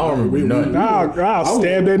that. I don't remember nothing. I'll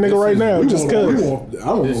stab that nigga right now just cause. I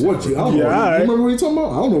don't know what you. I don't know. Yeah, You alright. remember what he talking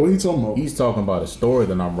about? I don't know what he talking about. He's talking about a story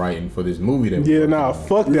that I'm writing for this movie that Yeah, we're nah, working on.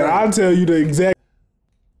 fuck that. Yeah. I'll tell you the exact.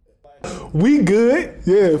 We good.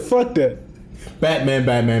 Yeah, fuck that. Batman.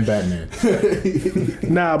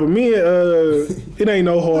 Nah, but me and it ain't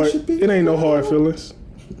no hard feelings.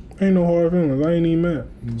 Ain't no hard feelings. I ain't even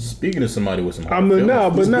mad. Speaking of somebody with some hard I'm the nah,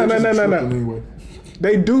 feelings, but Bitches nah. tripping anyway.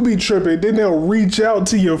 They do be tripping. Then they'll reach out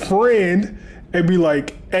to your friend and be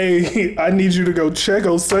like, "Hey, I need you to go check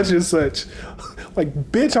on such and such." Like,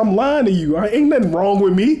 bitch, I'm lying to you. Ain't nothing wrong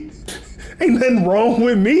with me. Ain't nothing wrong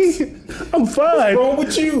with me. I'm fine. what's wrong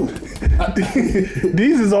with you?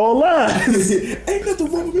 These is all lies. Ain't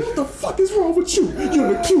nothing wrong with me. What the fuck is wrong with you?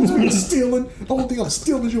 You accuse me of stealing. The only thing I'm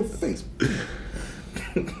stealing is your face.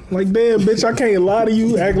 Like, damn, bitch, I can't lie to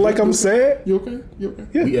you. Act like I'm sad. You okay? You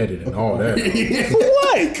okay? We edited all that.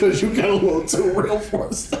 What? Because you got a little too real for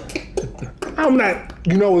a second. I'm not.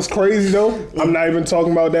 You know what's crazy though? I'm not even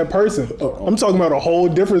talking about that person. I'm talking about a whole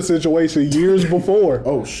different situation years before.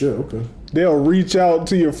 Oh shit. Okay. They'll reach out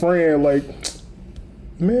to your friend like,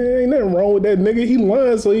 man, ain't nothing wrong with that nigga. He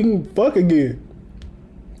lying so he can fuck again.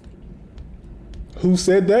 Who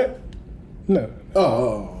said that? No. Oh,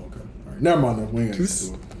 okay. All right. Never mind. Then. We ain't gonna get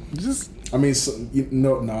into it. Just I mean, so,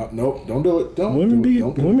 nope. Don't do it. Don't women do it. be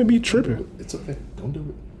Don't do women it. be Don't do tripping. it. It's okay. Don't do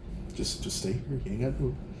it. Just stay here. You ain't gotta do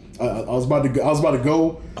it. I was about to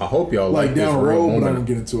go I hope y'all like like down the this real road, but I moment. don't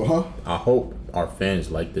get into it, huh? I hope our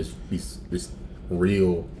fans like this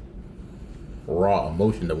real raw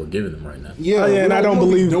emotion that we're giving them right now. Yeah, yeah, and I don't we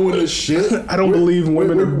believe- be doing this shit. I don't believe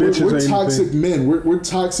women are bitches We're or toxic anything. men. We're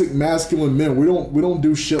toxic masculine men. We don't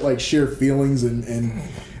do shit like share feelings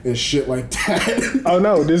and shit like that. Oh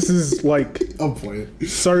no, this is like I'm playing.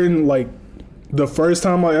 certain like the first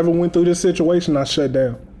time I ever went through this situation, I shut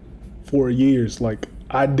down for years. Like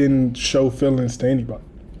I didn't show feelings to anybody.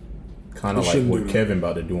 Kind of You like shouldn't what do that. Kevin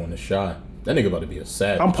about to do on the shot. That nigga about to be a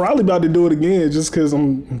savage. I'm probably about to do it again just because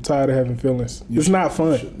I'm tired of having feelings. It's not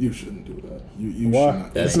fun. You shouldn't do that. You Why? should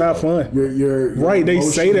not. It's not fun. Your Right, they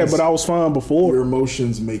say that, emotions- but I was fine before. your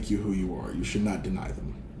emotions make you who you are. You should not deny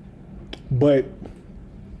them. But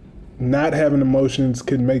not having emotions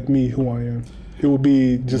could make me who I am. It would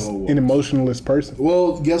be just Whoa. an emotionless person.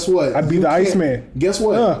 Well, guess what? I'd be You the can't- Iceman. Guess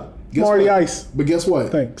what? Guess Marty what? Ice. But guess what?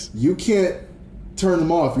 Thanks. You can't turn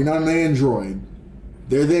them off. You're not an android.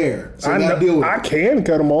 They're there. So I you gotta deal know, with I it. can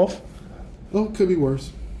cut them off. Oh, it could be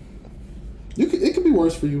worse. It could be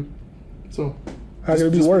worse for you. So How could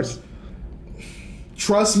it be just- worse?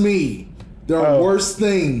 trust me, there are Oh. worse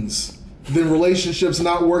things than relationships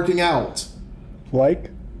not working out. Like,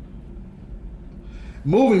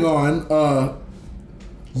 Moving on,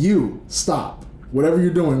 you stop. Whatever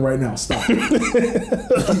you're doing right now, stop. You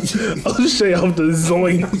I'll shake off the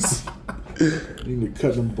zoinks. need to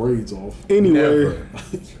cut them braids off. Anyway, Never.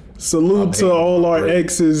 salute I'm to hating all our break.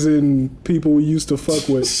 exes and people we used to fuck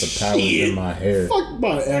with. The power's in my hair. Fuck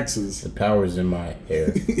my exes. The power's in my hair.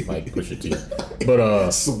 Like Pusha T.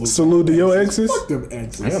 But Salute to your exes. Fuck them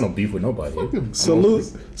exes. I ain't got no beef with nobody.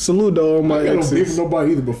 Salute to all my I got no beef with exes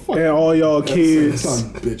nobody either, but fuck and all y'all kids.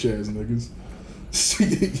 Some bitch ass niggas.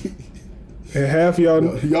 And half y'all,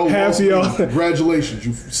 Y'all half lost of me. y'all, Congratulations,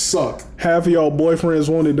 you suck. half of y'all boyfriends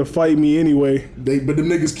wanted to fight me anyway. But them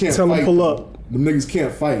niggas can't Tell fight. them pull up. Them niggas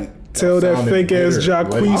can't fight. Tell that sounded fake ass bitter.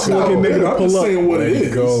 Jacquees Let it go. looking nigga to I'm pull just up. saying what Let it it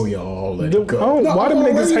is. go, y'all. Let it go. Why them I'm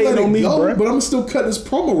niggas already hating let on it me, go, bruh? But I'm still cutting this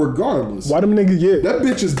promo regardless. Why them niggas get? That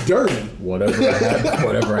bitch is dirty. Whatever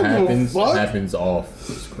happens, fuck? happens off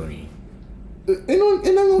the screen.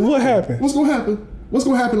 What happened? What's gonna happen? What's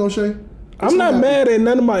gonna happen, O'Shea? I'm not mad at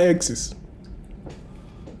none of my exes.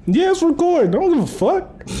 Yeah, it's recorded. Don't give a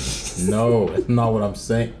fuck. No, that's not what I'm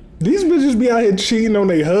saying. These bitches be out here cheating on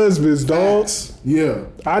their husbands, dog. Yeah.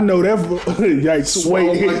 I know that. Yikes!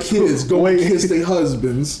 Swallow Wait, my kids. Go wait. kiss their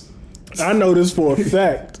husbands. I know this for a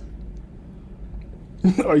fact.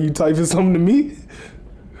 Are you typing something to me?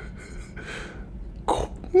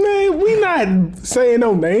 Man, we not saying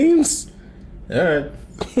no names. All right,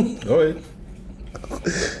 go ahead.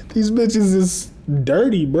 These bitches is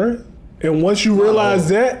dirty, bruh. And once you realize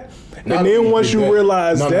that, and then once you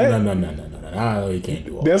realize no, that, no, you can't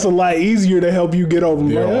do all that's a lot easier to help you get over.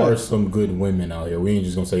 There my are head. some good women out here. We ain't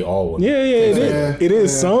just gonna say all women. Yeah, it is. Yeah, It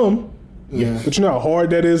is yeah. some, Yeah. but you know how hard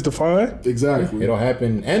that is to find. Exactly. It'll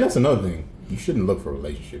happen, and that's another thing. you shouldn't look for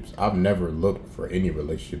relationships. I've never looked for any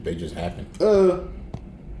relationship. They just happen.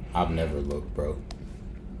 I've never looked, bro.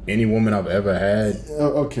 Any woman I've ever had,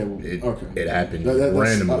 it happened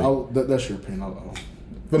randomly. That's your opinion. I'll.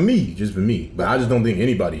 For me, just for me. But I just don't think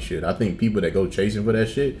anybody should. I think people that go chasing for that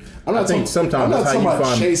shit. Sometimes that's how you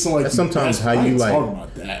find. Chasing like that's sometimes how you like.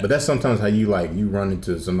 About that. But that's sometimes how you like. You run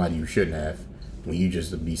into somebody you shouldn't have. When you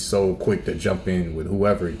just be so quick to jump in with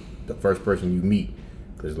whoever the first person you meet,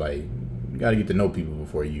 because like you got to get to know people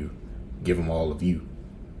before you give them all of you.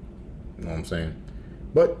 You know what I'm saying?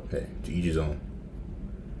 But hey, to each his own.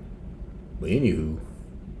 But anywho,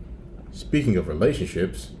 speaking of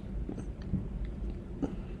relationships.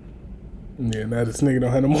 Yeah, now this nigga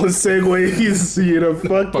don't have no more segue. He's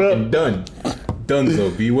fucked fucking up. Done so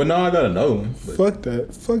B. Well, now I got another one. But Fuck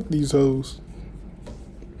that. Fuck these hoes.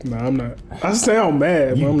 Nah, I'm not. I sound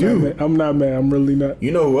mad, You but do. not mad. I'm not mad. I'm really not. you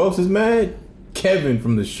know who else is mad? Kevin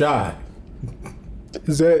from The Shy.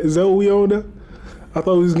 Is that what we on there? I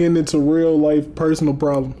thought we was getting into real life personal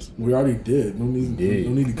problems. We already did. No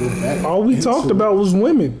need to go back. All we talked about was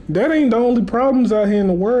women. That ain't the only problems out here in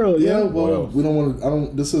the world. Yeah, Yeah, well, we don't want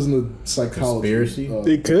to. This isn't a psychology. Conspiracy?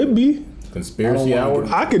 it could be. Conspiracy I don't hour.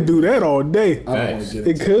 wanna I could do that all day. I don't want Facts. to get It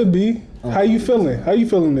into could be. How you feeling? How you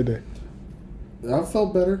feeling today? I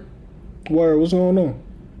felt better. Word, what's going on?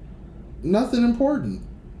 Nothing important.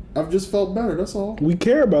 I've just felt better. That's all. We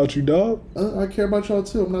care about you, dog. I care about y'all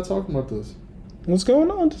too. I'm not talking about this. What's going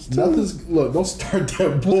on? Just tell me Nothing's. Look, don't start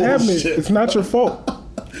that what's happening. bullshit. It's not your fault.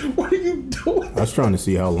 What are you doing? I was trying to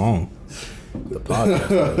see how long the podcast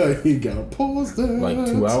was. You gotta pause that. Like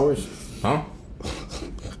 2 hours? Huh?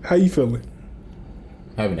 How you feeling?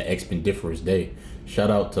 Having an expendiferous day. Shout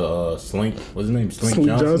out to Slink. What's his name? Slink Slink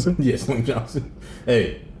Johnson? Johnson? Yeah, Slink Johnson.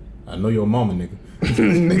 Hey, I know your mama, nigga.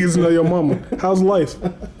 Niggas know your mama. How's life?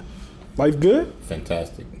 Life good?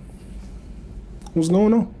 Fantastic. What's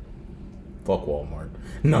going on? Fuck Walmart.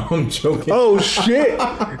 No, I'm joking. Oh shit!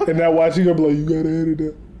 And now watch you gonna be like, you gotta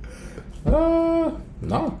edit that.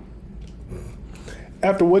 No.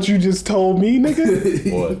 After what you just told me,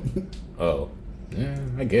 nigga. What? Oh. Yeah,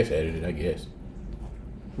 I guess edited, I guess.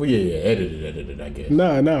 Well, yeah, edited, I guess.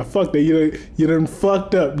 Nah, fuck that. You done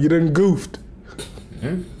fucked up. You done goofed.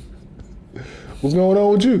 Hmm? What's going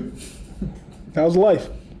on with you? How's life?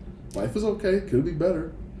 Life is okay. Could be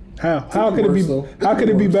better. How could it be? worse, though. How could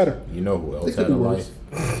it be better? You know who else It could had a be life?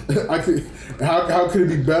 worse. I could. How could it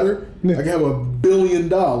be better? I could have $1 billion.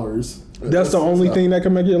 That's the only thing that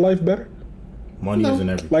can make your life better. Money isn't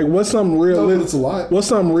everything. Like, what's something No, realistic? it's a lot. What's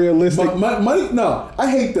something realistic? Money? No, I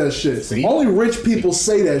hate that shit. See? Only rich people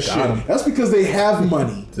say that shit. him. That's because they have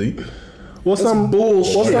money. See? What's That's something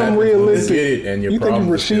bullshit. What's something You realistic? get it, and your You think you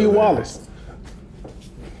problems are still Rasheed there. Wallace?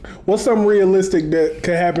 What's something realistic that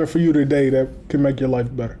could happen for you today that can make your life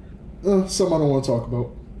better? Something I don't want to talk about.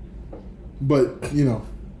 But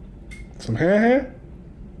Some hand?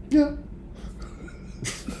 yeah.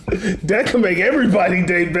 That can make everybody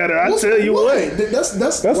day better. I tell you what. That's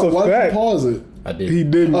a why fact. you pause it. I did. He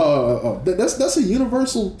didn't. That's a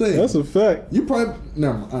universal thing. That's a fact. You probably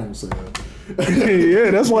never mind, I ain't gonna say that.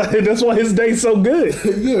 Yeah, that's why his day's so good.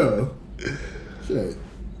 Yeah. Shit.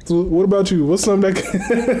 So what about you? What's something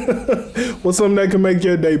that can make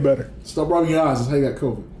your day better? Stop rubbing your eyes. That's how you got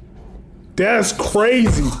COVID. That's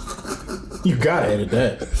crazy. You gotta edit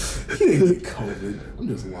that. He didn't get COVID. I'm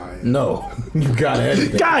just lying. No. You gotta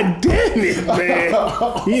edit that. God damn it,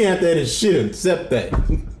 man. He ain't have to edit shit except that.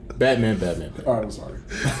 Batman. All right, I'm sorry.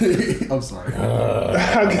 I'm sorry.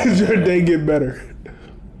 How could your day get better?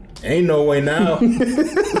 Ain't no way now.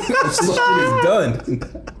 It's done.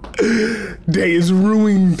 Day is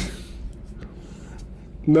ruined.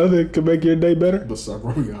 Nothing can make your day better. But stop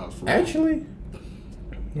rubbing your eyes. For me. Actually,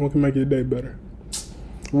 What can make your day better?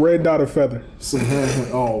 Red dot or feather?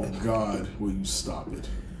 Oh God, will you stop it?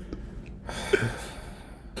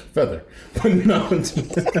 feather. But no.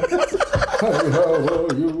 Hey, how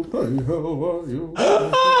are you? Hey, how are you?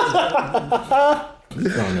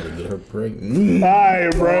 She's trying to get her pregnant.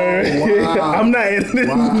 Alright, bro. wow. I'm not editing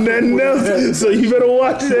nothing else, so you better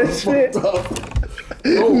watch that shit.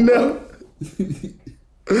 No.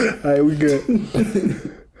 Alright, we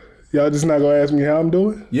good. Y'all just not gonna ask me how I'm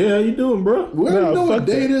doing? Yeah, how you doing, bro? We already No, know what fuck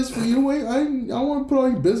day that. it is for you. I want to put all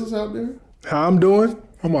your business out there. How I'm doing?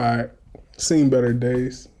 I'm alright. Seen better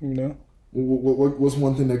days, you know. What's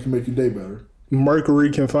one thing that can make your day better?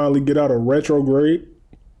 Mercury can finally get out of retrograde.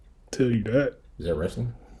 Tell you that. Is that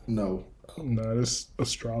wrestling? No. Nah, that's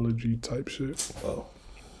astrology type shit. Oh.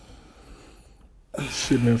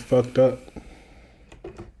 Shit been fucked up.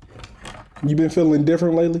 You been feeling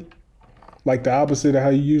different lately? Like the opposite of how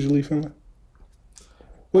you usually feeling?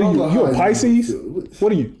 What are I don't you? know You how a you Pisces? feel.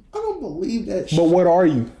 What are you? I don't believe that shit. But what are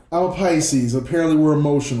you? I'm a Pisces. Apparently, we're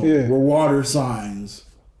emotional. Yeah. We're water signs.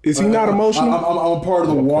 Is he not emotional? I'm a part of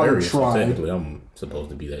the water Aquarius, so tribe. technically, I'm supposed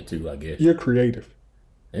to be that too, I guess. You're creative.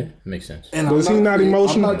 Yeah, makes sense. And Was he not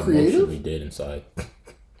emotional? I'm not creative. Emotionally dead inside.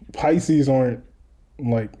 Pisces aren't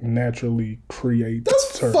like naturally creative.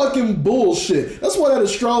 That's fucking bullshit. That's why that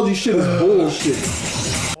astrology shit is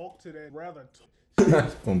bullshit. Talk to that rather.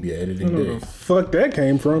 It's gonna be an editing day. Fuck that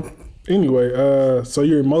came from. Anyway, so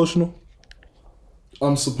you're emotional,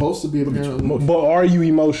 I'm supposed to be apparently. but are you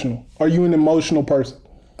emotional? Are you an emotional person?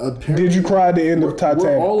 Apparently, Did you cry at the end of Titanic?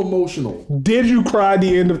 We're all emotional. Did you cry at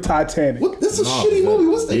the end of Titanic? What? This is a Nah, shitty man. movie.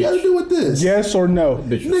 What's that got to do with this? Yes or no?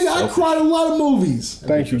 Bitch was Nigga, I selfish. cried a lot of movies.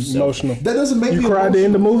 Thank you. bitch was Emotional. That doesn't make You me cried at the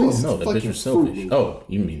end of emotional. movies? No, that bitch Fucking was selfish. Fruit Loop. Oh,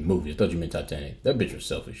 you mean movies? I thought you meant Titanic. That bitch was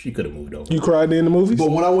selfish. She could have moved over. You cried at the end of movies? But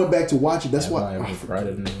when I went back to watch it, that's Have why I ever cried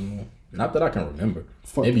at anymore? Not that I can remember.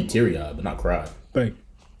 Fuck. Maybe teary eyed, but not cried. Thank you.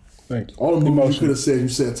 Thank you. all the movies you Emotional. could have said. You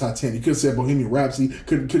said Titanic. You could have said Bohemian Rhapsody.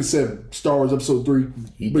 Could have said Star Wars Episode 3.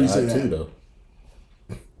 He but you died say too, that.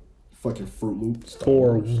 though. Fucking Fruit Loop.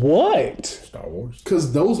 For what? Star Wars.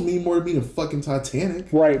 Because those mean more to me than fucking Titanic.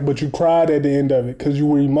 Right, but you cried at the end of it because you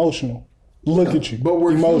were emotional. Look at you. But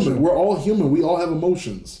we're emotional. human. We're all human. We all have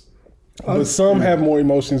emotions. But some have more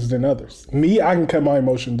emotions than others. Me, I can cut my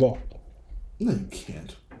emotions off. No, you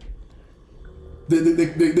can't.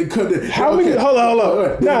 They cut it. How many? Hold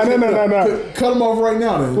on. No. Cut them off right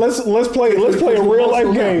now. Then Let's play a real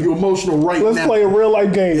life game. You're emotional right now. Let's play a real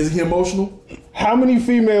life game. Is he emotional? How many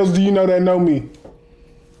females do you know that know me?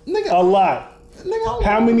 Nigga, A lot. nigga,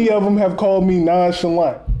 How many of them have called me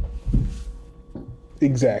nonchalant?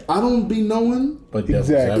 Exactly. I don't be knowing. But devil's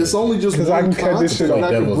Exactly. advocate. It's only just 'Cause one I can cut this concept shit that off.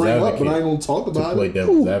 I can Devil's bring up, advocate. but I ain't gonna talk to about play it.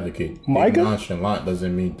 devil's advocate. Micah? Being nonchalant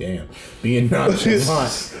doesn't mean damn. Being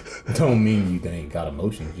nonchalant don't mean you ain't got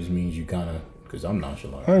emotion. It just means you kind of, because I'm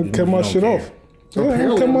nonchalant. I It can just cut means my you don't shit care. off. Yeah, I can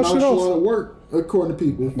Apparently, cut I'm my not shit sure off. at work, according to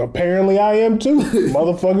people. Apparently, I am too.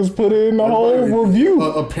 Motherfuckers put it in the whole review.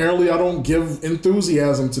 Apparently, I don't give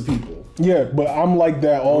enthusiasm to people. Yeah, but I'm like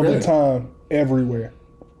that all Really? the time, everywhere.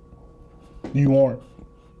 You aren't.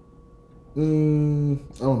 I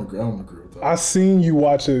don't agree. I don't agree with that. I seen you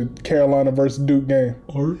watch a Carolina versus Duke game.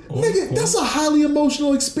 Nigga, that's a highly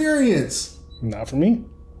emotional experience. Not for me.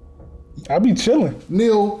 I be chilling.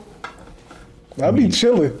 Neil, I be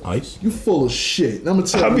chilling. Ice? you full of shit. And I'm gonna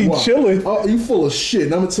tell I you be why. chilling. Oh, you full of shit.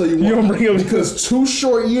 And I'm gonna tell you why. You don't bring up- because 2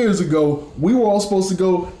 short years ago, we were all supposed to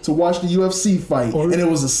go to watch the UFC fight, and it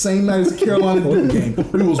was the same night as the Carolina Duke game.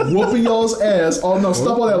 We was whooping y'all's ass. Oh no,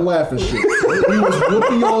 stop all that laughing shit. We was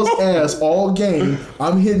whooping y'all's ass all game.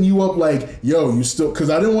 I'm hitting you up like, yo, you still? Because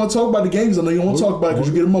I didn't want to talk about the games. I know you don't want to talk about it because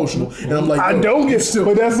you get emotional. And I'm like, I yo, don't you get still.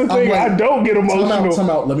 but that's the I'm thing. like, I don't get emotional. Time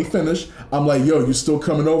out. Let me finish. I'm like, yo, you still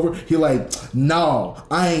coming over? He like, no,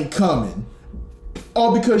 I ain't coming.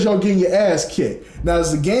 All because y'all getting your ass kicked. Now,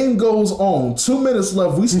 as the game goes on, 2 minutes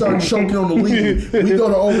left, we start choking on the lead. We go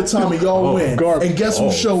to overtime and y'all win. garbage. And guess who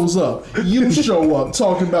shows up? You show up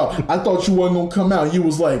talking about, I thought you wasn't going to come out. You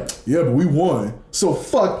was like, yeah, but we won. So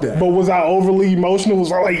fuck that. But was I overly emotional?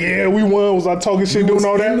 Was I like, yeah, we won? Was I talking shit, you doing was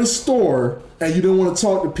all in the that? store and you didn't want to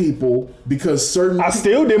talk to people because certain I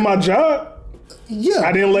still did my job. yeah.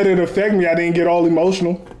 I didn't let it affect me. I didn't get all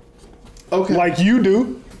emotional Okay. like you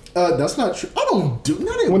do. That's not true. I don't do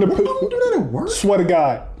that at When the work. pe- I don't do that at work. Swear to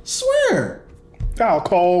God. Swear. I'll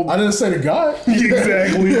call. I didn't say the guy.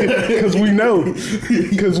 Exactly. Because we know.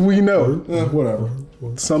 Because we know. Whatever.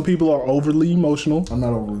 Some people are overly emotional. I'm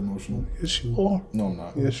not overly emotional. Yes, you are. No, I'm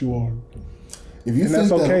not. Yes, you are. If you And think that's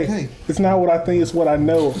that, okay. okay. It's not what I think, it's what I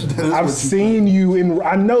know. what I've you seen you in,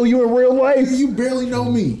 I know you in real life. You barely know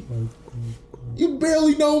me. You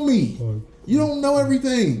barely know me. You don't know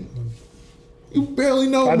everything. You barely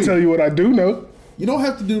know I'll me. tell you what I do know. You don't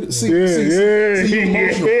have to do this. See, Yeah, see, yeah, see, you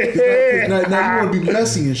emotional. 'Cause now you want to be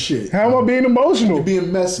messy and shit. How am I being emotional?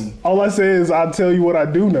 Being messy. All I say is I'll tell you what I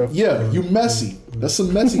do know. Yeah, you messy. That's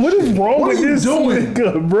some messy What shit. is wrong what with are you this doing?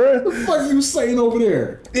 nigga, bruh? What the fuck are you saying over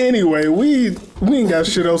there? Anyway, we ain't got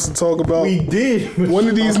shit else to talk about. We did. One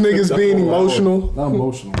of these niggas being emotional. Not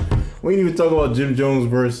emotional. We didn't even talk about Jim Jones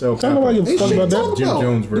versus El Tell nobody Capo. give a Ain't fuck shit about to talk that. Jim about.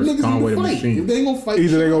 Jones Them versus niggas need to Conway the fight. Machine. If they ain't gonna fight,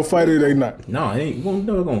 Either they gonna fight or they not. No, it ain't. Well,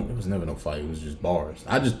 no, it was never no fight. It was just bars.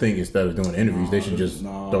 I just think instead of doing interviews, they should just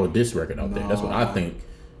throw a diss record out there. That's what I think.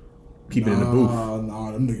 Keep it in the booth.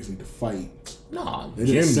 Nah, them niggas need to fight. Nah, They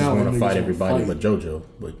Jim didn't just sound want like to niggas fight wanna everybody fight. but JoJo.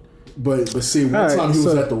 But But see, one Alright, time he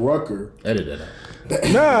was so- at the Rucker. edit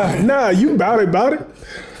that out. Nah, you bout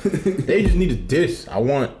it. They just need a diss. I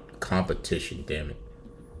want competition, damn it.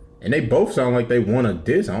 And they both sound like they want a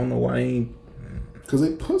diss. I don't know why they ain't. Cause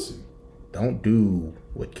they pussy. Don't do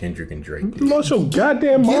what Kendrick and Drake did. You lost your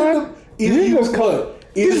goddamn mind. Either you just call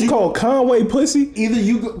This is called Conway pussy. Either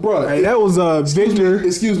you, bro. Hey, that was Victor.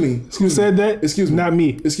 Excuse me. Who said that? Excuse me. Not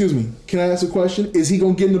me. Excuse me. Can I ask a question? Is he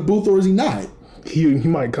gonna get in the booth or is he not? He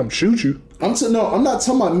might come shoot you. No, I'm not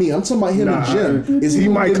talking about me. I'm talking about him and Jim. He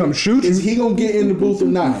might come shoot you. Is he gonna get in the booth or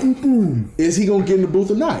not? Is he gonna get in the booth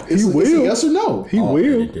or not? It's will. It's a yes or no. He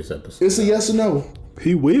will. This episode. It's a yes or no.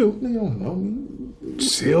 He will. You don't know me.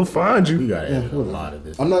 He'll find We you. gotta edit a lot of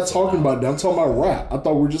this. I'm not talking about that. I'm talking about rap. I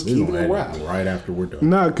thought we were just We keeping gonna it edit rap. right after we're done.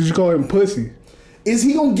 Nah, cause you call him pussy. Is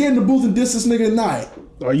he gonna get in the booth and diss this nigga or not?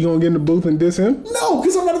 Are you gonna get in the booth and diss him? No,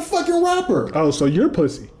 because I'm not a fucking rapper. Oh, so you're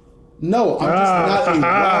pussy. No, I'm just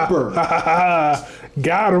not a rapper.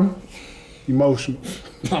 Got him. Emotional.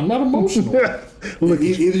 I'm not emotional. Look at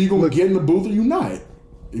you. Either you gonna get in the booth or you not. If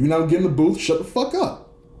you're not getting in the booth, shut the fuck up.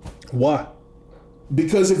 Why?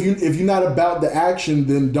 Because if you're not about the action,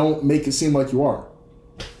 then don't make it seem like you are.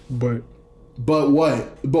 But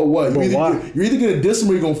what? But why? You're either gonna diss him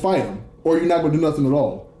or you're gonna fight him, or you're not gonna do nothing at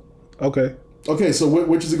all. okay, Okay, so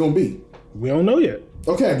which is it gonna be? we don't know yet.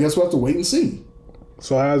 Okay, I guess we'll have to wait and see.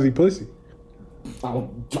 So how's he pussy? I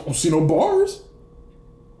don't see no bars.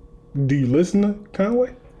 Do you listen to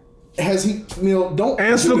Conway? Has he? Don't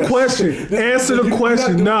Answer do the that. question. Answer the You're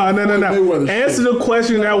question. not doing No. Mayweather Answer shit. the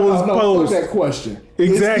question that was No, posed. fuck that question.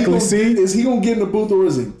 Exactly, see? Is he gonna get in the booth or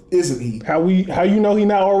isn't he? How you know he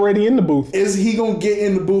not already in the booth? Is he gonna get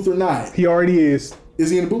in the booth or not? He already is. Is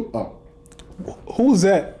he in the booth? Oh, Who's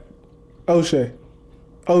that? O'Shea.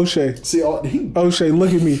 see, O'Shea,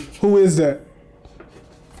 look at me. Who is that?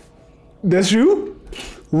 That's you?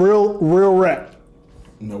 Real rap.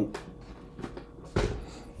 Nope.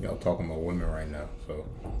 Y'all talking about women right now, so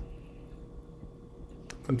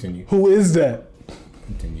continue. Who is that?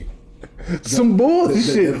 Continue. Some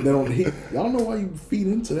bullshit. Y'all know why you feed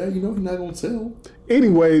into that. You know he's not gonna tell.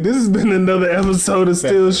 Anyway, this has been another episode of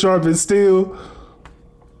Still Sharp and Still.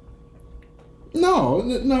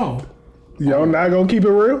 No. Y'all not gonna keep it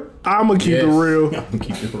real? I'ma keep it real.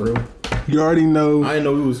 Keep it real. You already know. I didn't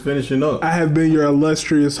know we was finishing up. I have been your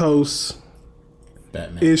illustrious host,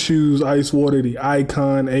 Batman. Issues Ice Water, the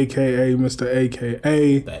icon, aka Mr.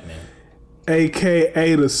 AKA, Batman.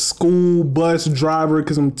 aka the school bus driver,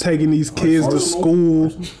 because I'm taking these kids to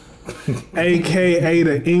school, aka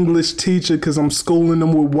the English teacher, because I'm schooling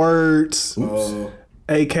them with words,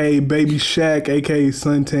 aka Baby Shaq, aka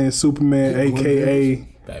Suntan Superman, aka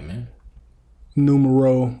Batman.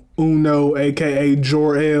 Numero Uno, aka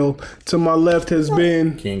Jor-El. To my left has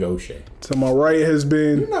been, King O'Shea. to my right has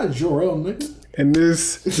been, You're not Jor-El, nigga. and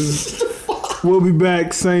this is, we'll be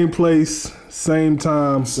back, same place, same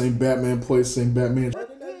time. Same Batman place, same Batman.